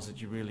 they're the ones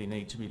that you really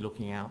need to be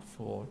looking out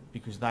for,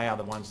 because they are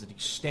the ones that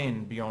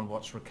extend beyond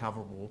what's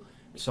recoverable.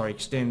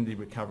 Extend the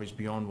recoveries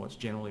beyond what's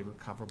generally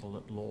recoverable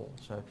at law.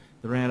 So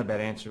the roundabout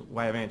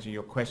way of answering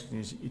your question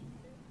is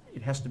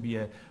it has to be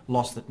a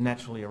loss that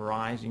naturally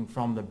arising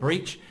from the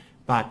breach,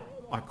 but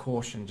I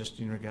caution just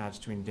in regards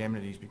to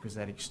indemnities because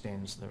that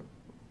extends the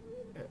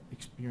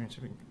experience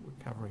of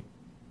recovery.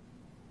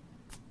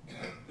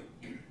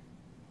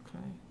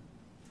 Okay.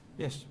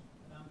 Yes.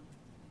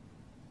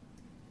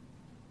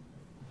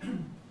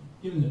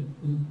 Given that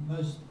in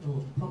most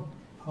or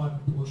high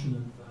proportion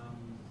of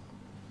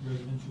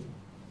residential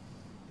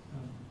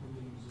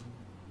buildings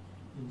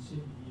in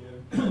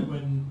Sydney,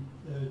 when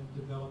they're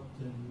developed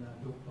and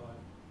built by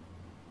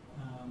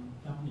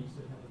companies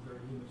that have a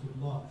very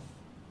limited life,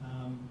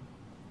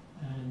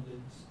 and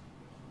it's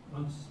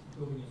once the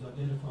building is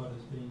identified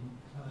as being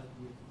covered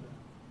with the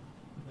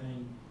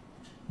main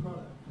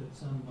product,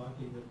 it's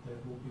unlikely that there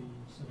will be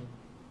something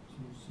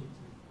to seek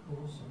to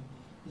cause them.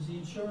 Is the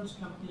insurance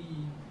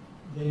company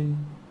then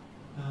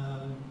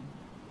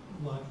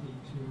likely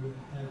to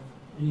have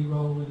any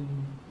role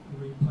in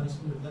the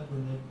replacement of that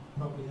when there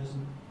probably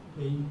hasn't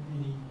been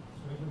any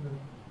threat of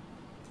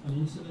an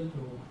incident?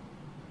 Or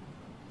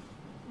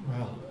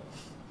well,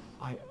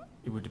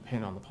 it would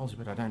depend on the policy,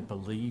 but I don't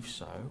believe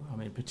so. I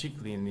mean,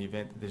 particularly in the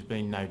event that there's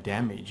been no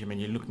damage. I mean,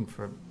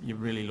 you're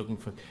really looking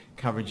for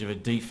coverage of a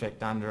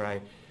defect under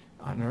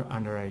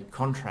a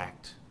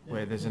contract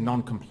where there's a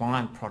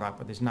non-compliant product,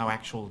 but there's no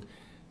actual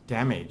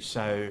damage.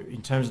 So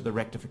in terms of the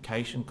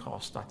rectification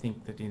cost, I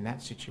think that in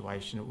that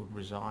situation it would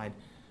reside,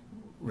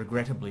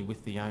 regrettably,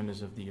 with the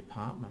owners of the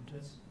apartment.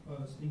 That's what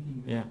I was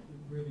thinking. Yeah. It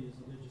really is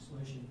the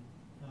legislation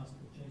passed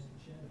to chase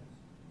the shadows.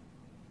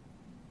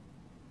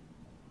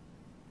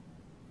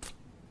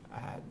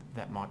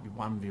 That might be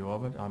one view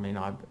of it. I mean,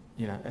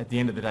 at the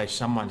end of the day,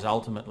 someone's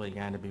ultimately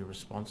going to be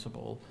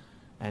responsible,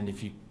 and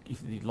if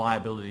the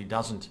liability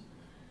doesn't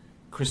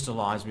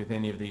crystallise with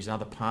any of these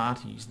other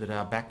parties that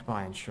are backed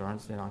by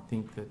insurance, then I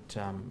think that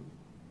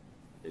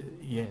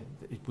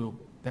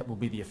that will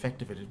be the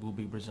effect of it. It will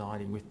be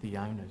residing with the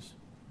owners.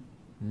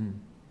 Mm.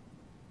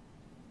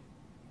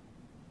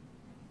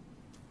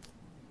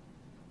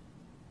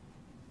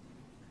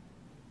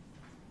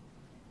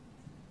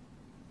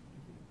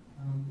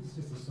 This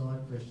is just a side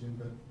question,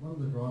 but one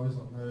of the drivers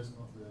I've noticed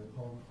of the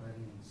whole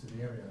cladding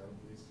scenario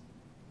is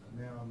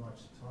now a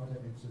much tighter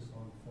emphasis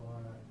on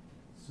fire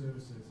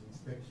services,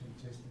 inspection,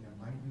 testing and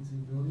maintenance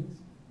in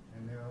buildings.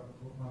 And now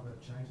one of the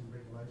change in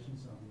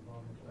regulations on the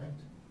Environmental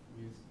Act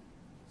is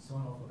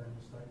sign off of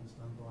annual statements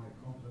done by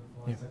competent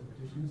fire safety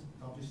practitioners.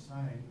 I'm just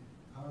saying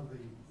part of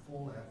the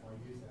fallout, if I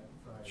use that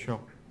phrase,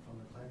 from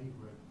the cladding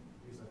work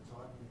is a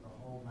tightening of the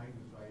whole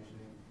maintenance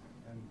regime.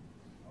 And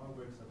I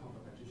work as a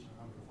competent practitioner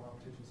under the Fire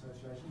Protection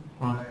Association.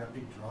 They are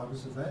big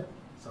drivers of that.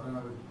 So I don't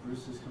know if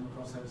Bruce has come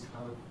across that as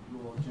part of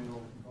your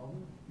general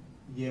involvement.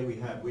 Yeah, we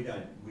have. We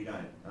don't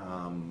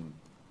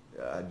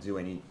do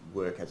any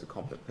work as a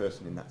competent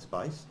person in that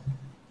space,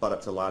 but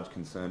it's a large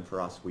concern for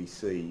us. We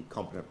see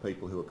competent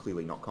people who are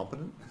clearly not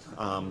competent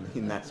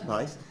in that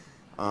space,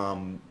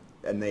 and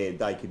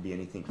they could be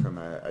anything from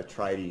a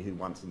tradie who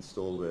once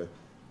installed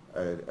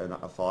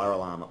a fire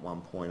alarm at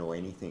one point or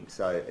anything.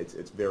 So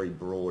it's very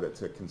broad.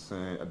 It's a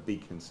concern, a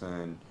big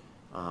concern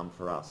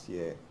for us.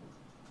 Yeah.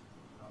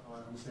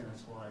 I understand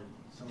that's why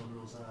some of the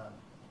rules are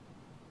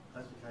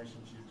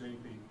classifications you deem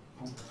to be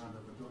competent under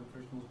the Building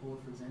Professionals Board,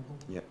 for example,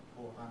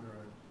 or under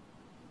a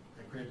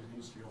accredited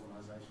industry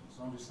organisation.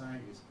 So I'm just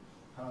saying is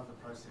part of the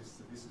process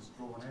that this is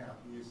drawn out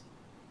is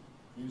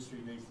the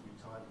industry needs to be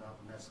tightened up,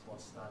 and that's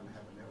what's starting to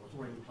happen now. It's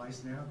already in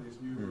place now. There's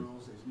new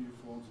rules, there's new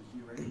forms, there's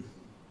new regs.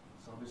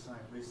 So I'm just saying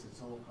at least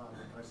it's all part of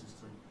the process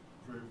to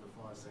improve the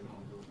fire safety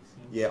in buildings.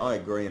 Yeah, I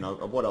agree, and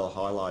what I'll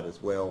highlight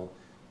as well,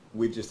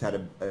 we've just had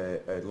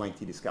a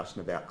lengthy discussion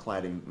about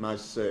cladding.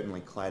 Most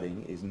certainly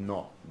cladding is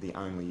not the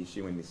only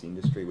issue in this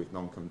industry with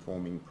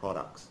non-conforming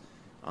products.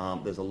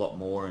 There's a lot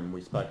more, and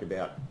we spoke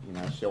about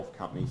shelf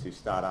companies who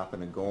start up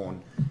and are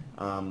gone.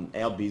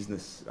 Our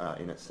business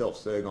in itself,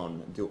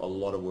 Sergon, do a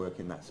lot of work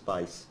in that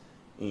space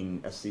in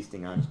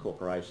assisting owners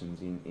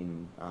corporations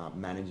in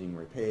managing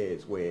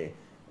repairs where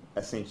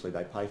essentially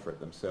they pay for it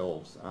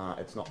themselves.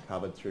 It's not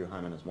covered through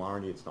homeowners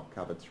warranty, it's not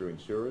covered through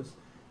insurers.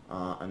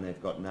 And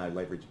they've got no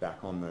leverage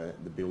back on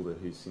the builder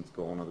who's since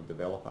gone or the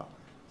developer.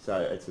 So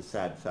it's a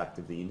sad fact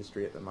of the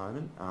industry at the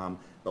moment.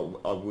 But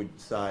I would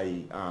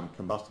say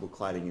combustible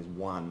cladding is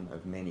one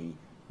of many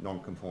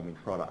non-conforming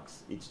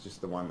products. It's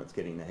just the one that's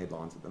getting the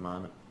headlines at the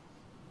moment.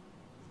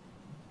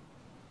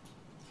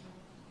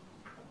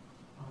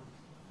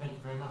 Thank you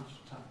very much.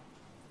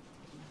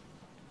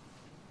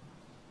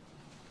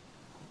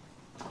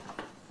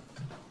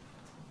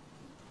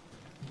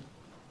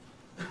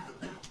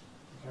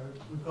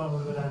 We've got a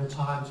little bit over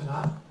time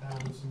tonight.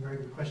 Some very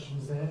good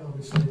questions there.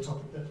 Obviously a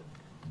topic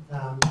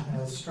that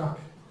has struck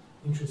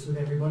interest with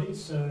everybody,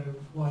 so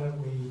why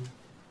don't we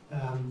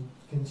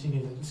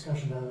continue the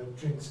discussion over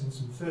drinks and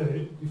some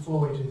food.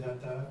 Before we do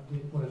that though, we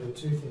want to do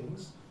two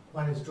things.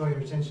 One is draw your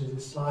attention to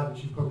this slide,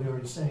 which you've probably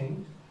already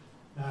seen.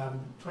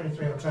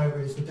 23 October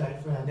is the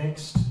date for our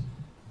next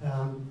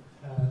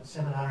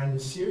seminar in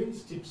this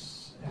series,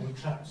 Tips and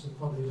Traps of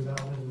Property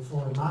Development in the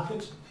Falling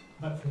Market.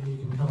 Hopefully you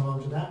can come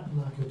along to that,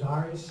 mark your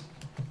diaries.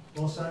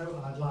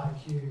 Also, I'd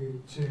like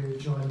you to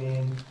join me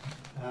in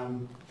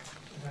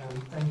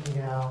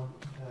thanking our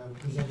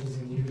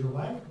presenters in the usual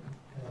way.